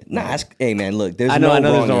 Like, Yeah. Nah, hey man, look, there's I know no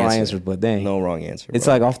there's wrong no wrong answer. answers, but dang, No wrong answer. it's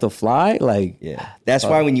bro. like off the fly. Like, Yeah, that's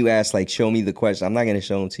why when you ask, like, show me the question, I'm not gonna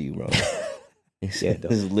show them to you, bro. Yeah,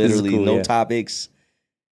 There's literally cool, no yeah. topics.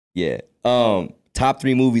 Yeah. Top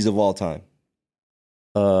 3 movies of all time.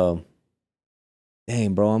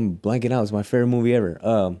 Dang, bro, I'm blanking out. It's my favorite movie ever.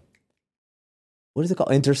 What is it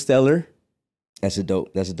called? Interstellar. That's a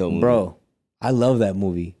dope movie, Bro, I love that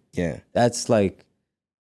movie. Yeah, That's like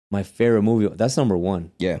my favorite movie. That's number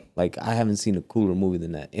 1. yeah, Like, I haven't seen a cooler movie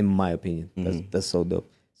than that, in my opinion. That's so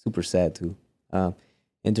dope. super sad too.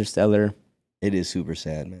 Interstellar, It is super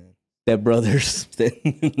sad, man. Step Brothers,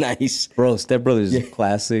 Nice. bro. Step Brothers is a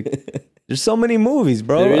classic. There's so many movies,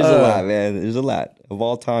 bro. There is a lot, man. There's a lot of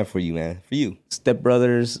all time for you, man. For you. Step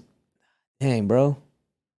Brothers, dang, bro.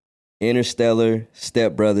 Interstellar,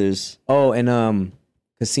 Step Brothers. Oh, and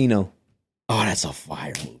Casino, Oh, that's a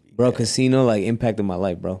fire movie. bro. man. Casino like impacted my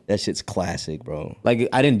life, bro. That shit's classic, bro. Like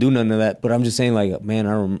I didn't do none of that, but I'm just saying, like,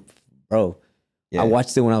 man, bro. Yeah. I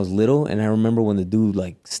watched it when I was little, and I remember when the dude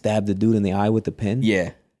like stabbed the dude in the eye with the pen.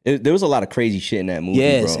 Yeah. There was a lot of crazy shit in that movie,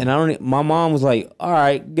 Yes, bro. and I don't. My mom was like, "All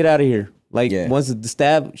right, get out of here." Like Yeah. once the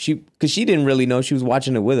stab, because she didn't really know, she was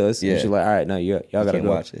watching it with us. Yeah. And she's like, "All right, no, y'all gotta can't go."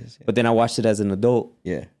 watch this. Yeah. But then I watched it as an adult,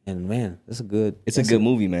 Yeah. and man, that's a good. It's a good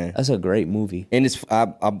movie, man. That's a great movie. And it's if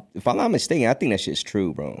I'm not mistaken, I think that shit's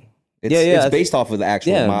true, bro. It's, Yeah, it's based off of the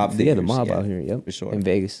actual mob figures. Yeah, the mob out here. Yep, for sure. in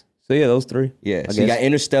Vegas. So yeah, those three. Yeah, I so you guess. got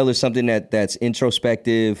Interstellar, something that's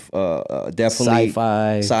introspective, definitely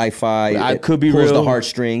Sci-fi. It could be pulls real. the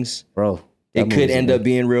heartstrings. Bro. It could end up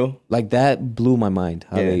being real. Like that blew my mind.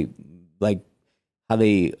 How Yeah.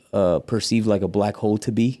 they perceive like a black hole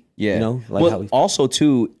to be. Yeah, you know, like well, how we, also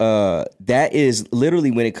too, that is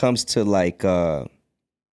literally when it comes to like, what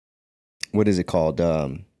is it called?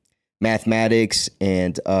 Mathematics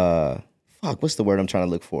and what's the word I'm trying to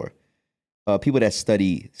look for? People that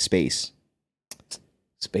study space.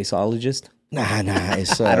 spaceologist. Nah,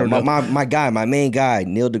 it's I don't know. my main guy,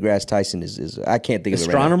 Neil deGrasse Tyson is I can't think of it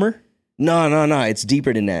right now. Astronomer. No, it's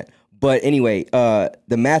deeper than that. But anyway,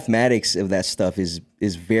 the mathematics of that stuff is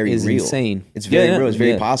very Is real. insane. It's very Yeah, real. It's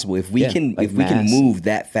very yeah. possible. If we Yeah, can like if we can mass. move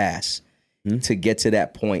that fast Hmm? to get to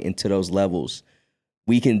that point and to those levels,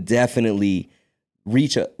 we can definitely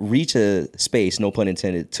reach a space, no pun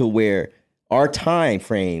intended, to where our time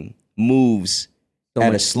frame moves So at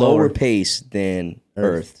a much slower slower. pace than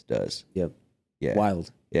Earth does. Yep. Yeah. Wild.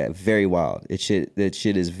 Yeah, very wild. That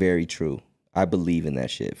shit is very true. I believe in that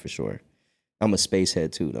shit for sure. I'm a space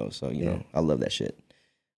head too, though, so you know I love that shit.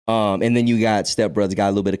 And then you got Step Brothers, got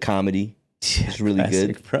a little bit of comedy. It's really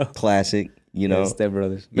Classic, good, bro. classic. You know, Step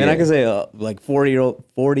Brothers. Man, Yeah. I can say like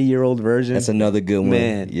 40-year-old version. that's another good one.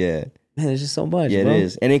 Man. Yeah, Man, there's just so much. yeah, bro. it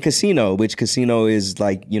is. And then Casino is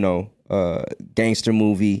like gangster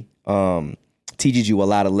movie. Teaches you a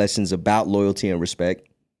lot of lessons about loyalty and respect.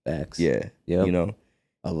 Facts. Yeah, Yep. you know,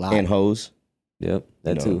 A lot. and hoes. Yep.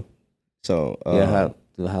 That know, too. So Yeah.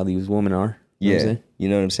 How these women are. You know what I'm yeah, saying? you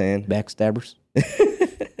know what I'm saying. Backstabbers.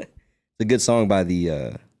 It's a good song by the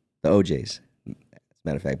OJs. As a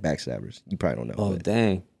matter of fact, Backstabbers. You probably don't know. Oh but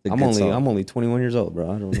dang. it's a I'm good only song. I'm only 21 years old, bro.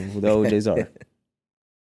 I don't know who the OJs are.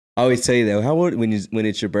 I always tell you that. How old when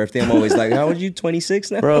it's your birthday? I'm always like, how old are you?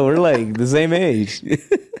 26 now? Bro, we're like the same age.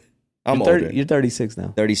 I'm You're older. You're 36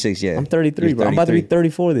 now. 36. Yeah, I'm 33, You're bro. I'm about to be 33.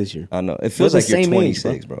 34 this year. I know. It feels the like you're same age,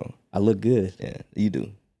 26, bro. I look good. Yeah, you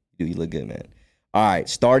do. You look good, man. All right,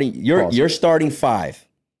 starting. You're Pause. you're starting five.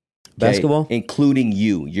 Okay? Basketball? including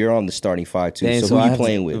you. You're on the starting five too. Dang, so who I you have to-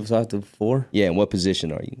 playing with? So I have to 4. Yeah, and what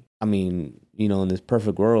position are you? I mean, in this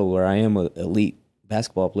perfect world where I am an elite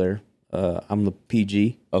basketball player, I'm the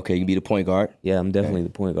PG. Okay, you can be the point guard. Yeah, I'm definitely the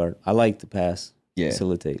point guard. I like to pass, Yeah.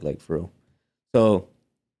 facilitate, like for real. So,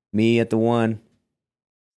 me at the 1,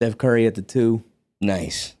 Steph Curry at the 2.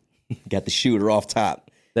 Nice. Got the shooter off top.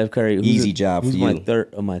 Steph Curry, Easy job who's for my you.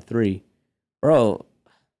 third or my 3, bro?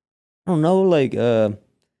 I don't know. Like, I'm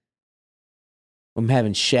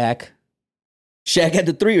having Shaq. Shaq at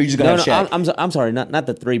the 3, or you just gonna have Shaq? I'm sorry, not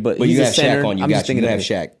the 3, but But he's you a have center. Shaq on you. I'm Got just you. You thinking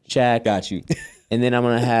have of Shaq. Shaq, Got you. and then I'm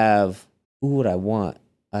gonna have who would I want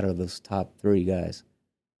out of those top 3 guys?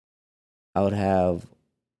 I would have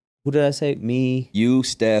who did I say? Me, You,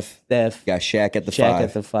 Steph, Steph, got Shaq at the Shaq 5.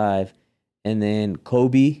 at the 5, and then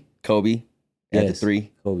Kobe. Kobe at the Yes.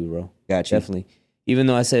 3. Kobe, bro, Got you. definitely. Even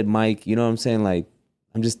though I said Mike, you know what I'm saying? Like,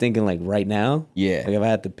 I'm just thinking like right now. Yeah. Like if I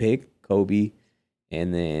had to pick Kobe,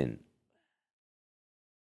 and then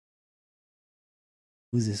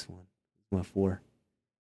who's this one? My 4.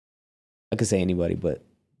 I could say anybody, but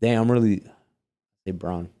damn, I'm really say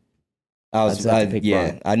Braun. I'd have to pick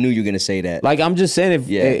yeah, Bron. I knew you were gonna say that. Like I'm just saying,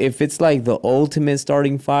 Yeah. if it's like the ultimate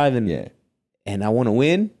starting 5, and Yeah. and I want to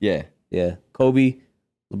win, Yeah. yeah, Kobe,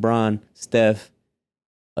 LeBron, Steph,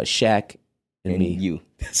 Shaq, and me. You.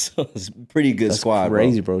 So it's a pretty good That's squad,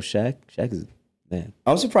 crazy, bro. bro. Shaq is man.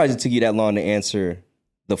 I'm surprised it took you that long to answer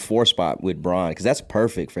the 4 spot with Bron, because that's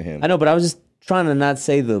perfect for him. I know, but I was just trying to not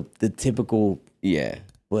say the typical. Yeah.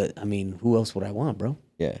 But I mean, who else would I want, bro?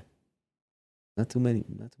 Yeah. Not too many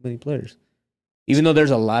players. Even though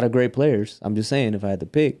there's a lot of great players, I'm just saying if I had to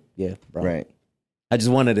pick, yeah, bro. Right. I just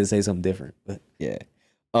wanted to say something different, but Yeah.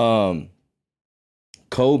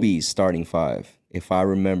 Kobe's starting 5 if I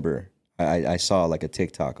remember. I saw like a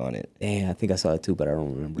TikTok on it. Damn, I think I saw it too, but I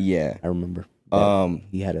don't remember. Yeah. I remember.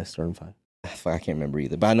 He had a starting 5. I can't remember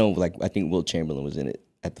either. But I know, like, I think Wilt Chamberlain was in it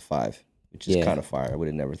at the 5, which is kind of fire. I would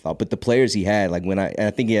have never thought. But the players he had, like,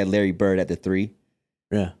 I think he had Larry Bird at the 3.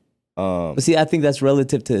 Yeah. But see, I think that's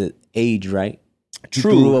relative to age, right?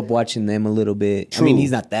 True. You grew up watching them a little bit. True. I mean,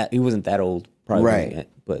 he wasn't that old, probably. Right.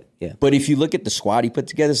 But yeah. But if you look at the squad he put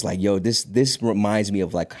together, it's like, yo, this reminds me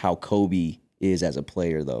of like how Kobe is as a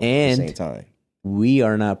player, though. And at the same time, we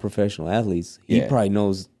are not professional athletes. He probably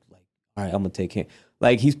knows, like, all right, I'm gonna take him.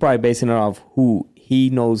 Like, he's probably basing it off who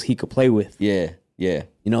he knows he could play with. Yeah. You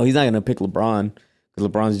know, he's not gonna pick LeBron because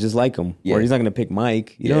LeBron's just like him, or he's not gonna pick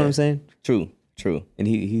Mike. You know what I'm saying? True. And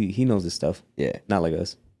he knows this stuff. Yeah. Not like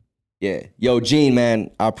us. Yeah. Yo, Gene, man,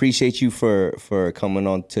 I appreciate you for coming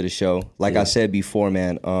on to the show. Like I said before,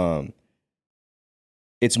 man,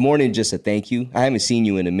 it's more than just a thank you. I haven't seen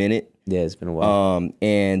you in a minute. Yeah, it's been a while.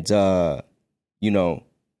 You know,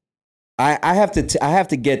 I have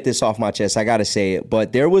to get this off my chest. I gotta say it.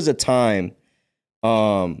 But there was a time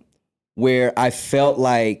where I felt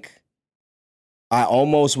like I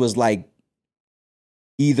almost was like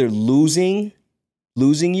either losing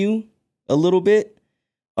you a little bit.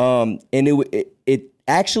 And it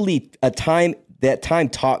actually that time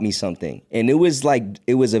taught me something. And it was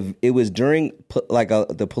during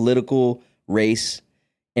the political race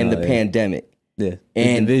and the pandemic. Yeah.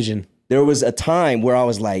 And division. There was a time where I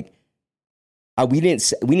was like, we didn't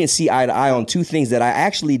see eye to eye on two things that I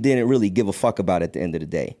actually didn't really give a fuck about at the end of the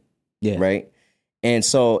day. Yeah. Right. And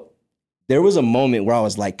so there was a moment where I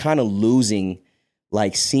was like kind of losing,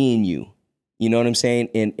 like seeing you. You know what I'm saying?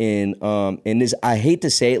 And this, I hate to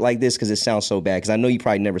say it like this because it sounds so bad, because I know you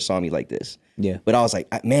probably never saw me like this. Yeah. But I was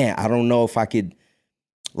like, man, I don't know if I could,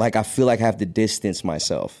 like, I feel like I have to distance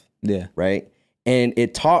myself. Yeah. Right. And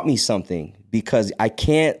it taught me something, because I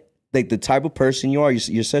can't, like, the type of person you are,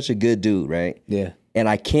 you're such a good dude, right? Yeah. And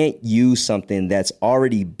I can't use something that's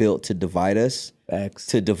already built to divide us. Facts.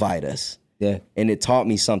 To divide us. Yeah. And it taught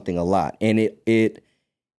me something a lot. And it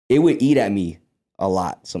would eat at me a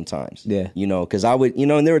lot sometimes. Yeah. You know, because I would,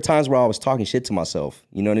 and there were times where I was talking shit to myself,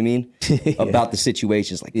 you know what I mean? About the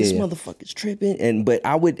situations. Like, this motherfucker's tripping. But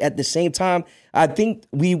I would, at the same time, I think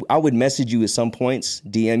I would message you at some points,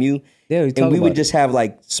 DM you. Yeah, and we would just have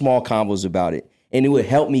like small combos about it. And it would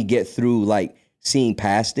help me get through like seeing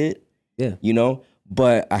past it. Yeah. You know?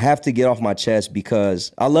 But I have to get off my chest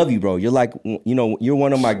because I love you, bro. You're like, you're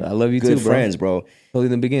one of my I love you good too, bro. friends, bro. Totally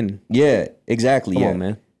in the beginning. Yeah, exactly. Come yeah, on,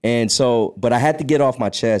 man. And so, but I had to get off my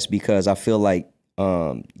chest because I feel like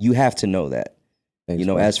you have to know that. Thanks,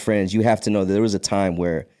 bro. As friends, you have to know that there was a time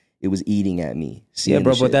where it was eating at me. Yeah,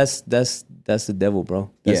 bro, but that's the devil,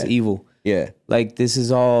 bro. That's evil. Yeah. Like, this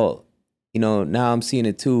is all, now I'm seeing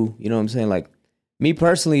it too. You know what I'm saying? Like, me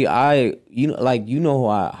personally, how I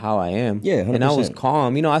am. Yeah, 100%. And I was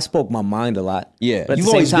calm. I spoke my mind a lot. Yeah, but you've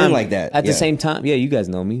always been like that. At the same time, you guys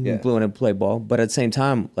know me. Yeah. We flew in and play ball. But at the same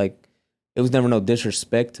time, like, it was never no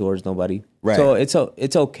disrespect towards nobody. Right. So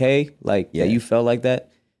it's okay, like, that you felt like that,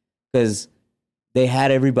 because they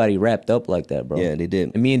had everybody wrapped up like that, bro. Yeah, they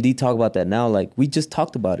did. And me and D talk about that now. Like, we just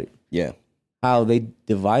talked about it. Yeah. How they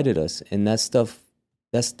divided us, and that stuff.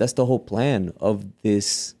 That's the whole plan of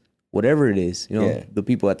this, whatever it is. The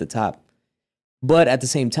people at the top. But at the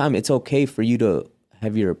same time, it's okay for you to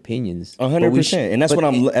have your opinions. 100%. And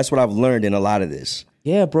that's what I've learned in a lot of this.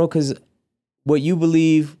 Yeah, bro. Because what you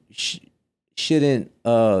believe shouldn't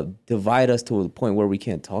divide us to a point where we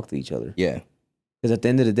can't talk to each other. Yeah. Because at the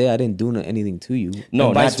end of the day, I didn't do anything to you.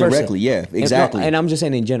 No, not directly. Yeah, exactly. And I'm just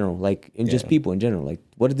saying in general, like, just people in general. Like,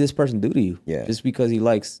 what did this person do to you? Yeah. Just because he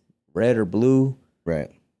likes red or blue.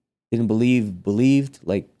 Right. Didn't believed.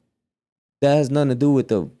 Like, that has nothing to do with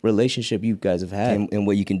the relationship you guys have had. And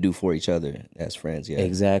what you can do for each other as friends. Yeah.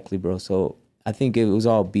 Exactly, bro. So I think it was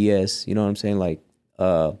all BS. You know what I'm saying? Like,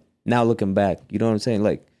 now looking back, you know what I'm saying?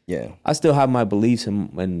 Like, yeah, I still have my beliefs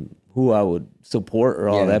and who I would support or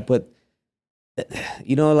all that, but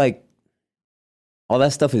like, all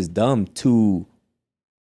that stuff is dumb to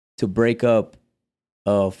break up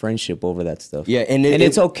a friendship over that stuff. Yeah, and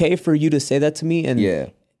it's okay for you to say that to me,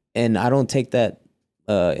 and and I don't take that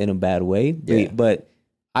in a bad way, but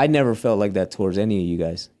I never felt like that towards any of you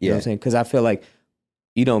guys. You know what I'm saying? Because I feel like,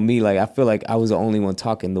 me, like, I feel like I was the only one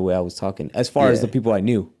talking the way I was talking, as far as the people I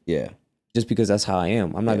knew. Yeah. Just because that's how I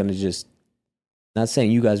am. I'm not going to just, not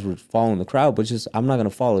saying you guys were following the crowd, but just, I'm not going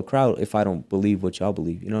to follow the crowd if I don't believe what y'all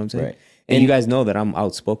believe. You know what I'm saying? Right. And you guys know that I'm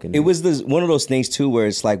outspoken. It was one of those things too, where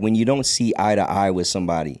it's like, when you don't see eye to eye with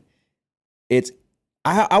somebody,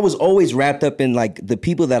 I was always wrapped up in like the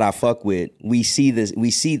people that I fuck with. We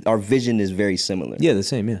see our vision is very similar. Yeah, the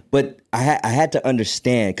same. Yeah. But I had to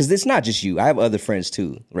understand, because it's not just you. I have other friends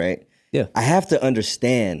too, right? Yeah. I have to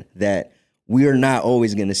understand that we're not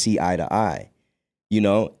always going to see eye to eye, you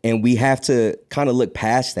know? And we have to kind of look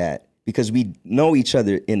past that because we know each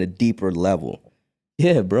other in a deeper level.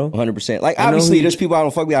 Yeah, bro. 100%. Like, obviously, there's people I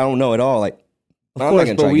don't fuck with, I don't know at all. Like, of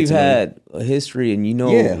course, but we've had a history and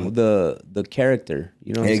the character,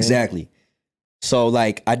 you know what I'm saying? Exactly. So,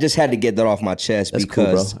 like, I just had to get that off my chest. That's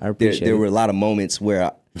because cool, bro. There were a lot of moments where,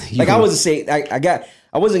 I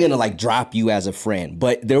wasn't gonna like drop you as a friend,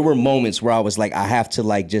 but there were moments where I was like, I have to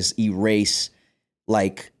like just erase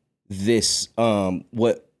like this,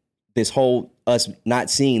 this whole us not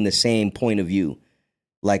seeing the same point of view.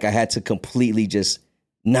 Like, I had to completely just,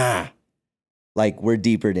 like, we're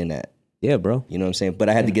deeper than that. Yeah, bro. You know what I'm saying? But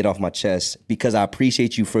I had to get off my chest because I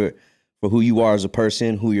appreciate you for who you are as a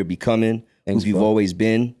person, who you're becoming, who you've always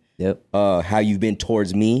been. Yep. How you've been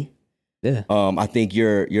towards me. Yeah. I think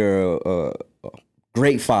you're a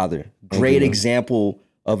great father, great example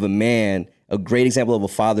of a man, a great example of a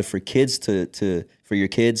father for kids for your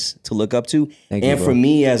kids to look up to, for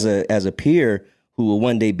me as a peer who will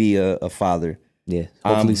one day be a father. Yeah.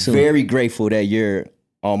 I'm very grateful that you're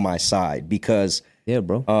on my side because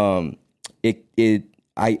bro.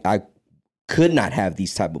 I could not have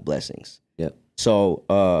these type of blessings. Yep. So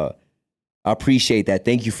I appreciate that.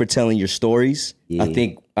 Thank you for telling your stories. Yeah.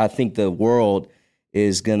 I think the world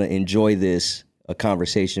is gonna enjoy this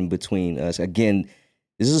conversation between us. Again,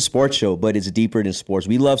 this is a sports show, but it's deeper than sports.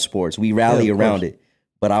 We love sports. We rally around it.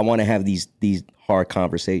 But I want to have these hard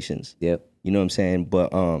conversations. Yep. You know what I'm saying?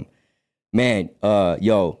 But man,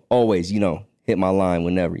 always, hit my line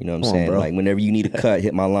whenever, you know what I'm saying? Bro. Like whenever you need a cut,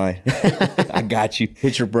 hit my line. I got you.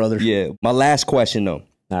 Hit your brother. Yeah. My last question though.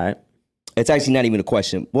 All right. It's actually not even a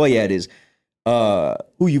question. Well, yeah, it is.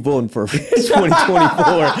 Who you voting for 2024?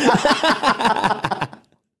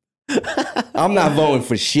 I'm not voting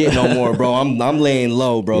for shit no more, bro. I'm laying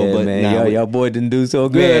low, bro. Yeah, but man, y'all boy didn't do so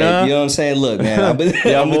good, huh? You know what I'm saying? Look, man, I'm gonna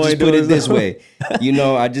just put it this way.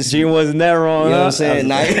 Gene wasn't that wrong, you know what I'm saying?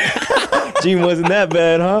 Gene wasn't that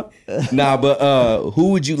bad, huh? Nah, but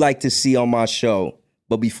who would you like to see on my show?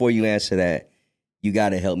 But before you answer that, you got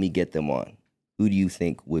to help me get them on. Who do you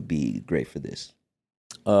think would be great for this?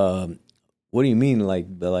 What do you mean, like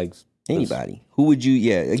anybody? Who would you?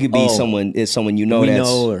 Yeah, it could be someone. It's someone you know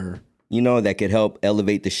that could help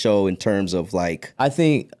elevate the show in terms of like. I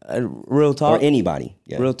think real talk or anybody.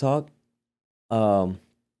 Yeah. Real talk. I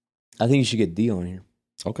think you should get D on here.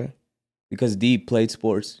 Okay. Because D played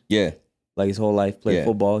sports. Yeah. Like his whole life, played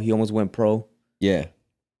football. He almost went pro. Yeah.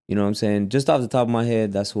 You know what I'm saying? Just off the top of my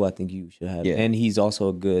head, that's who I think you should have. Yeah. And he's also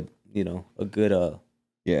a good. Yeah.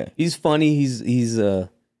 He's funny. He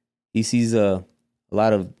sees a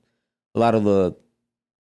lot of the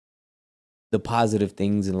positive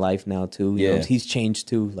things in life now too. You know, he's changed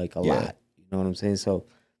too, like a lot. You know what I'm saying? So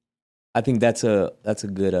I think that's a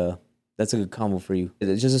good combo for you.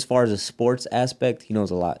 Just as far as a sports aspect, he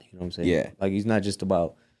knows a lot. You know what I'm saying? Yeah. Like he's not just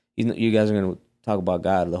about. You guys are gonna talk about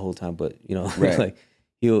God the whole time, but right. like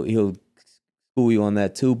he'll school you on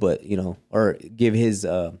that too. But or give his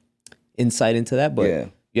insight into that.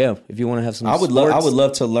 But yeah, if you want to have some, I would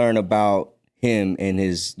love to learn about him and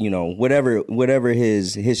his, whatever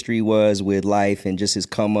his history was with life and just his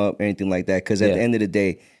come up, anything like that. Because at the end of the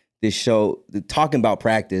day, this show, talking about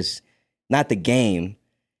practice, not the game,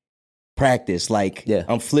 practice. Like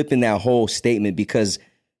I'm flipping that whole statement because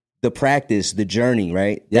the practice, the journey,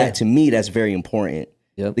 right? Yeah. That to me, that's very important.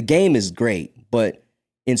 Yep. The game is great, but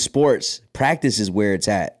in sports, practice is where it's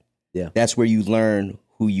at. Yeah, that's where you learn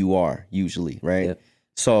who you are usually, right? Yep.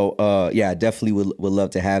 So, I definitely would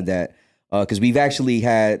love to have that because we've actually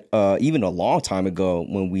had, even a long time ago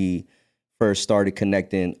when we first started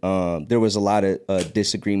connecting, there was a lot of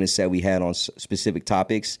disagreements that we had on specific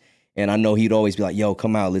topics. And I know he'd always be like, yo,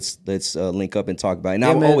 come out, let's link up and talk about it. And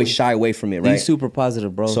I would always shy away from it, right? He's super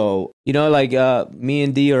positive, bro. So, like me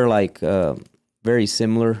and D are like very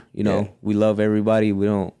similar. We love everybody. We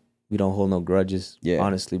don't hold no grudges. Yeah.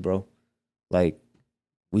 Honestly, bro. Like,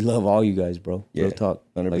 we love all you guys, bro. Yeah, real talk.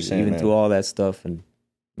 100%, like, even through all that stuff, and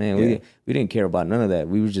man, we didn't care about none of that.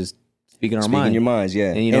 We were just speaking our mind. Speaking your minds,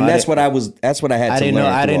 yeah. And that's what I had to learn.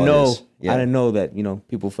 I didn't know that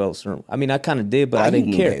people felt certain. I mean, I kind of did, but I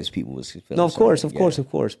didn't care. People was no, of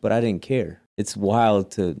course, but I didn't care. It's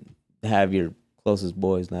wild to have your closest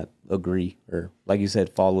boys not agree or, like you said,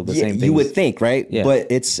 follow the same things. You would think, right? Yeah. But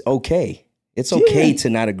it's okay. It's okay to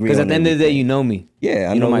not agree. Because at the end of the day, you know me. Yeah,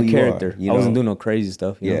 I know my who character. You I wasn't doing no crazy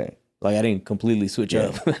stuff. You know? Yeah. Like I didn't completely switch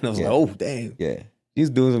up. And I was like, oh damn. Yeah. She's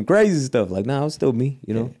doing some crazy stuff. Like, nah, it's still me,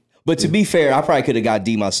 you know? Yeah. But to be fair, I probably could have got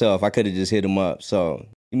D myself. I could have just hit him up. So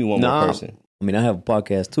give me one more person. I mean, I have a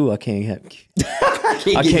podcast too. I can't have.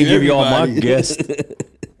 I can't give you all my guests.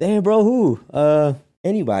 Damn, bro, who?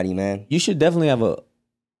 Anybody, man. You should definitely have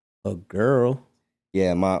a girl.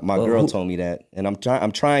 Yeah, my girl told me that, and I'm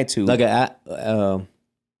trying to. Like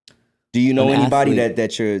do you know anybody athlete.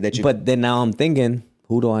 that you're? But then now I'm thinking,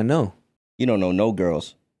 who do I know? You don't know no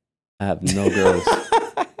girls. I have no girls.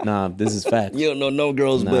 Nah, this is fact. You don't know no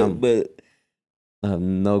girls, but I have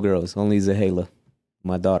no girls. Only Zahela,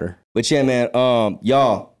 my daughter. But yeah, man.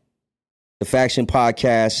 Y'all, the Faction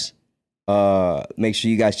Podcast. Make sure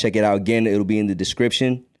you guys check it out again. It'll be in the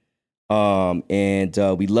description. And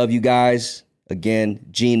we love you guys. Again,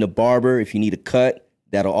 Gene the Barber. If you need a cut,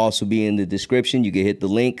 that'll also be in the description. You can hit the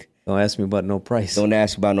link. Don't ask me about no price. Don't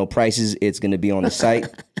ask about no prices. It's going to be on the site.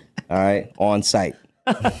 All right, on site.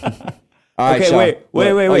 All right, okay, wait.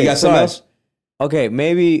 Oh, you got something else? Okay,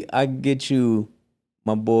 maybe I can get you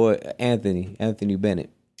my boy Anthony Bennett.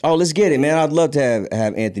 Oh, let's get it, man. I'd love to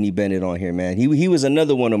have Anthony Bennett on here, man. He was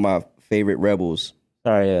another one of my favorite Rebels.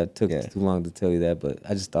 Sorry, it took too long to tell you that, but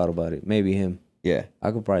I just thought about it. Maybe him. Yeah.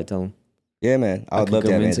 I could probably tell him. Yeah, man. I would love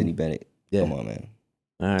to have Anthony Bennett. Yeah. Come on, man.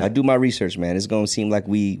 All right. I do my research, man. It's going to seem like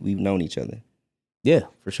we've known each other. Yeah,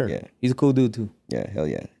 for sure. Yeah. He's a cool dude, too. Yeah, hell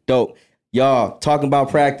yeah. Dope. Y'all, talking about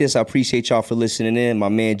practice, I appreciate y'all for listening in. My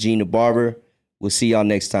man, Gene the Barber. We'll see y'all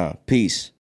next time. Peace.